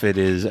Jimmy Buffett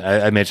is.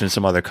 I mentioned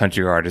some other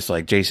country artists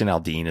like Jason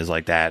Aldean is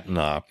like that, and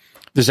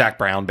the Zach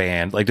Brown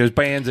band. Like there's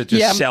bands that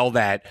just sell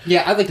that.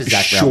 Yeah, I like the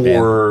Zach Brown band.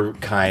 Shore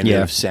kind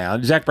Yeah. of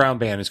sound. Zach Brown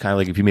band is kind of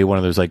like if you made one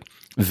of those like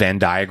Venn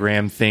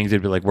diagram things,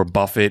 it'd be like where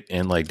Buffett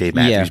and like Dave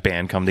Matthews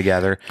Band come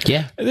together.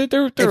 Yeah.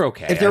 They're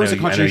okay. If there was a I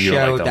know country you don't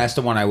show, like them. that's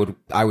the one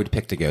I would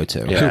pick to go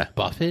to. Yeah.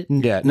 Buffett?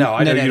 Yeah, no,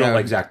 I know No, you don't no.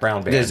 like Zach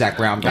Brown band. The Zach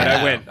Brown And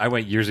band. I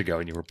went years ago,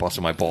 and you were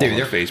busting my balls Dude, on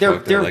they're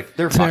Facebook. they're like,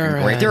 they're fucking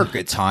They're, great. They're a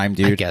good time,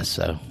 dude. I guess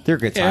so. They're a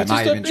good yeah, time. it's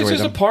just, I a, enjoy it's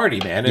just them. a party,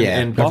 man. And, Yeah.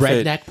 and A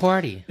Buffett, redneck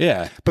party.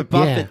 yeah, But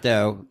Buffett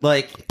though,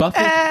 like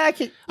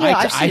Buffett?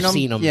 I've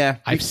seen him. Yeah,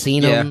 I've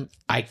seen him.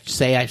 I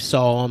say I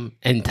saw him,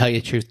 and tell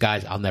you the truth,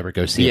 guys, I'll never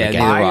go see him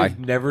again. neither will I've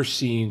never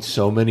seen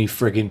so many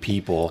friggin'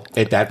 people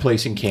at that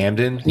place in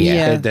Camden.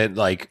 Yeah. that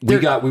like we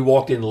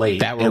walked in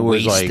late. That were and it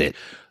was wasted.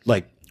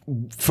 like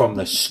from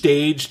the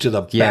stage to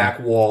the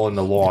back wall in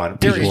the lawn.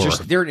 They're people were-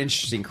 interesting. They're an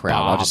interesting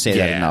crowd. I'll just say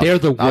that Yeah. enough. They're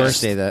the I'll just worst.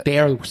 say that. They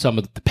are some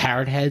of the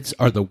Parrot Heads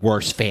are the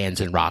worst fans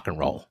in rock and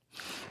roll.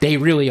 They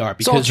really are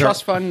because all they're-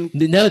 trust fund.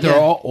 No, they're Yeah.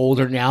 all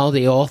older now.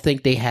 They all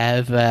think they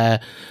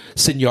have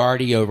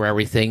seniority over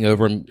everything,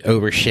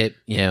 over shit.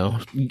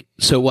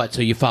 So what?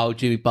 So you follow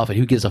Jimmy Buffett?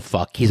 Who gives a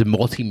fuck? He's a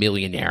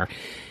multimillionaire.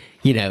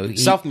 You know, he-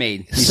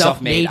 Self-made. He's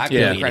self-made. I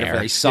give him credit for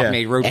it. He's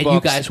self-made. Wrote and books,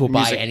 you guys will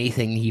buy music.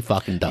 anything he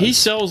fucking does. He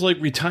sells like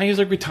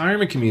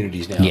retirement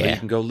communities now. Yeah. That you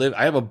can go live.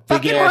 I have a big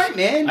Fucking ass. right,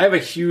 man. I have a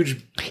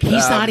huge He's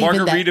not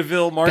even that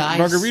Margaritaville guys,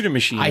 margarita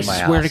machine. I in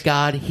my swear house. to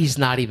God, he's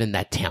not even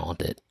that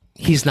talented.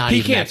 He's not He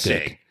even can't that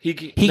good.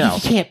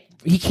 sing.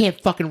 He can't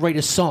fucking write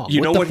a song.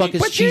 You know the what fuck he-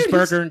 is But dude,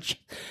 cheeseburger and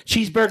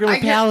cheeseburger I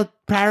with get-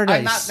 paradise?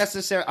 I'm not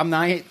necessarily. I'm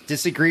not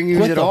disagreeing with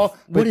What you at the- all.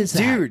 what But is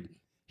that? dude,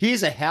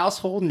 he's a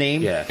household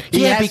name. Yeah.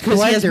 Yeah,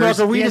 because he has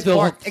blenders, he has Margaritaville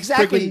bar-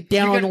 exactly freaking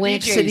down You on got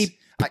Atlantic DJs. City.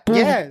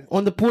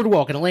 On the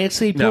boardwalk, in Atlantic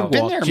City No. boardwalk.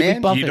 Been there, Jimmy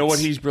man. Buffett's. You know what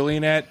he's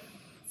brilliant at?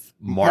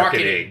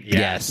 Marketing.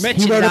 Yes. He wrote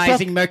a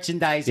Merchandising, book.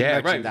 merchandising, Yeah,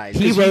 right.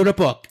 merchandising. He wrote a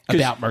book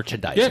about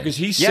merchandising. Yeah, because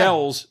he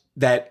sells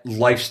that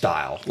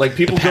lifestyle. Like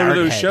people The go to Parrot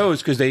those Head.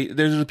 shows because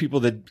those are the people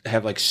that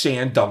have like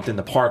sand dumped in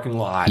the parking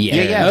lot.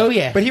 Yeah. Oh,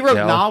 yeah. But he wrote You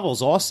know?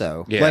 novels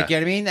also. Yeah. Like, you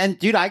know what I mean? And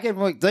dude, I get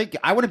like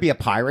I want to be a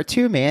pirate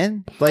too,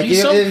 man. Like He's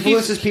it so-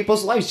 influences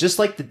people's lives, just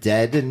like the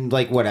Dead and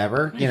like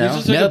whatever. You know, He's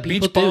just like No, a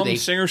people beach do. bum They-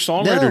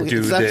 singer-songwriter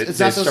dude. it's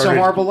not so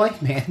horrible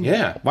life, man.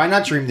 Yeah. Why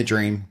not dream the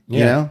dream? You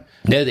Yeah. know,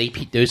 No,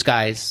 those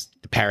guys,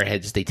 the Parrot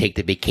Heads, they take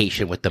the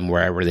vacation with them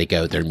wherever they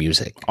go. Their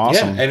music.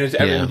 awesome. Yeah, and it's,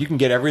 Yeah. you can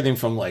get everything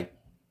from like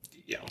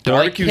They're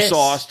barbecue like Kiss.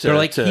 sauce to, They're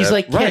like to he's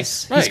like right,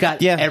 Kiss. Right, He's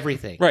got Yeah.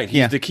 everything. right. He's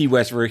Yeah. the Key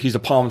West version. He's the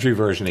palm tree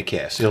version of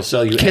Kiss. He'll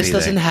sell you Kiss anything.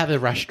 doesn't have a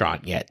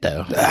restaurant yet,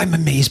 though. I'm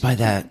amazed by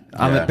that.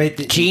 I'm Yeah. a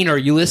bit. Gene, are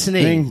you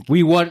listening?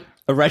 We want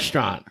a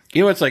restaurant.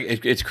 You know, it's like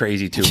it's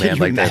crazy too, man. Can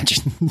you Like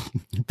imagine?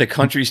 the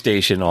country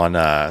station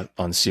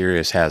on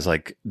Sirius has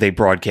like they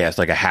broadcast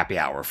like a happy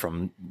hour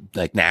from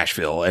like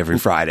Nashville every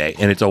Friday,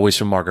 and it's always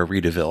from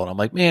Margaritaville. And I'm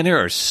like, man,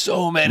 there are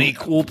so many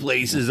cool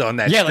places on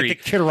that Yeah, like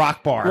street. the Kid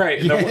Rock bar.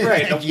 Right,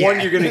 the Yeah. one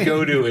you're going to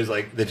go to is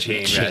like the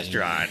chain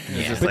restaurant.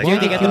 It's just But like,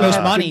 dude, they got the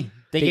most money.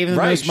 They gave him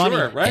the right, most money.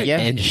 sure, right. Yeah.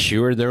 And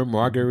sure, their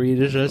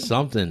margaritas or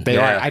something. They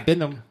Yeah. are. I've been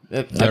them.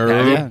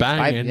 They're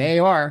banging. They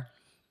are.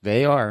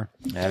 They are.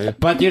 Have you?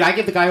 But dude, I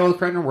give the guy all the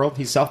credit in the world.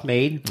 He's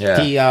self-made.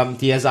 Yeah.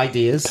 He has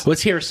ideas.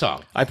 Let's hear a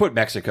song. I put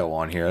Mexico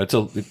on here. It's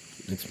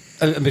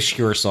An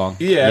obscure song.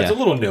 it's a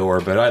little newer,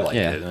 but I like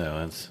Yeah. it. You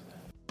know, it's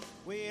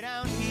Way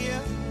down here,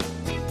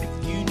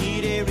 you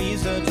need a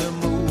reason to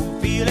move.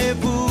 Feel a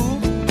fool,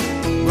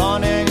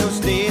 running your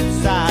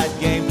stateside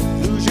game.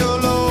 Lose your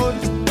load,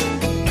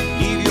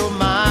 leave your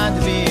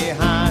mind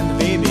behind,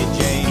 baby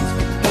James.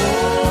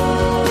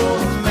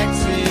 Oh,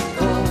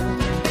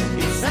 Mexico,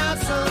 it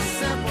sounds so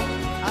simple.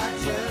 I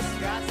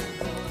just got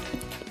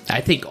to.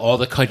 I think all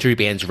the country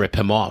bands rip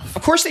him off.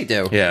 Of course they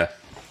do. yeah.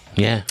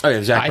 Yeah. Oh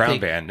yeah, Zach I Brown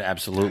think- band,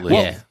 absolutely.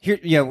 Yeah. Here,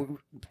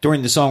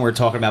 during the song, we were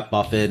talking about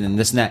Buffett and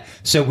this and that.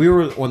 So we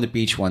were on the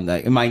beach one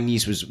day, and my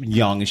niece was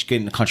young and she's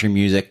getting into country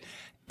music,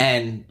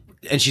 and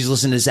she's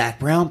listening to Zach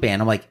Brown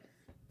band. I'm like,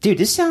 dude,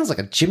 this sounds like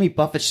a Jimmy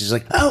Buffett. She's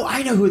like, oh,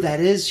 I know who that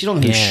is. She don't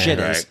know who Yeah, shit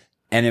right. is.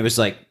 And it was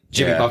like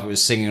Jimmy Yeah. Buffett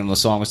was singing on the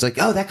song. It's like,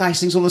 oh, that guy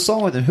sings on the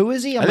song with him. Who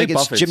is he? I'm I like, think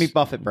it's Buffett's- Jimmy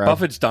Buffett, bro.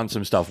 Buffett's done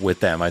some stuff with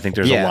them. I think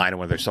there's Yeah. a line in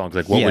one of their songs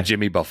like, "What Yeah. would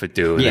Jimmy Buffett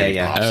do?" And Yeah, then he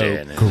yeah. pops Oh,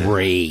 in and-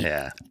 great.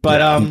 Yeah,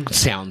 But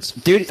Sounds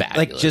dude, fabulous.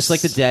 like just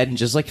like the Dead and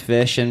just like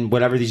Fish and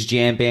whatever these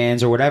jam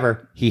bands or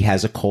whatever, he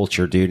has a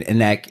culture, dude,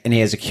 and he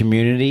has a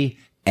community,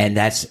 and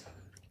that's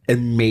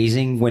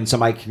amazing when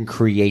somebody can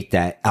create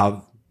that out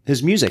of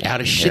his music.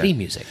 out of shitty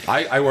music.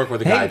 I work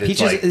with a guy Hey, that's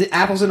peaches, like,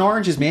 apples and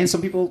oranges, man.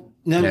 Some people,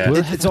 no, Yeah.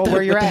 it's all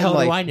where you're what the at. hell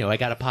like, do I know? I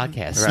got a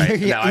podcast. right.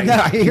 Yeah, No,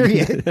 no, I hear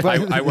you.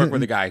 I work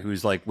with a guy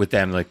who's like with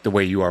them, like the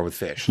way you are with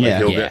Fish. Like Yeah.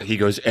 he'll Yeah. go, he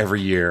goes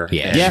every year.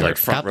 Yeah. and Yeah. like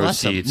front God row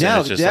bless him. seats. and No,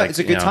 it's just yeah, like, it's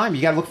a you good know. time.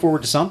 You got to look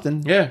forward to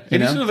something. Yeah, you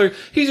and know?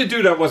 he's a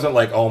dude that wasn't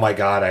like, oh my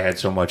god, I had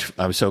so much.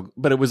 I was so,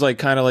 but it was like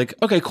kind of like,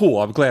 okay,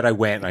 cool. I'm glad I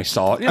went and I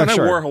saw it. You know, and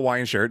sure. I wore a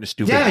Hawaiian shirt and a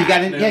stupid. Yeah, you hat,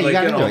 gotta- and, yeah, you like,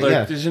 gotta know, enjoy it, like,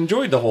 yeah. just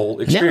enjoyed the whole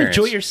Now experience.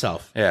 enjoy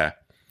yourself. Yeah.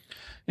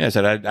 Yeah,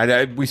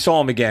 so we saw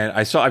him again.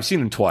 I've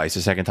seen him twice.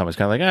 The second time I was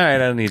kind of like, all right, I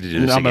don't need to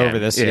do this I'm again. over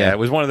this, Yeah, yeah. it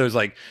was one of those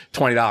like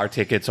 $20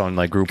 tickets on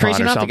like Groupon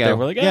Crazy or not to something. go.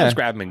 We're like, Yeah. let's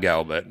grab him and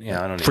go. But yeah,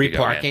 I don't need Free to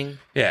go, man. parking?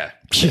 Yeah,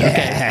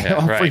 Yeah,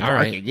 right. free All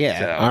parking. right. Yeah,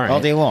 So- All right. all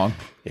day long.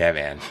 yeah,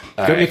 man.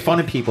 Go All right. make fun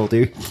of people,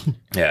 dude.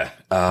 Yeah.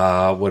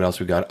 What else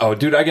we got? Oh,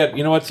 dude, I got.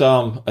 You know what's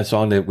a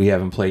song that we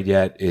haven't played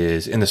yet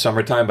is "In the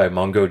Summertime" by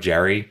Mungo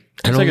Jerry.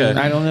 It's don't like know-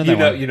 I don't know You that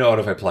know, one. you know it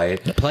if I play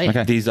it. Play it.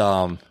 Okay. These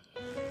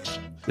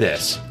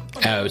this.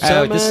 Oh, this-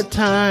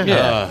 summertime.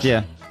 Yeah.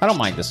 Yeah, I don't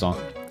mind this song.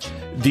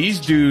 These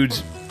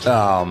dudes,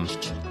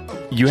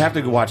 you have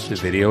to go watch the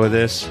video of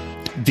this.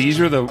 These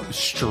are the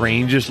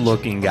strangest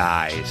looking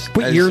guys.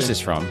 What year is this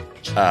from?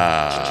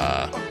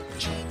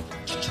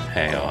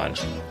 Hang on.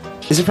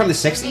 Is it from the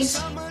 60s?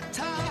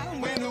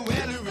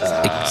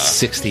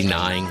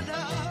 69,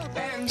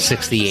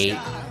 68,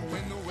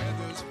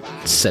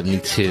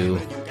 72.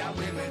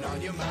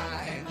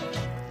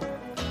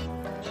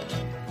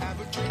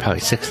 Probably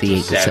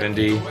 68 to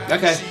 70.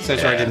 Okay, so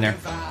it's right in there.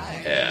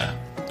 Yeah.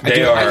 I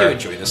do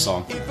enjoy this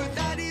song.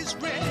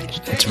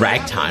 It's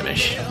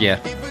ragtime-ish. Yeah.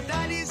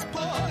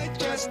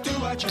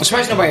 I'm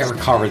surprised nobody ever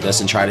covered this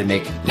and tried to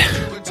make.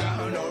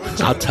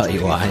 I'll tell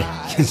you why.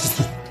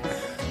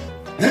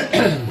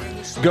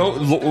 Go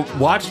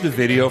watch the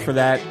video for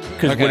that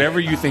because Okay. whatever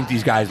you think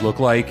these guys look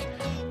like,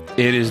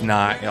 It is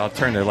not. I'll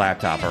turn the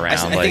laptop around.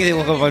 I think they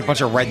look like a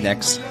bunch of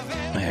rednecks.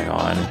 Hang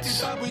on.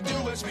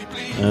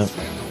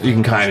 You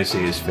can kind of see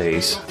his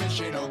face.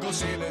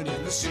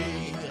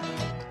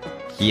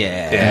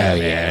 Yeah. Yeah, Oh, man.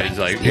 yeah. It's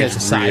like He has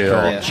it's a sideburn real.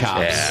 and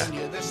chops.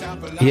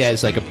 Yeah, He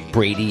has like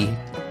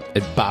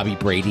a Bobby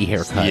Brady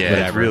haircut. yeah,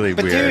 whatever. it's really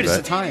But weird. dude, it's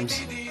but- the times.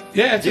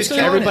 yeah, it's just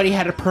Everybody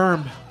had a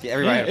perm. Yeah,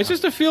 everybody. It's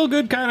just a feel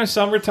good kind of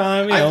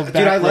summertime. You know, Dude,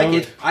 I back like road.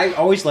 it. I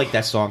always like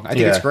that song. I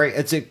think Yeah. it's great.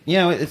 It's a,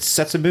 it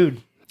sets a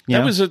mood. You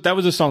know? That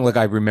was a song like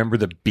I remember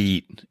the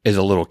beat as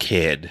a little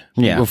kid.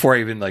 Yeah. Before I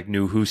even like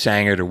knew who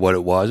sang it or what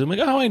it was. I'm like,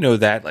 oh, I know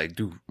that. Like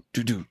do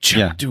cha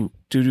Yeah.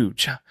 do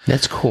cha.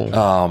 That's cool.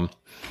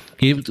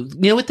 You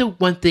know what the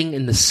one thing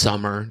in the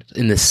summer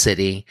in the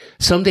city,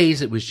 some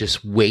days it was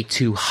just way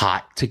too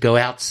hot to go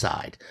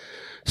outside.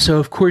 So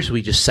of course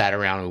we just sat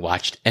around and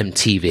watched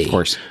MTV. Of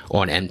course.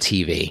 On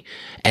MTV.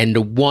 And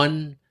the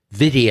one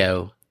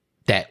video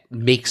that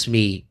makes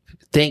me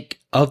think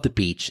of the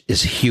beach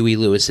is Huey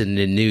Lewis in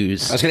the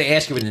News. I was going to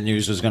ask you when the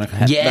news was going to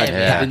happen.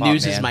 Yeah, the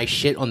news is my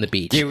shit on the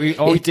beach. Yeah, we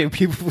always do.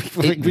 People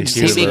It just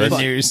makes say the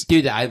fun- news.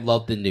 Dude, I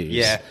love the news.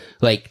 Yeah.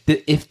 Like,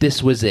 if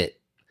this was it,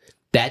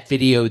 that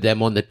video,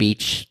 them on the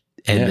beach,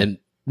 and then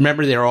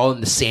remember they're all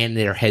in the sand,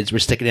 their heads were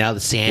sticking out of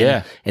the sand,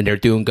 Yeah. and they're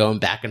going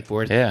back and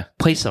forth. Yeah.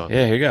 Play some.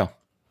 Yeah, here you go.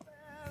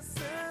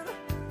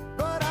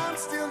 But I'm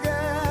still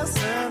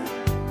guessing.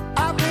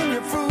 I've been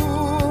your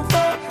fool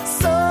for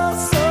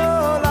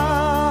so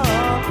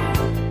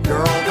long.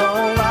 Girl,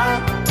 don't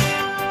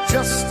lie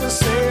just to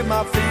save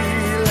my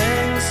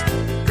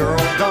feelings. Girl,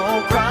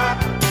 don't cry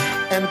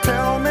and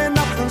tell me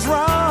nothing's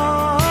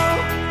wrong.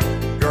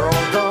 Girl,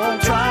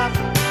 don't try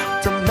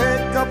to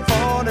make up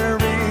for the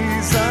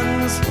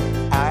reasons.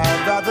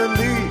 I'd rather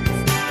leave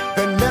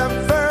than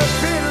never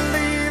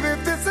believe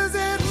if this is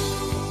it.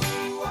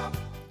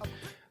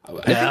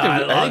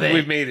 I think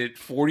we've made it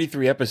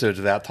 43 episodes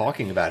without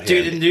talking about him.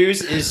 Dude, the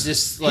news is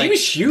just like... he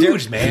was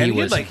huge, man.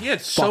 He He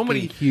had so fucking many.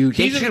 huge.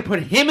 They He's, should have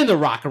put him in the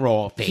Rock and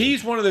Roll of Fame.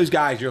 he's one of those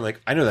guys. You're like,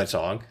 I know that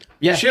song.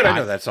 Yeah. Shit, I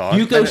know that song.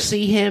 You go And-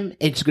 see him,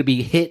 it's going to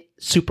be hit,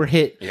 super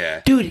hit.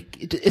 Yeah. Dude,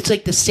 it's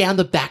like the sound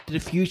of Back to the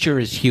Future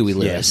is Huey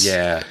Lewis.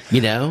 Yeah.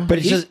 You know? But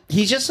he's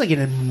just like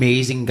an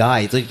amazing guy.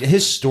 It's like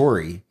his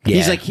story. Yeah.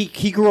 He's like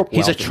he grew up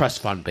He's a wealthy.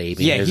 trust fund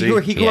baby. Yeah, Is he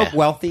he? grew up Yeah.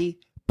 wealthy,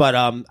 but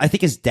I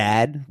think his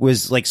dad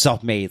was like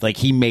self-made. Like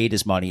he made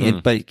his money,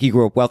 but he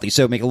grew up wealthy.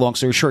 So make a long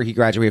story short, he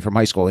graduated from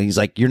high school and he's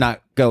like, "You're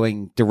not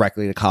going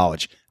directly to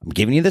college. I'm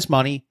giving you this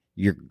money.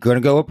 You're going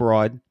to go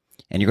abroad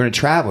and you're going to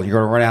travel. You're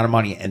going to run out of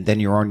money and then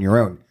you're on your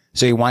own."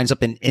 So he winds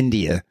up in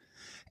India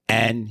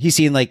and he's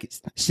seeing like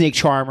snake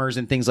charmers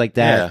and things like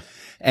that. Yeah.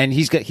 And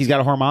he's got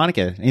a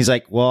harmonica and he's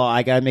like, "Well,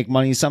 I got to make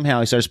money somehow."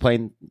 He starts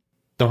playing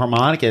the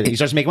harmonica. He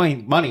starts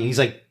making money. He's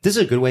like, "This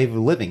is a good way of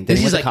living." Then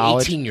he He's went like to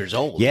college. 18 years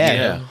old. Yeah.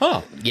 Yeah.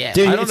 Huh. Yeah.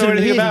 Dude, I don't it's know an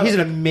anything amazing- about he's an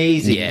him.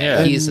 amazing,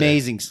 Yeah, he's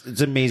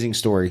it's an amazing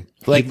story.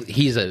 Like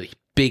he's a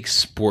big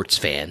sports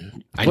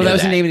fan. I Well, know that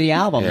was the name of the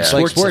album. Yeah. It's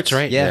like Sports, that's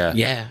right. Yeah.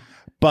 Yeah.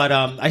 But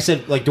I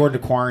said like during the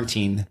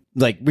quarantine,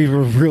 like we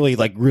were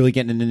really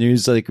getting in the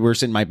news. Like we were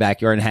sitting in my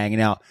backyard and hanging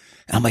out.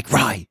 And I'm like,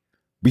 Rye,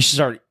 we should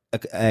start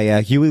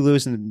a Huey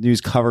Lewis in the News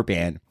cover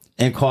band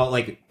and call it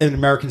like an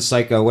American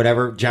Psycho,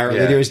 whatever Jared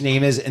Yeah. Leto's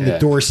name is, and Yeah. the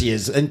Dorsey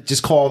is, and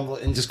just call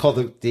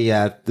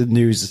the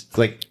news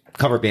like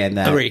cover band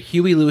that. All right,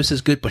 Huey Lewis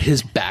is good, but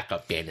his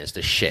backup band is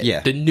the shit.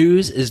 Yeah. The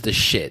News is the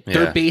shit. Yeah.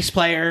 Their bass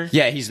player,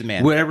 Yeah, he's the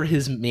man. whatever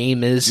his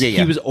name is, Yeah, yeah.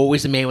 he was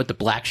always the man with the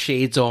black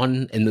shades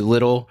on and the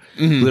little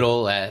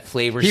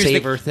flavor He was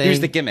saver the, thing. He was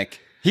the gimmick.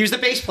 He was the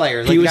bass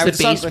player. He was guy the with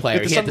bass sun- player.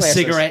 with He had the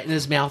sunglasses. cigarette in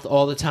his mouth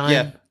all the time.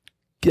 Yeah.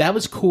 That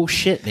was cool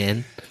shit,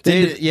 man.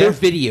 Dude, yeah. Their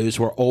videos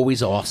were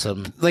always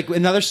awesome. Like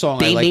another song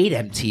They I like, made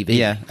MTV.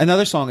 Yeah,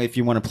 another song if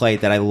you want to play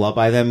that I love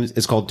by them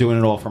is called "Doing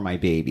It All for My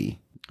Baby."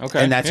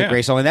 Okay, and that's yeah. a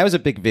great song. And that was a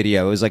big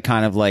video. It was like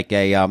kind of like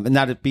a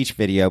not a beach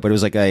video, but it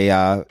was like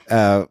a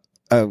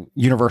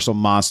Universal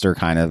Monster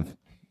kind of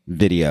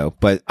video.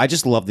 But I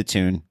just love the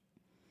tune.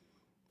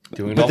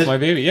 Doing it But all for the- my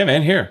baby. Yeah,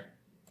 man. Here.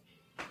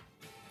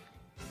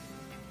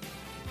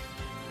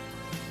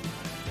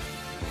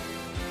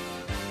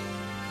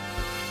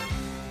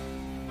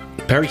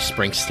 Very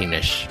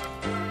Springsteen-ish.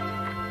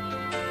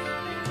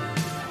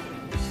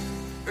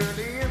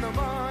 Early in the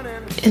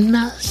morning, In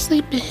my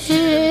sleepy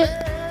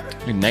head.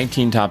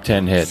 19 top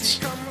 10 hits.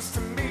 comes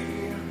to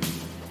me.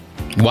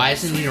 Why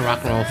isn't he in a Rock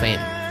and Roll of Fame?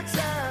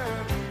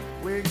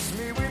 Wakes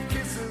me with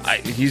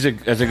kisses.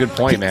 That's a good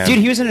point, man. Dude,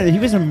 he was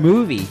in a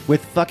movie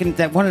with fucking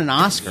that won an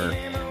Oscar.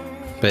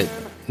 But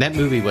that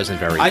movie wasn't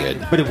very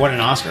good. But it won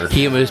an Oscar.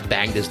 He almost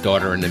banged his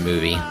daughter in the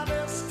movie.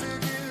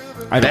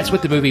 That's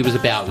what the movie was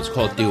about. It was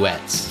called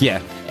Duets.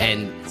 Yeah.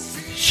 And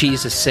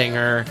she's a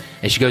singer,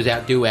 and she goes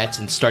out duets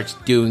and starts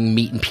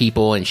meeting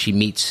people, and she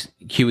meets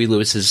Huey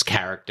Lewis's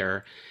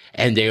character,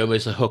 and they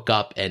almost hook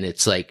up, and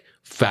it's like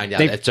find out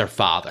They- it's her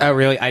father. Oh,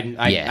 really?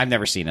 Yeah. I've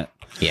never seen it.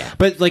 Yeah.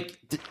 But like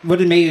what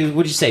did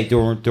you say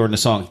during the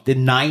song? Did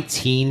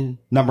 19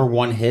 number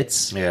one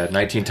hits? Yeah,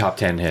 19 top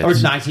 10 hits.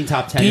 Or 19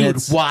 top 10 Dude,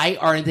 hits? why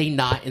aren't they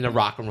not in the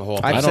Rock and Roll Hall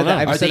of Fame? I've said that-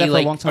 I've Are said they that for a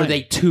like, long time. Are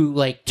they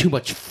too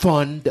much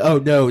fun? Oh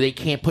no, they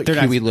can't put They're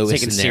not Huey Lewis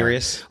taken in there.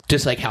 serious.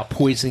 Just like how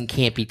Poison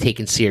can't be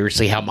taken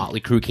seriously, how Motley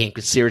Crue can't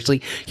be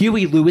seriously,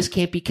 Huey Lewis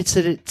can't be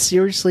considered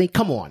seriously.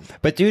 Come on,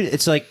 But dude,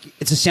 it's like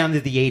it's a sound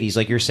of the '80s,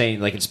 like you're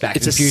saying, like it's Back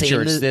It's to the a Future.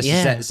 sound It's of- this, yeah.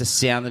 it's that. It's a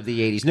sound of the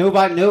 '80s. No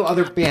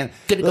other band.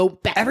 gonna go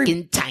back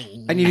in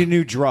time. I need a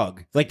new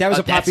drug. Like that was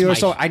a That's popular my-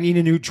 song. I need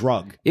a new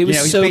drug. It was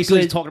he's so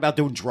basically good. talking about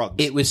doing drugs.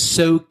 It was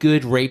so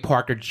good. Ray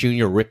Parker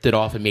Jr. ripped it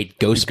off and made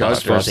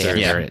Ghostbusters after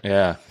yeah. it.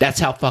 Yeah. That's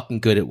how fucking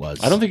good it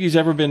was. I don't think he's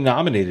ever been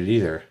nominated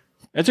either.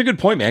 That's a good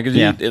point, man. Because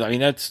I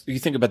mean, you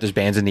think about those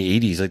bands in the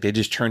 '80s, like they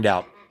just turned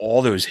out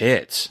all those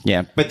hits.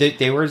 yeah, but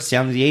they were the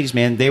sound of the '80s,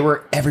 man. They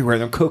were everywhere.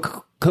 The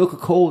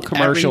Coca-Cola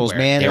commercials, Everywhere.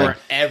 man. They Like,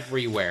 were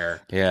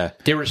everywhere. Yeah,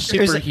 They were it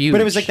super was, huge.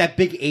 but it was like that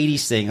big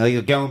 '80s thing,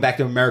 like going back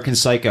to American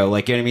Psycho.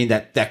 Like you know what I mean?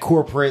 That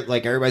corporate,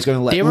 like everybody's going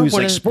to let They were loose.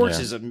 one Like of- sports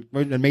is an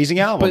amazing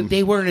album. But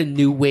they weren't a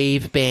new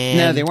wave band.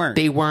 No, they weren't.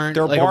 They weren't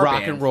They're a like a bar rock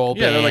band. and roll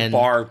yeah, band.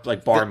 they're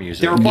like bar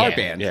music. they were a bar Yeah.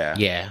 band. Yeah,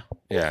 Yeah.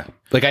 yeah.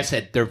 Like I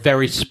said, they're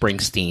very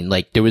Springsteen.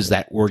 Like there was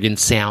that organ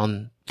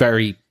sound,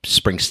 very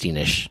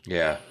Springsteen-ish.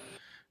 Yeah.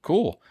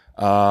 Cool.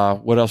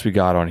 What else we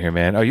got on here,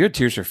 man? Oh, you had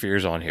Tears for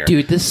Fears on here.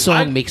 Dude, this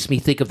song makes me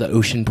think of the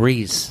Ocean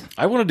Breeze.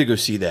 I wanted to go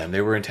see them.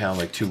 They were in town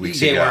like 2 weeks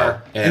They ago.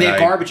 were, and they had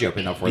garbage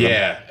open up for them.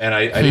 Yeah, and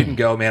I didn't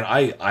go, man.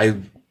 I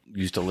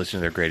used to listen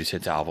to their Greatest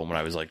Hits album when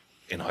I was like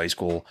in high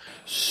school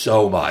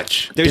so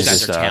much. Those This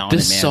guys is, are talented,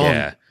 This man. song,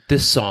 Yeah.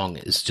 this song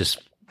is just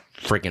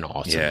freaking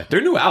awesome. Yeah,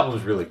 their new album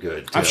is really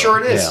good. I'm too. sure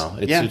it is. Yeah,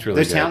 Yeah, it's really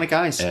they're good. talented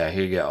guys. Yeah,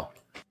 here you go.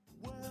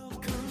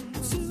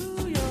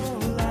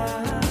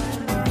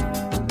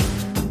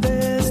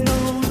 There's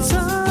no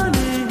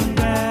turning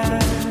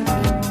back,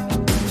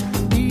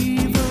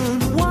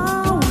 even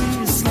while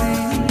we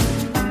sleep.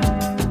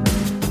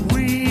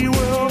 We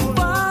will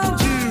find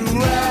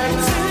you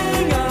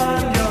acting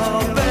on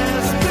your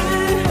best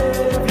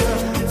behavior.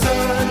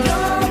 Turn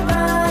your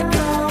back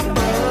on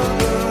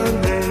Mother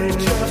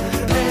Nature.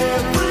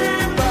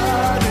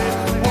 Everybody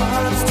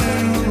wants to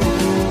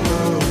rule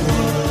the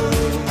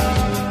world.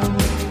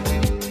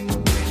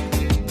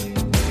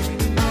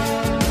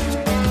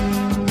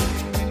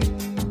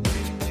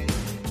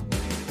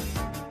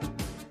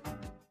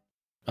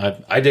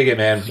 I dig it,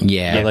 man.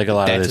 Yeah. I like a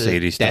lot of That's this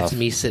 80s stuff. That's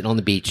me sitting on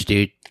the beach,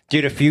 dude.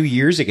 Dude, a few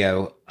years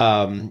ago,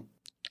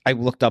 I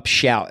looked up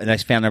Shout and I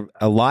found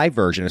a live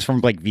version. It's from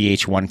like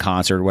VH1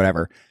 concert or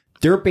whatever.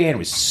 Their band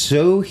was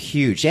so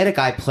huge. They had a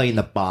guy playing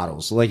the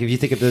bottles. Like if you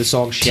think of the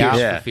song "Shout," Tears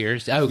Yeah. for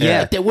Fears. Oh Yeah.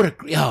 yeah, that would have.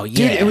 Oh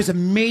yeah, dude, it was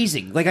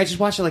amazing. Like I just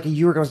watched it like a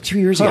year ago, 2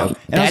 years ago, and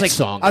that I was like,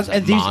 song I was- is a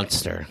and these-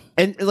 monster.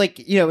 And like,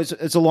 you know,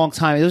 it's a long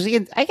time. It was,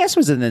 I guess it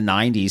was in the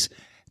 90s.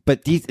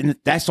 But and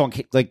that song,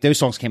 like those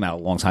songs came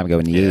out a long time ago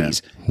in the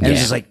 80s. And it was Yeah.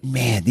 just like,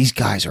 man, these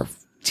guys are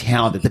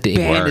talented. The They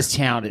band were. is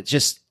talented.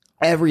 Just,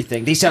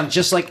 everything. They sound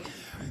just like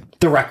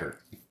the record.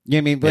 you know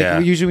what I mean? Like, Yeah.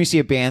 usually we see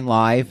a band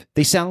live,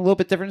 they sound a little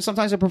bit different.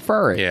 Sometimes I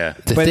prefer it. Yeah.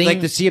 The But thing-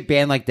 like to see a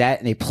band like that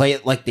and they play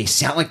it like they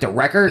sound like the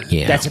record,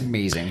 Yeah. that's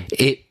amazing.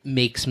 It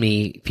makes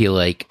me feel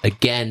like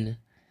again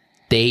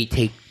they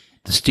take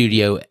the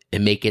studio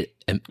and make it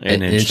an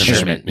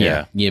instrument.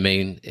 yeah. You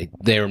mean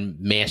they're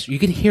master? You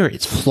can hear it;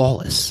 it's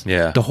flawless.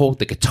 Yeah.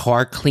 the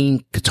guitar,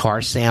 clean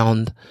guitar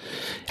sound.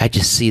 I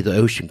just see the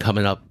ocean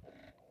coming up,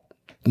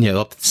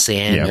 up the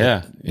sand.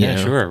 Yeah, you yeah,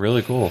 know. sure,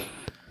 really cool.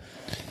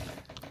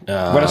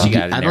 What else you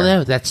got in I there? don't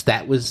know.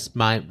 That was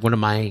one of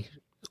my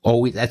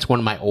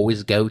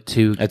always go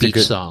to beach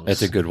songs.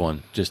 That's a good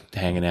one. Just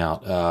hanging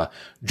out.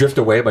 "Drift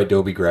Away" by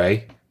Dobie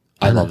Gray.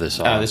 I love this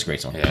song. Oh, this is a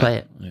great song. Yeah. Play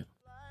it.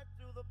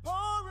 Through the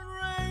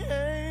pouring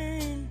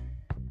rain.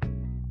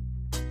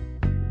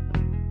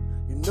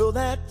 You know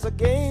that's a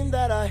game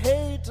that I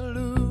hate to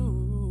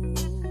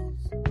lose.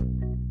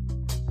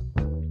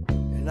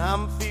 And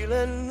I'm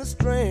feeling the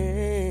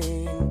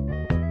strain.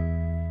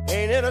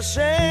 Ain't it a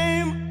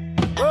shame?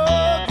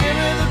 Oh, give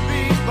me the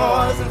Beach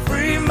Boys and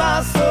free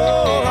my soul.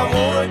 I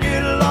wanna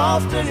get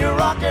lost in your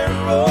rock and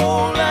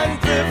roll and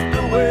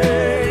drift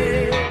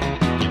away.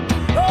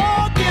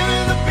 Oh, give me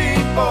the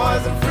Beach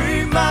Boys and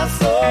free my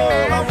soul.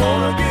 I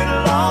wanna get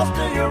lost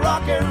in your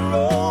rock and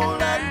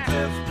roll and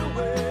drift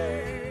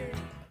away.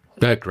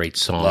 A great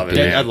song. Love it,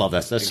 dude. man. I love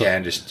that. That's so,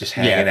 Again, just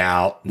hanging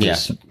out. Yeah.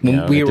 Just,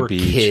 When we at the were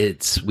beach.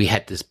 kids, we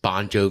had this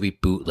Bon Jovi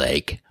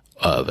bootleg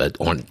of it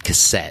on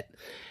cassette,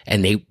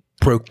 and they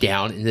broke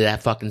down into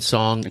that fucking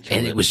song,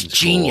 and it was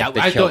genius.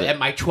 They I killed thought it. that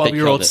my They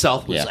 12-year-old killed it.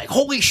 self was Yeah. like,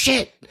 "Holy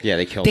shit!" Yeah,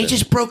 they killed They it.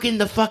 just broke in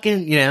the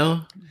fucking,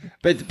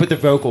 but the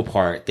vocal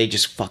part, they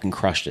just fucking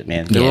crushed it,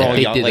 man. They Yeah, were all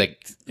they young, did, like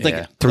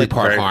Yeah.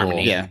 3-part Very cool.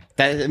 harmony. yeah.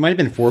 That it might have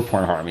been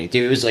 4-part harmony,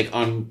 dude. It was like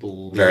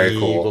unbelievable. Very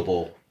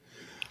cool.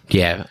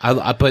 Yeah.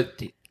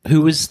 But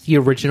who was the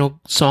original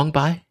song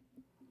by?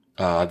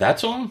 That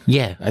song?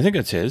 Yeah. I think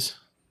it's his.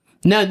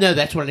 No,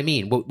 that's what I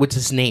mean. What's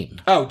his name?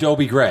 Oh,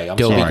 Dobie Gray. I'm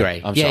Dobie sorry.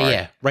 Gray. I'm yeah, sorry.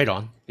 yeah. Right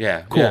on.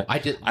 Yeah, Cool. yeah. I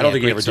don't yeah, think he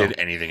great ever song. did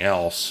anything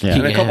else. Yeah.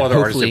 And a couple Yeah, other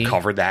artists hopefully- have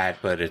covered that,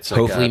 but it's like,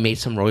 Hopefully made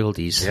some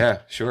royalties. yeah,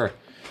 sure.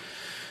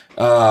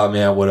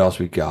 Man, what else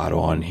we got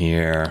on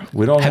here?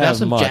 We don't How about have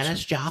some much.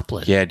 Janis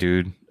Joplin? Yeah,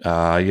 dude.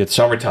 You get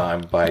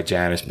 "Summertime" by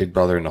Janis, Big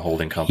Brother and the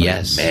Holding Company.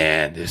 Yes.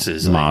 Man, this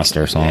is like,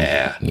 Monster song.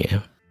 Yeah. Yeah.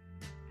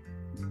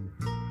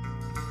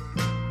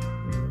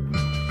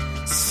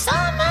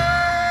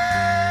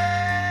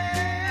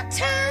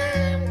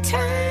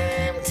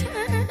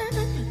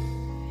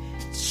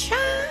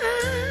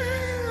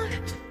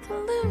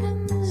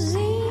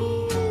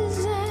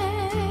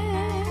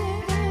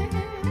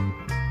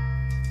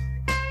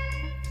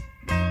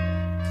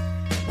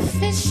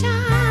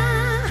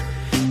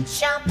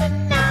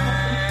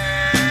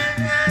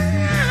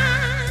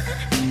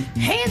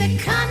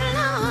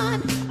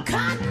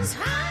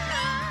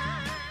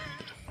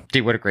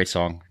 Dude, what a great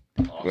song.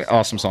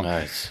 Awesome song.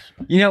 Nice.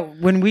 You know,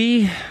 when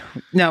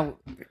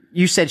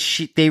you said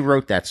they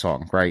wrote that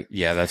song, right?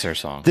 Yeah, that's our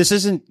song. This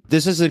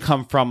doesn't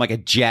come from like a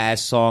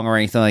jazz song or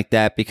anything like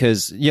that,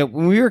 because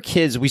when we were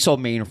kids, we saw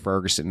Maynard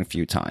Ferguson a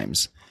few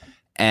times,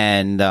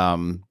 and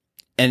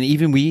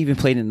we even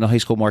played it in the high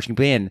school marching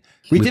band.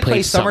 We did play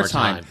played Summertime.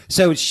 Summertime.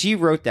 So she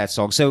wrote that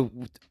song. So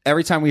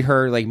every time we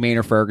heard like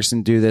Maynard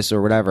Ferguson do this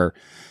or whatever,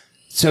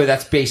 so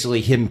that's basically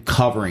him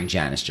covering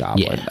Janis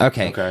Joplin. Yeah.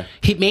 Okay.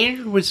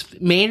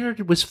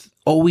 Maynard was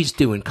always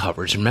doing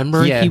covers.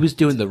 Remember, Yeah. he was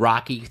doing the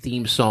Rocky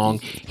theme song.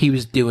 He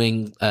was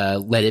doing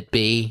 "Let It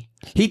Be."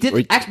 He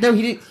did. Actually, no,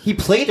 he did. He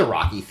played the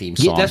Rocky theme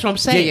song. Yeah, that's what I'm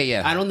saying.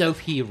 Yeah. I don't know if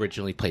he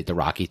originally played the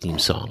Rocky theme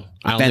song.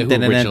 I don't know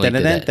who originally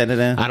did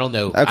that. I don't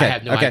know. Okay. I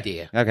have no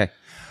idea. Okay.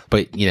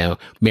 But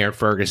Maynard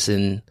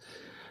Ferguson.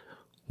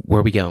 Where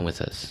are we going with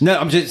this? No,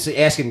 I'm just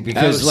asking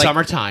because like,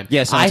 Summertime.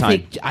 Yeah,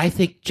 Summertime. I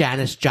think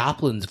Janis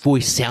Joplin's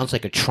voice sounds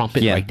like a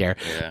trumpet right there.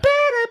 Yeah.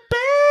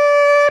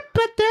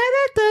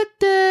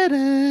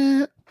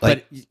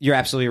 But you're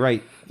absolutely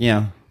right.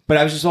 Yeah. But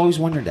I was just always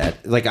wondering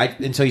that. Like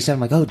until you said, I'm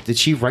like, oh, did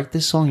she write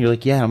this song? You're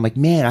like, yeah. I'm like,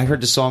 man, I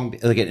heard the song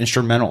like an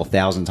instrumental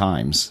 1,000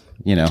 times.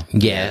 Yeah,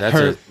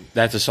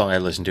 That's a song I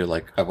listen to.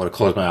 Like, I want to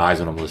close my eyes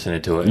when I'm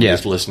listening to it and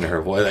just listen to her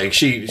voice. Like,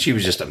 she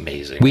was just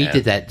amazing. we man.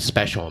 did that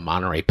special on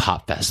Monterey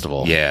Pop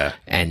Festival. Yeah.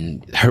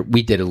 And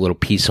we did a little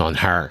piece on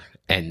her,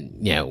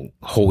 and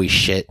holy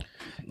shit.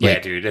 Yeah,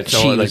 Like, dude. It's she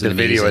so, like was the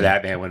video amazing. of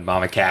that, man, when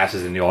Mama Cass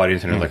is in the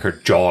audience and like her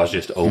jaw is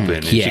just open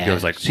and she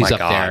goes like, she's my up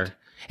God. there.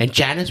 And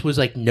Janis was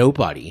like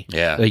nobody.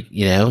 Yeah. Like,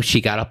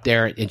 she got up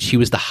there and she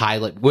was the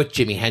highlight with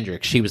Jimi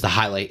Hendrix. She was the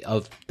highlight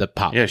of the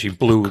pop. Yeah, she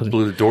blew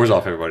the doors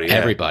off everybody. Yeah.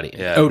 Everybody.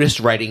 Yeah. Otis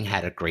Redding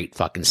had a great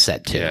fucking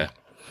set too. Yeah.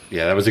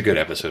 Yeah, that was a good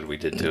episode we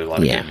did too. A lot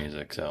of good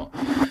music. So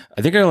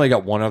I think I only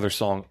got one other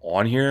song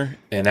on here,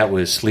 and that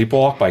was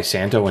Sleepwalk by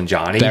Santo and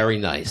Johnny. Very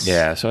nice.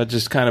 Yeah, so it's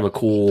just kind of a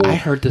cool. I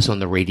heard this on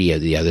the radio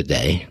the other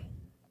day.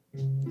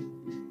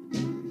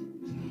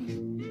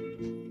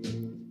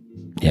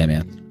 Yeah,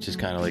 man. Just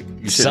kind of like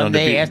you sitting on the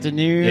Sunday beach.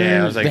 afternoon.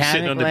 Yeah, I was like Hammock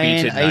sitting on the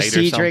Lane, beach at iced night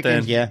or tea something.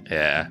 drinking,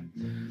 yeah.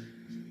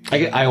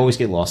 Yeah. I always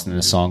get lost in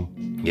this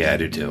song. Yeah, I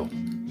do too.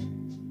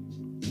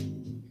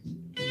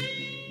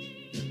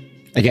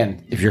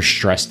 Again, if you're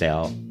stressed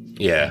out.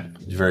 Yeah,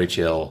 it's very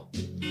chill.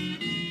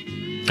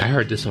 I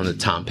heard this on the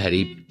Tom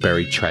Petty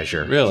Buried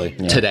Treasure. Really?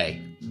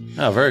 Today.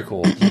 Oh, very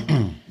cool.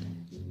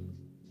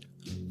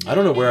 I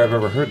don't know where I've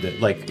ever heard that.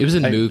 Like It was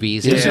in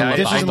movies. It was in La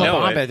this was in Bamba.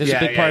 La Bamba. This is a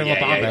big part of La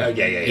Bamba.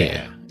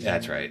 Yeah.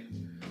 That's right.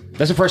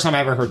 That's the first time I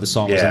ever heard the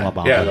song was in Yeah, La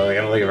Bamba. yeah. Like,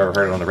 I don't think I've ever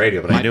heard it on the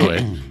radio, but I knew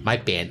it. My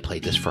band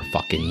played this for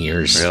fucking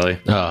years. Really?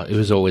 It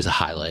was always a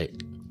highlight.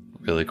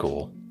 Really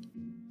cool.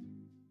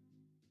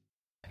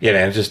 Yeah,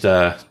 man, it's just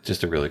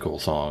a really cool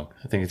song.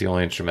 I think it's the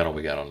only instrumental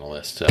we got on the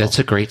list. So. That's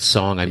a great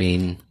song. I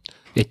mean,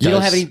 it You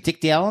don't does- have any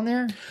Dick Dale on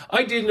there?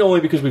 I didn't only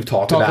because we've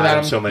talked about about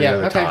him him. so many Yeah,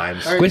 other okay.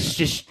 times. All right. Let's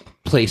just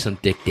play some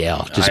Dick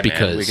Dale, just All right,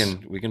 man, because.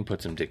 we can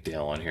put some Dick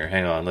Dale on here.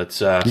 Hang on,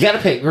 let's. You gotta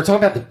pick. We're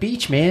talking about the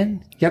beach,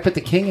 man. You gotta put the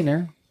king in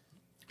there.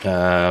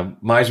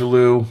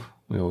 Miserlou.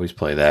 We always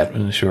play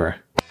that. Sure.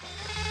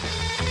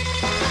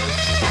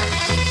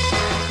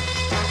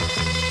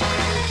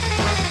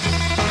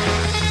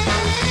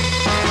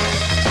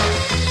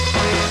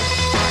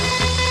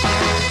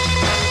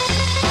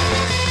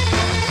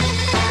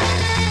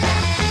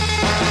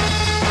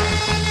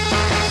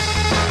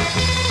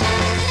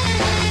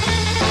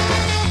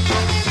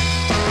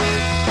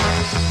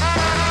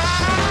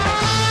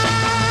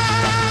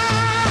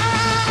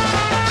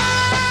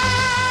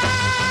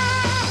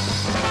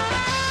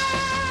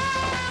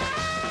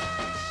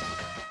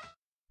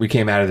 We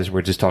came out of this.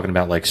 We're just talking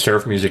about like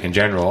surf music in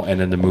general, and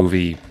then the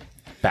movie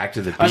Back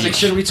to the Beach. I was like,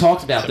 should we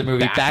talk about the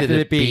movie Back to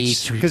the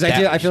Beach. Because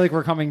I feel like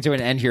we're coming to an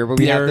end here, but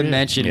we have to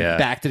mention Yeah.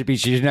 Back to the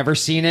Beach. If you've never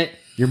seen it,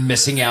 you're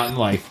missing out in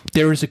life.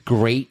 There was a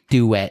great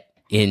duet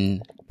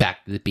in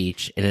Back to the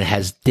Beach, and it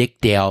has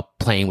Dick Dale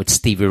playing with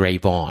Stevie Ray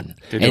Vaughan.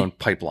 They're And doing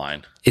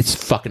Pipeline. it's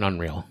fucking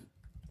unreal.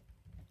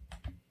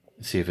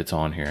 Let's see if it's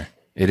on here.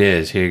 It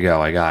is. Here you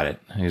go. I got it.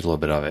 Here's a little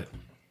bit of it.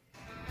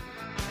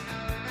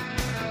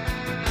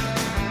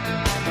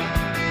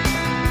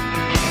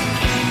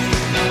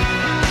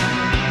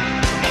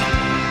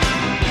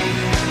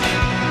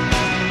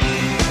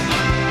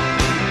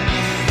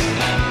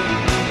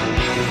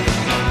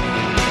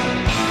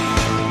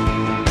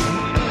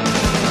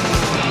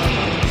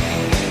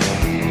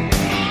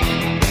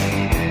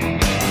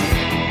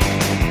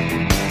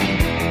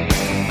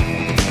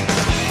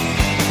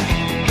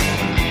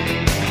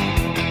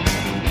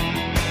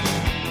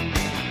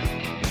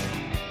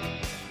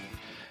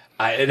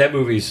 That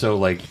movie is so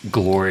like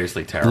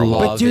gloriously terrible.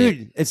 Love But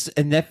dude, it's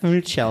Annette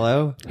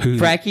Funicello,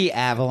 Frankie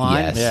Avalon,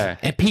 Yes. Yeah.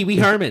 And Pee Wee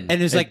Herman.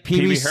 and there's like Pee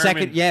Pee Wee Wee's Herman,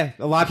 second. Yeah,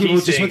 a lot of people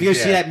he just went to go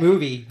sings, see yeah. that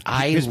movie.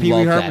 I because love Pee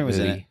Wee that Herman was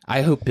in movie. it.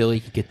 I hope Billy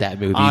could get that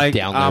movie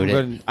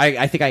downloaded.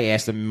 I think I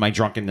asked him in my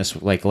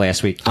drunkenness like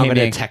last week. I'm Came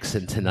going in- to text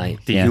him tonight.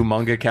 The Yeah.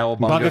 Humunga Cowabunga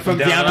Bunga from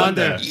Down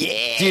Under.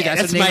 Yeah, Dude,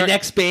 that's the my name of-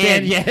 next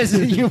band. Yeah, it's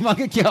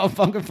Humunga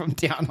Cowabunga from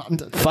Down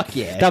Under. Fuck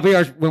yeah. That'll be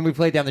our when we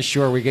play down the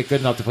shore. We get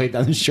good enough to play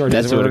down the shore.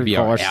 That's what going to we be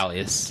call our ours.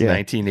 alias. Yeah.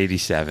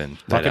 1987.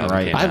 that Fucking album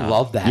right. came I out.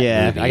 love that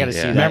Yeah, movie. I gotta see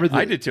Yeah. that. Remember the-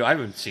 I did too. I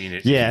haven't seen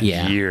it Yeah. in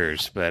Yeah.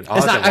 years, but I'll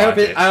It's have not, to I watch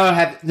hope it. I don't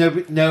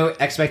have no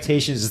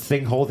expectations. Of the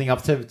thing holding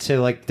up to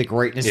like the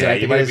greatness. Yeah, that I you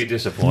think might it is. be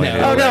disappointed.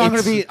 Oh, no, I'm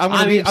It's- gonna be- I'm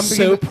gonna be- I'm I'm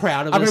so gonna-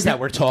 proud of I'm us gonna be- that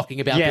we're talking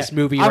about Yeah. this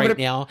movie I'm right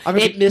gonna- now. I'm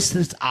gonna It missed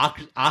its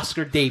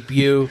Oscar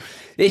debut.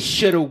 It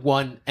should have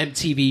won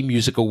MTV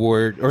Music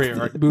Award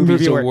or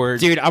Movies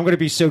Award. Dude, I'm gonna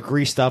be so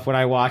greased up when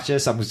I watch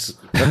this. I'm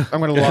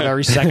gonna love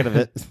every second of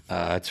it.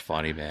 It's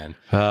funny, man.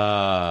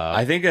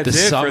 I think that's the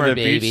it summer, for the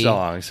baby. beach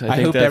songs. I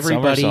think hope that's summer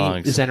everybody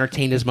songs. is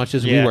entertained as much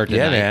as we Yeah. were tonight.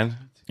 Yeah, man.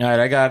 All right,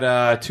 I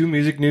got 2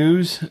 music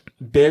news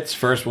bits.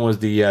 First one was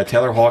the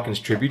Taylor Hawkins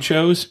tribute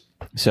shows.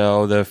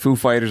 So the Foo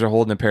Fighters are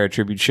holding a pair of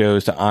tribute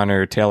shows to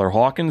honor Taylor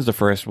Hawkins. The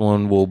first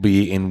one will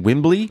be in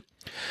Wembley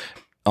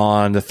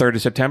on the 3rd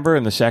of September,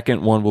 and the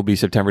second one will be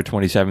September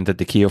 27th at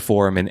the Kia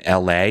Forum in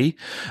LA.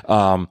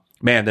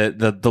 Man,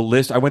 the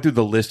list, I went through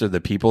the list of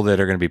the people that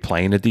are going to be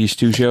playing at these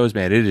 2 shows.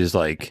 Man, it is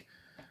like,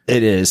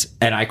 It is,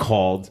 and I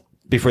called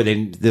before they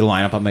did the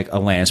lineup. I'm like,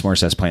 Alanis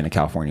Morissette's playing the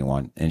California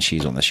one, and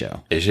she's on the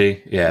show. is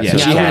she? Yeah. Yeah, so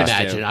she I would has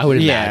imagine. to. I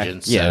would Yeah,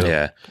 imagine. So.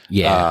 yeah.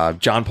 Yeah.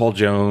 John Paul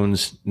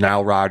Jones,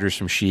 Nile Rodgers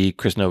from Chic,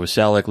 Chris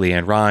Novoselic,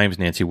 Leanne Rimes,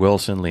 Nancy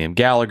Wilson, Liam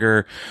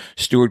Gallagher,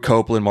 Stuart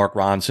Copeland, Mark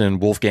Ronson,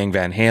 Wolfgang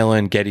Van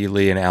Halen, Geddy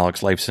Lee, and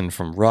Alex Lifeson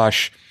from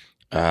Rush,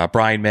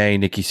 Brian May,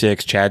 Nikki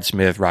Sixx, Chad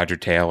Smith, Roger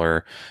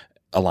Taylor,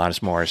 Alanis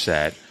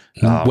Morissette.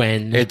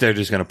 They're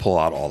just going to pull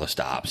out all the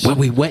stops. When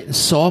we went and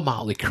saw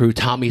Motley Crue,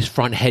 Tommy's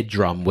front head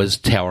drum was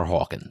Taylor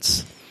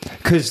Hawkins.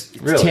 Because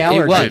Really?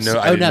 Taylor It was. didn't know-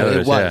 I Oh didn't no,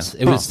 notice, it was.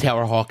 yeah. It was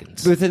Taylor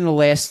Hawkins. within the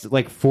last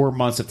like 4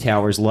 months of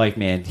Taylor's life,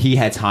 man, he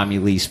had Tommy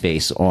Lee's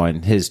face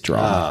on his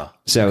drum.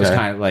 So it's okay.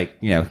 kind of like,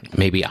 you know.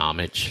 Maybe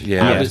homage.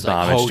 Yeah, I yeah, was like,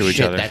 homage oh to each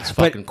shit, other. that's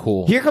But fucking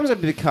cool. Here comes a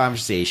big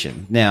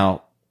conversation.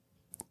 Now,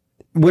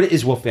 what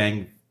is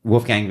Wolfgang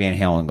Van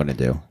Halen going to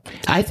do?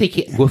 I think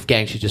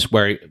Wolfgang should just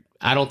worry.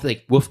 I don't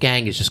think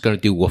Wolfgang is just going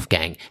to do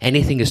Wolfgang.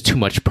 Anything is too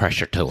much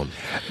pressure to him.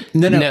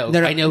 No.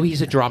 I know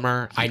he's a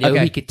drummer. I know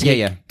Okay. he could take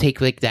Yeah.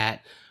 take like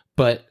that.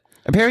 But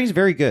Apparently, he's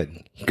very good.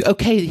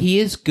 okay, he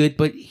is good.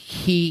 But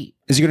he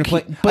Is he going to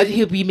play? But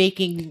he'll be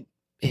making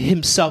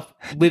himself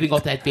living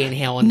off that Van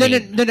Halen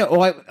name. No.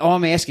 All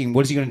I'm asking,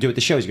 what is he going to do at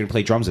the show? Is he going to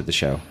play drums at the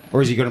show,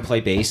 or is he going to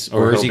play bass,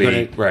 or is he he'll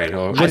going be- to right?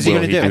 Or What is he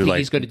will gonna do? I think like-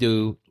 he's going to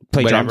do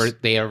Play whatever drums?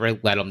 they ever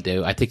let him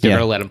do. I think they're Yeah.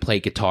 going to let him play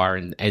guitar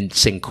and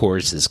sing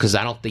choruses because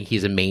I don't think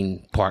he's a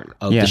main part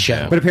of the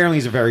show. But apparently,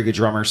 he's a very good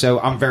drummer. So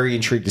I'm very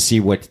intrigued to see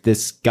what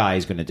this guy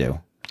is going to do.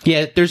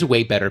 Yeah, there's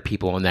way better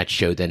people on that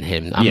show than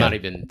him. I'm Yeah. not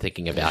even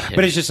thinking about him.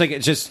 But it's just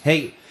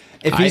hey,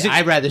 if he's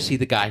I'd rather see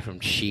the guy from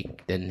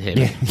Chic than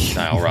him.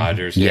 Nile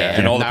Rodgers. Yeah,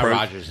 and all the Nile pro-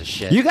 Rodgers is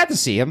shit. you got to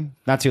see him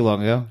not too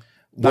long ago.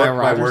 Nile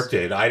my Rodgers? work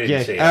did. I didn't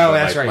Yeah. see it. Oh, but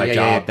that's my, right. My Yeah,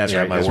 job, yeah, that's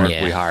right. My That's work,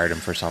 right. we hired him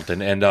for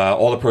something, and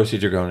all the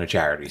proceeds are going to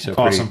charity. So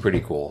Awesome. pretty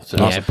cool. So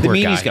Yeah, The poor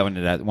Meanie's guy. going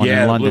to that one yeah, in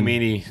the London. Blue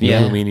Meanie.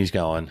 Yeah. The Blue Meanie's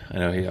going. I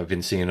know. I've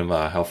been seeing him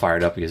how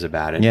fired up he is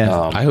about it.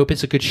 Yeah. I hope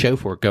it's a good show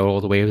for it. Go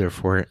all the way there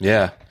for it.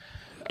 yeah.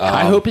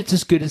 I hope it's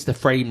as good as the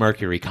Freddie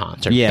Mercury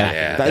concert. Yeah,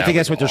 Yeah, I that think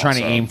that's was what they're trying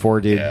to awesome. aim for,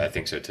 dude. Yeah, I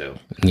think so too.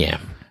 Yeah.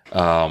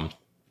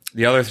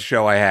 The other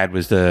show I had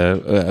was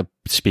the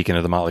speaking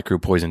of the Motley Crue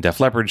Poison Def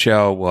Leppard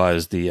show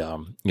was the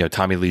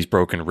Tommy Lee's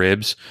Broken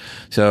Ribs.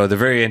 So the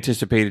very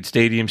anticipated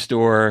stadium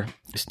tour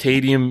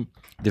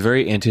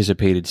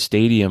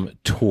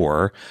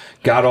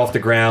got off the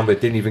ground, but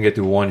didn't even get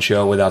through one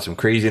show without some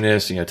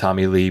craziness.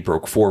 Tommy Lee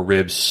broke 4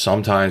 ribs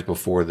sometimes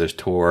before this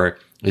tour.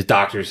 His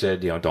doctor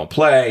said, don't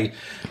play.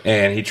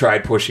 And he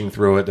tried pushing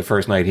through it. The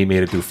first night he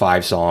made it through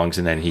 5 songs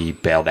and then he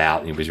bailed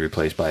out and he was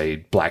replaced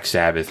by Black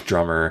Sabbath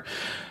drummer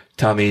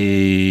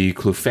Tommy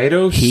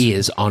Clufados. He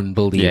is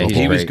unbelievable.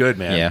 he was good,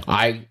 man.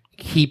 Yeah.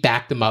 He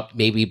backed them up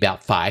maybe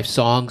about 5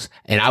 songs,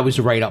 and I was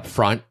right up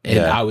front, and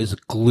Yeah. I was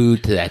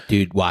glued to that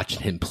dude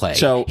watching him play.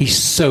 So- he's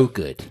so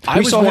good.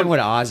 We saw him with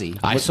Ozzy.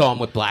 I saw him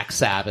with Black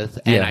Sabbath,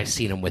 and Yeah. I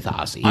seen him with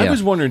Ozzy. I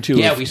was wondering too.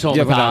 Yeah, if- we saw him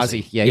Yeah, with with Ozzy.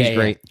 Ozzy. Yeah, he's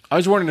great. I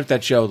was wondering if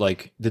that show,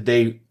 did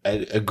they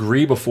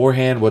agree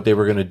beforehand what they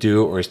were going to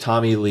do, or is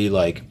Tommy Lee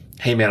like,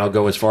 "Hey man, I'll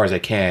go as far as I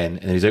can,"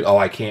 and he's like, "Oh,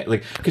 I can't,"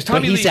 because But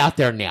Tommy he's Lee out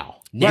there now.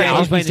 Right, Now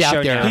he's playing the out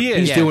show there. now. He is,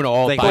 He's yeah. doing it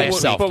all Like, by but-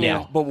 himself but,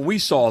 now. But when we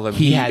saw them,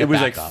 He had it was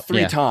backup. like 3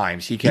 Yeah.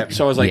 times he kept.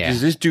 So I was like, Yeah.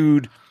 "Is this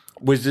dude?"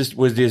 Was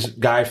this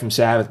guy from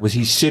Sabbath? Was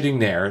he sitting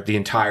there the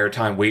entire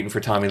time waiting for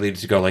Tommy Lee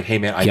to go? Like, "Hey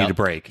man, I Yep. need a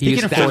break." He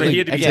So was he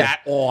had to be yeah. that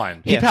on.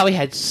 He probably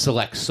had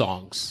select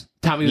songs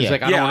Tommy was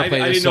like, I don't Yeah, want to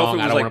play I this didn't know song.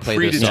 if I it don't was want like to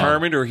play this song.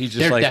 predetermined or he's just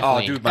They're like,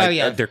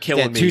 definitely- they're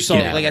killing me. Two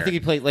songs. Yeah. Like I think he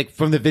played like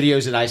from the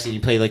videos that I see, he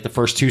played like the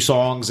first 2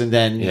 songs and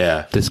then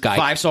This guy,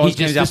 5 songs. He just,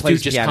 comes out, this plays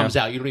dude just piano. comes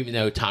out. You don't even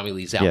know Tommy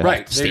Lee's out. Yeah.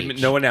 Right. Stage.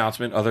 No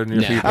announcement other than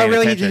your feet. Oh,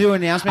 really? He didn't do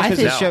an announcement I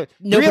because think the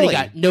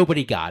show.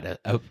 nobody got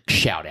a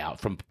shout out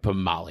from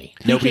Molly.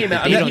 Nobody. came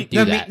out- They don't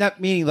do that. Not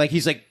meaning like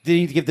he's like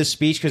didn't he give this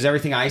speech because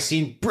everything I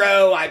seen,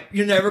 bro.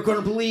 You're never going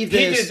to believe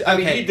this. did. I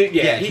mean, he did.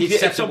 Yeah, he did.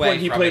 stepped At some away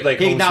point, he from played it. like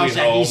he Home acknowledged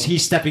Sweet that Home.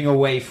 he's stepping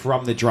away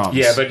from the drums.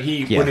 Yeah, but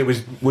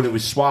when it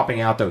was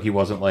swapping out though, he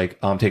wasn't like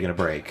I'm taking a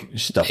break,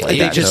 stuff like They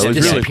that. just So it was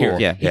really disappeared.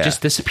 cool. Yeah. He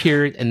just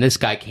disappeared, and this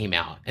guy came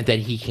out, and then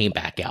he came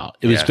back out.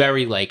 It was Yeah.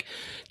 very like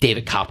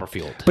David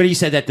Copperfield. But he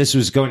said that this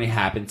was going to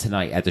happen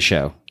tonight at the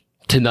show.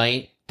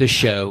 Tonight, the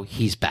show,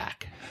 he's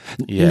back.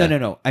 Yeah.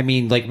 No. I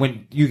mean, like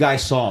when you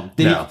guys saw him,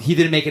 No. he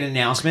didn't make an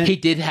announcement. He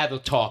did have a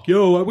talk.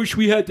 Yo, I wish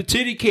we had the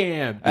titty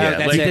cam. Yeah,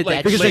 that's like, it.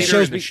 like Because the later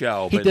show's in the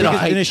show. he but did a like-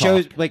 hype in the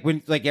show, talk. like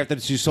when after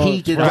the 2 songs,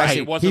 He did a right, hype.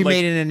 It wasn't he like-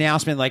 made an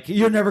announcement like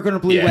you're never going to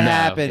believe Yeah. what No.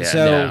 happened. Yeah.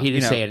 So No. He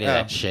didn't say any of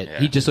that shit.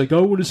 He just like, I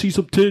want to see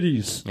some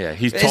titties. Yeah,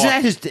 he's Isn't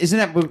talking.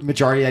 that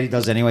majority that he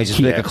does anyway? Just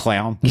like a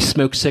clown. He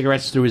smokes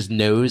cigarettes through his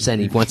nose,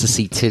 and he wants to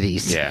see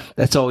titties. Yeah.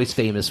 That's all he's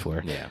famous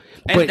for. Yeah.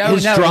 But And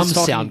his now drums he's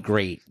talking- sound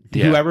great.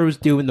 Yeah. Whoever was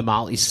doing the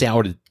Molly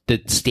sound, or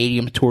the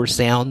stadium tour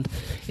sound,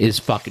 is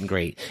fucking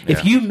great.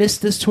 If you miss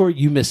this tour,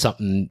 you miss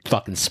something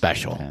fucking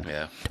special.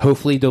 Yeah.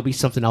 Hopefully, there'll be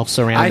something else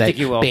around. I that think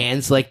you will.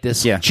 Bands like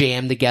this Yeah.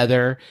 jam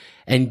together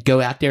and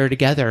go out there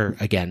together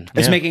again.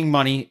 It's making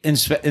money in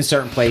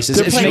certain places.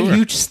 They're It's playing making-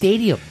 huge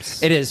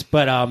stadiums. It is,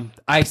 but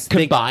I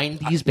think Combine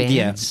these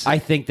bands. Yeah, I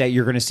think that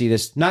you're going to see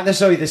this not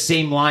necessarily the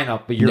same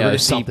lineup, but you're No, going to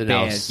see something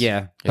bands. else.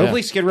 Yeah. Yeah.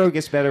 Hopefully Skid Row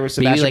gets better with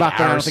Sebastian Bach.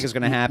 I don't think it's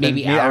going to happen.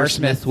 Maybe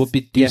Aerosmith will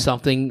do Yeah.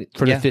 something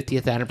for Yeah. the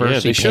 50th anniversary. Yeah,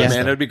 they should, Yeah.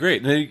 man. That'd be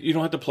great. And then you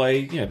don't have to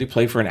play. They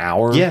play for an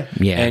hour. Yeah.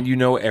 Yeah. And you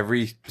know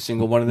every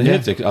single one of the Yeah.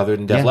 hits, other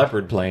than Def Yeah.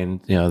 Leppard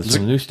playing,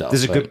 some new stuff.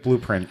 There's a But- good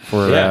blueprint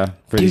for Yeah.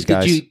 for these Dude,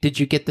 guys. did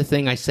you get the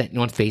thing I sent you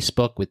on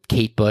Facebook with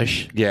Kate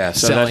Bush? Yeah,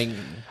 so selling.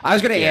 I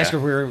was going to Yeah. ask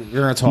if we were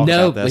going to talk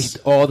No, about this.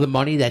 but all the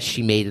money that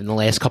she made in the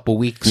last couple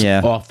weeks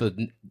Yeah. off of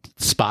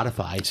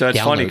Spotify. So it's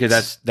funny downloads.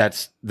 because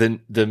that's the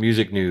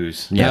music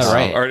news. Yes. Uh,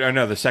 right. Or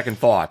no, the Second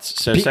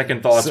Thoughts. So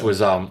Second Thoughts was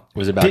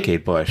about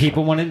Kate Bush.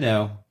 People want to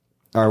know: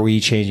 are we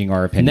changing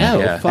our opinion? No,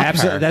 Yeah. fuck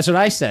Absolutely. her. That's what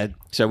I said.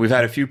 So we've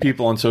had a few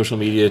people on social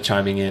media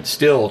chiming in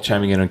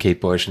on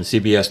Kate Bush, and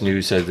CBS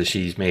News says that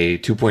she's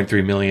made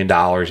 $2.3 million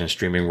in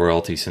streaming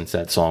royalties since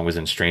that song was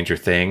in Stranger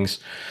Things.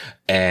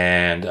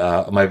 And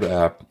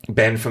my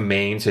Ben from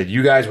Maine said,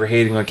 you guys were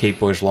hating on Kate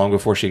Bush long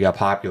before she got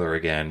popular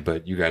again,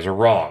 but you guys are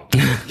wrong.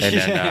 And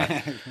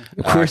then,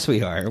 Of course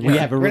we are. We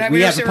have a We're not we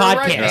gonna have a say we're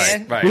right, podcast.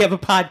 man. Right. We have a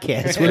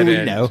podcast. What do and we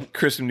then know?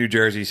 Chris from New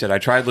Jersey said, I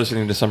tried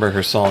listening to some of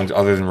her songs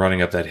other than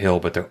Running Up That Hill,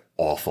 but they're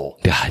awful.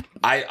 God,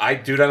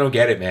 I don't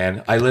get it,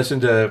 man. I tried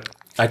listening to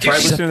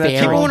that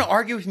Feral. People want to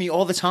argue with me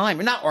all the time,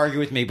 and not argue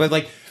with me, but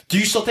like, do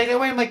you still think that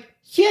way? I'm like,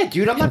 yeah,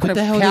 dude. I'm not What going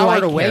the to hell do cower I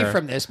away care?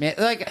 from this, man.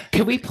 Like,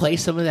 can we play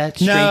some of that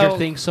Stranger No.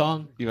 Things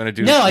song? You want to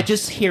do No, I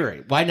just hear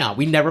it. Why not?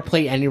 We never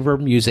play any of her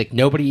music.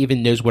 Nobody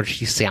even knows what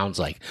she sounds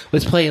like.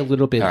 Let's play a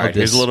little bit All of right,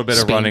 this. here's a little bit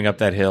of Spain. Running Up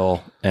That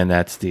Hill, and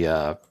that's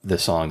the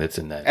song that's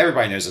in that.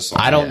 everybody knows this song.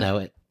 I don't know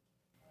it.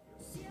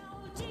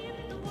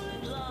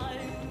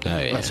 Oh,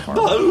 yeah. That's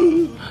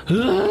horrible.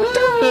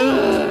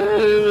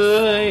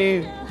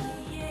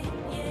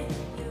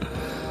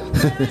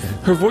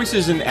 Her voice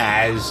isn't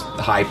as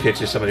high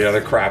pitched as some of the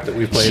other crap that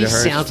we've played She of her.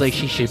 sounds like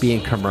she should be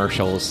in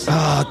commercials.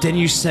 Oh, then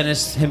you sent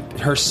us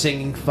her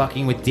singing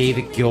fucking with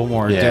David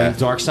Gilmour Yeah. doing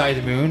Dark Side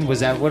of the Moon.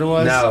 Was that what it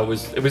was? No,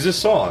 it was this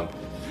song.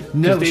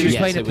 No, she was Yes,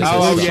 playing a it piece was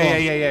of Oh this yeah,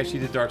 song. yeah. She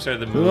did Dark Side of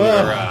the Moon.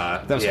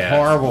 Ugh, that was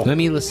horrible. Let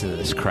me listen to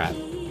this crap.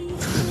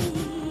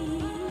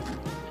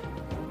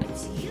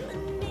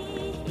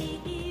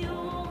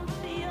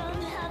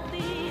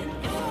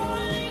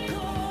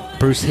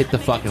 Bruce hit the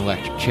fucking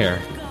electric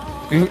chair.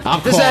 I'm This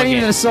calling isn't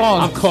even it. a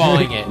song. I'm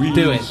calling it.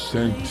 Do it.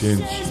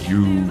 sentence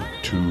you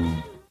to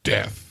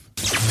death.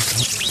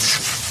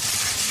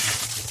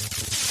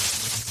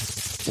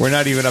 We're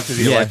not even up to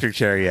the Yeah. electric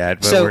chair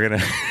yet, but So, we're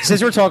gonna.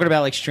 since we're talking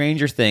about like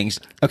Stranger Things,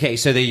 okay,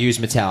 so they use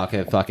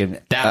Metallica, fucking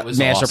That was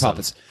Master awesome.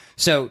 Puppets.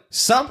 So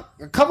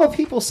a couple of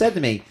people said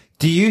to me,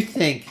 "Do you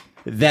think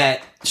that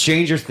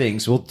Stranger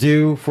Things will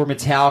do for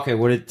Metallica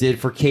what it did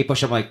for Kate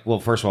Bush?" I'm like, well,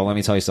 first of all, let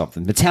me tell you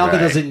something. Metallica Right.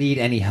 doesn't need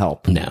any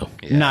help. No.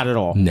 Not at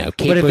all. No.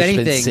 Kate but if Bush's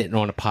anything, been sitting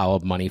on a pile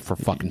of money for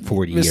fucking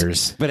 40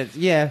 years. But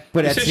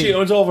but It says she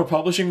owns all of her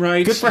publishing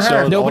rights. Good for her.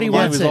 So Nobody all the money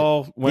wants was it.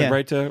 all went Yeah.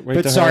 right to. Right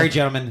But to sorry, her.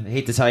 gentlemen, I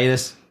hate to tell you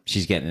this.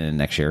 She's getting it in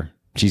next year.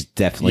 She's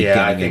definitely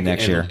Yeah, I getting it think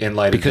next year. in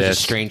light of Because of this,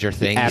 Stranger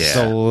Things.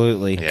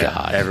 Absolutely. yeah,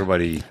 God.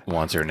 everybody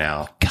wants her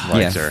now. God,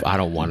 Likes her. I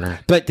don't want her.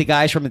 But the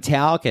guys from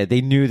Metallica, they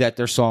knew that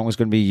their song was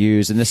going to be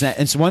used, and this and that.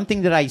 And so one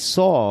thing that I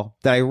saw,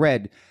 that I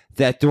read,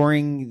 that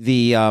during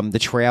the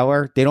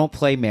trailer, they don't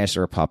play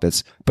Master of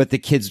Puppets, but the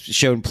kids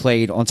shown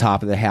played on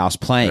top of the house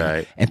playing,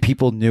 Right. and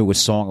people knew what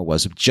song it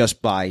was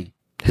just by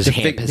His the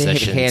hand the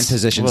positions. hand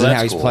positions Well, and that's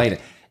how he's cool. playing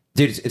it.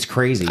 Dude, it's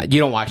crazy. You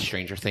don't watch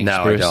Stranger Things, No,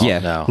 I Bruce? don't. Yeah.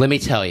 No. Let me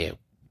tell you.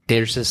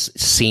 there's this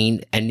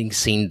ending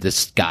scene.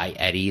 This guy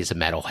Eddie is a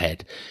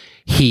metalhead.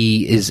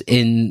 He is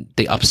in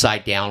the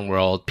Upside Down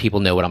world.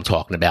 People know what I'm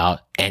talking about,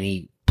 and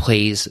he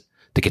plays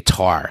the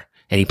guitar.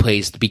 And he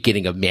plays the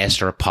beginning of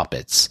Master of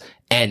Puppets.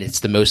 And it's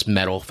the most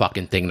metal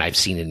fucking thing I've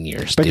seen in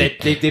years. But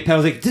dude. they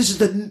pedal like, this is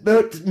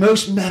the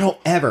most metal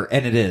ever,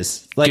 and it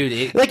is. Like, Dude,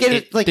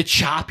 the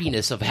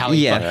choppiness of how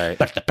he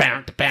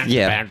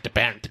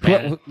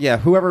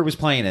whoever was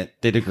playing it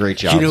did a great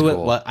job. Do you know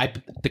what?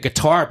 The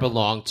guitar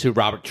belonged to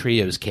Robert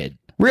Trujillo's kid.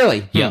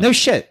 Really? Yeah. No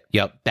shit.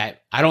 Yep.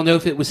 That I don't know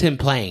if it was him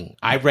playing.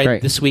 I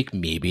read this week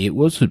maybe it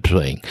was him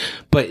playing,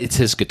 but it's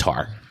his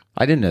guitar.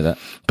 I didn't know that.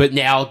 But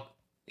now,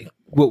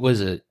 what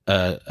was it?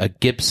 A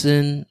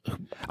Gibson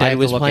that I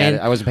was playing.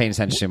 I wasn't paying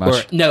attention too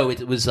much. Or, no,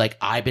 it was like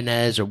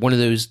Ibanez or one of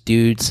those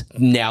dudes.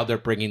 Now they're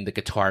bringing the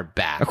guitar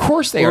back. Of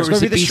course they are. It's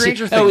was going to be the BC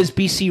Stranger thing. Oh, it was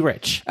BC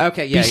Rich.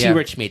 Okay, yeah, BC yeah.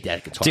 Rich made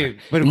that guitar, Dude,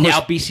 but of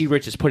now course- BC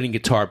Rich is putting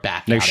guitar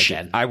back out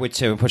again. I would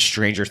too. And put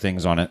Stranger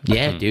Things on it.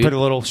 Yeah, dude. Put a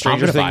little Stranger I'm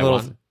gonna Thing. buy Little.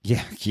 one.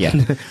 Yeah, yeah,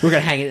 We're gonna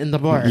hang it in the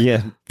bar.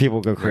 yeah.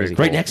 People go crazy.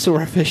 right next to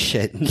our fish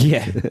shit.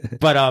 Yeah,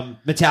 but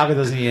Metallica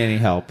doesn't need any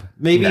help.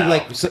 Maybe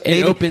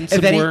It opens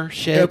some more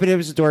shit. It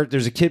opens the door.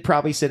 There's a kid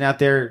probably sitting out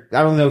there.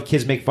 I don't know if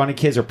kids make fun of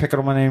kids or pick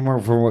on them anymore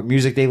for what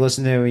music they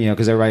listen to. You know,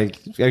 because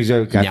everybody's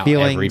got Now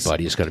feelings.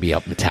 everybody's gonna be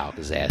up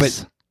Metallica's ass.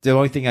 But the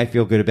only thing I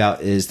feel good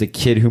about is the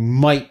kid who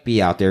might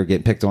be out there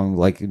getting picked on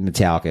like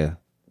Metallica.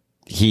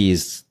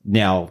 He's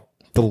now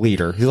the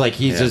leader. He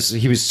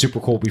was super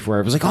cool before.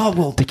 I was like, oh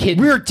well, the kid,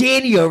 we're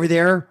Danny over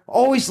there.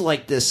 Always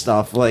like this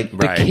stuff. Like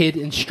the kid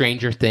in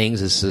Stranger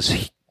Things is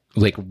this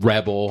like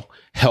rebel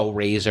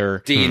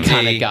Hellraiser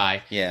kind of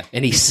guy. Yeah.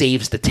 And he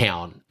saves the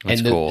town.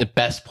 That's and cool. the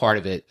best part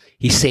of it,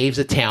 he saves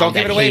the town. Don't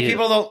give that it away. hated-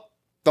 People don't.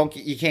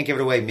 You can't give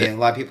it away. Man, a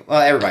lot of people. Well,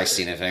 everybody's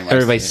seen it.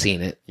 Everybody's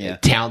seen it. Yeah.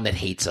 Town that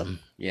hates him.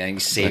 Yeah, and he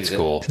saves That's it.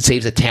 cool.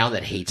 Saves a town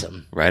that hates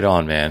him. Right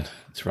on, man.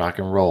 It's rock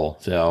and roll.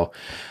 So,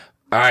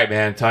 all right,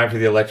 man. Time for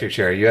the electric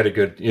chair. You had a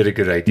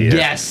good idea.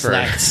 Yes,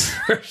 that's.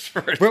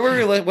 What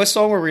were we? What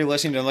song were we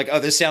listening to? I'm like, oh,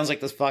 this sounds like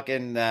this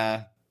fucking.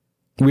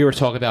 We were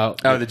talking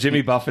about. Oh, the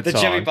Jimmy Buffett The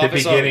song. Jimmy Buffett the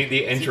song. beginning,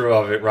 the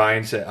intro of it.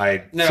 Ryan said,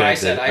 Doug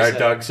said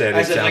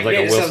I it sounds like man, a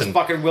it sounds Wilson.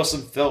 fucking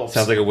Wilson Phillips.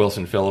 Sounds like a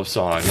Wilson Phillips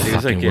song. And he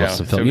was Fucking like, yeah.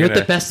 Wilson so Phillips. we're You know what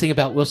gonna- the best thing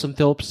about Wilson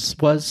Phillips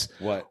was?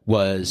 What?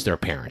 Was their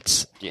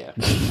parents. Yeah.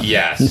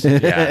 Yes,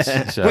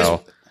 yes.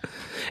 So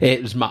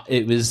It was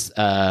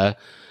the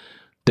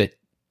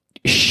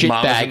shitbag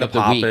Mamas of the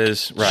and week.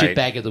 Papas, right.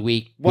 Shitbag of the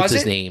week. What's Was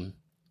his it? name?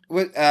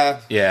 What,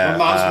 Yeah, her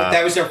mom's,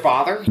 that was their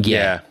father?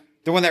 yeah,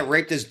 The one that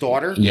raped his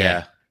daughter?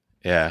 yeah.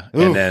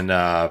 And then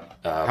Brian,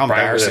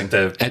 embarrassing.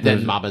 And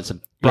then Mama's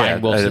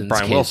Brian Wilson's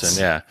Brian kids. Wilson,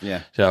 yeah.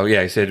 Yeah. So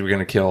he said we're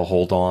gonna kill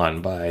Hold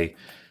On by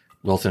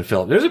Wilson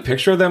Phillips. There's a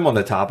picture of them on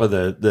the top of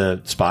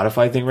the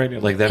Spotify thing right now,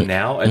 like them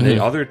now, and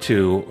the other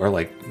two are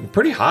like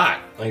pretty hot.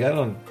 Like I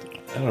don't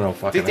know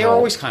fucking. They were how-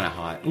 always kind of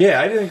hot.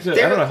 Yeah, I didn't think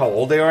so. I don't know how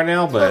old they are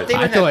now, but They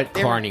I were thought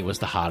they were- Carney was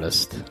the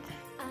hottest.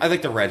 I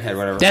like the redhead,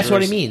 whatever. That's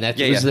what I mean. That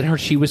yeah, was yeah. her.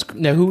 She was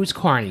who was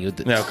Carney?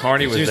 no,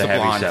 Carney was She was the the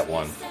heavy blonde. set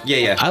one. Yeah,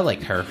 yeah. I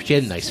liked her. She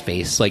had a nice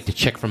face, like the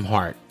chick from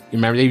Heart. You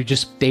remember they would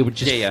just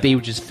Yeah. they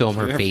would just film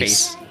her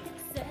face.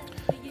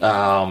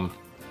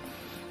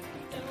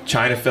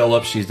 China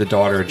Phillips, she's the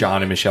daughter of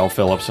John and Michelle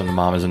Phillips from the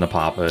Mamas and the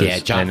Papas. Yeah,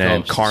 John and then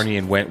Phillips. Carney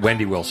and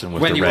Wendy Wilson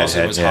was Wendy the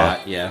Wilson redhead. was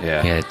hot, yeah.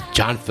 yeah.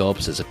 John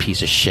Phillips is a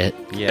piece of shit.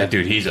 Yeah.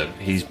 Dude, he's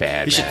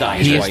bad. He should man. die.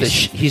 He is Twice.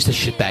 he's the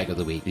shitbag of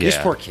the week. Yeah. These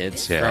poor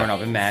kids Yeah. growing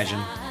up, imagine.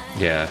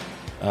 Yeah.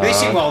 They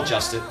seem well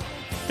adjusted.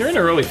 They're in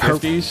their early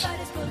 50s.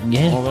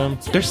 Yeah, All them.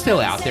 they're still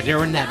out there.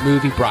 They're in that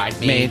movie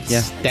Bridesmaids.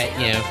 Yeah.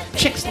 That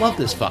chicks love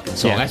this fucking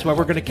song. Yeah. That's why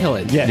we're gonna kill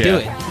it. Yeah. Do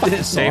Yeah. it. Fuck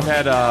this They've song.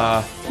 had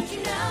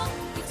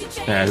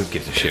who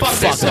gives a shit? Fuck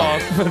this song.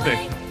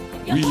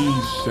 We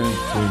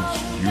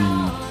sentence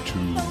you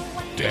to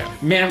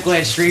death. Man, I'm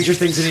glad Stranger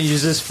Things didn't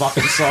use this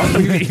fucking song.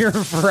 We've been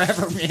hearing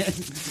forever, man.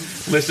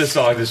 List of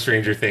songs that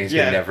Stranger Things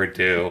Yeah. can never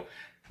do.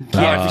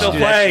 Yeah, Still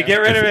play.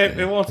 Get rid of it.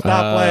 It won't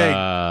stop playing.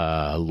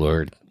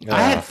 Lord,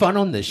 I had fun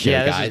on this show,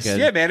 Yeah, this is guys. good.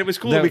 Yeah, man, it was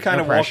cool. No- we kind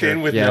no of walked pressure.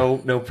 in with Yeah.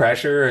 no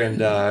pressure,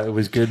 and it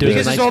was good. Dude, to-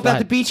 Because nice it's all about vibe.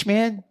 the beach,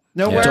 man.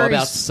 No Yeah. worries. It's all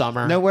about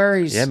summer. No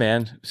worries. Yeah,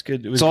 man, it was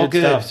good. It was all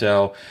good good. stuff.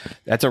 So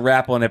that's a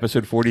wrap on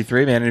episode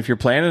 43, man. And if you're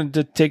planning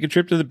to take a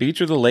trip to the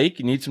beach or the lake,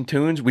 you need some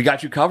tunes, we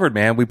got you covered,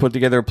 man. We put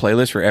together a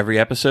playlist for every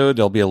episode.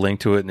 There'll be a link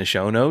to it in the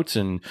show notes,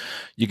 and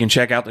you can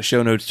check out the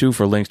show notes too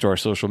for links to our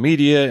social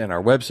media and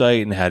our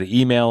website and how to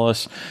email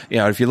us. You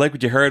know, if you like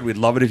what you heard, we'd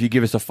love it if you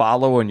give us a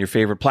follow on your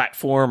favorite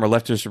platform or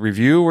left us a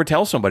review or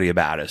tell somebody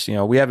about us. You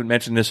know, we haven't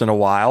mentioned this in a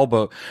while,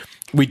 but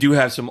we do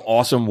have some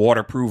awesome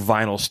waterproof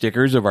vinyl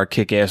stickers of our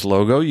kick-ass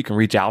logo. You you can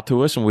reach out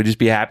to us, and we'd just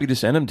be happy to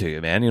send them to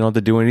you, man. You don't have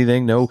to do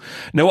anything. No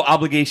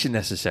obligation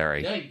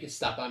necessary. Yeah, you can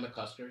stop by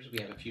McCusker's. We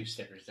have a few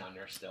stickers down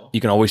there still.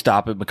 You can always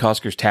stop at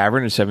McCusker's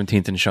Tavern at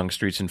 17th and Shunk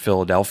Streets in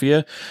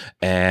Philadelphia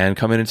and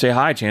come in and say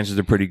hi. Chances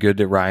are pretty good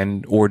that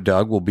Ryan or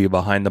Doug will be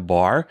behind the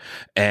bar,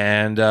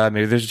 and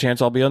maybe there's a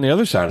chance I'll be on the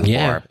other side of the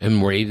bar.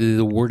 And Ray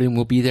the Warden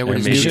will be there with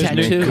And his maybe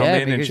new just tattoo. come Yeah,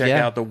 in and because- check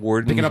yeah. out the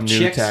Warden's Picking up new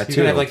chicks. He's tattoo.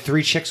 gonna have like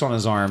 3 chicks on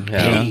his arm.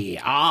 Hey,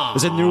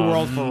 It's a new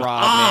world for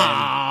Rob,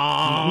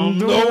 man.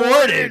 the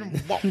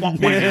Warden.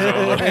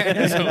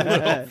 It's a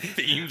little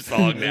theme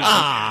song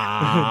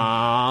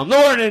now. the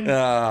Warden.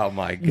 Oh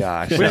my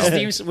gosh!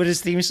 Would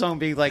his theme song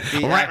be like the?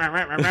 No,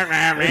 I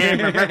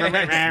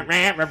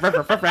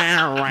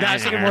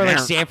was thinking more like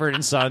Sanford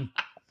and Son.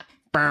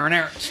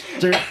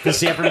 The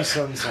Sanford and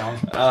Son song.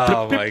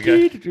 Oh my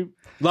god!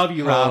 Love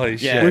you, Rob. Holy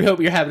shit. We hope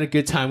you're having a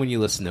good time when you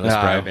listen to us,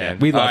 All bro. right, man.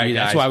 We love All right, you.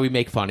 That's guys. why we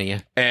make fun of you.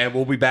 And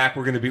we'll be back.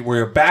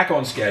 We're back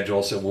on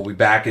schedule, so we'll be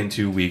back in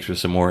 2 weeks with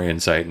some more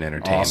insight and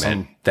entertainment.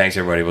 Awesome. Thanks,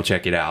 everybody. We'll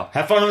check it out.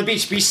 Have fun on the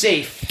beach. Be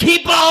safe.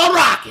 Keep on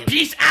rocking.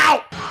 Peace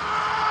out.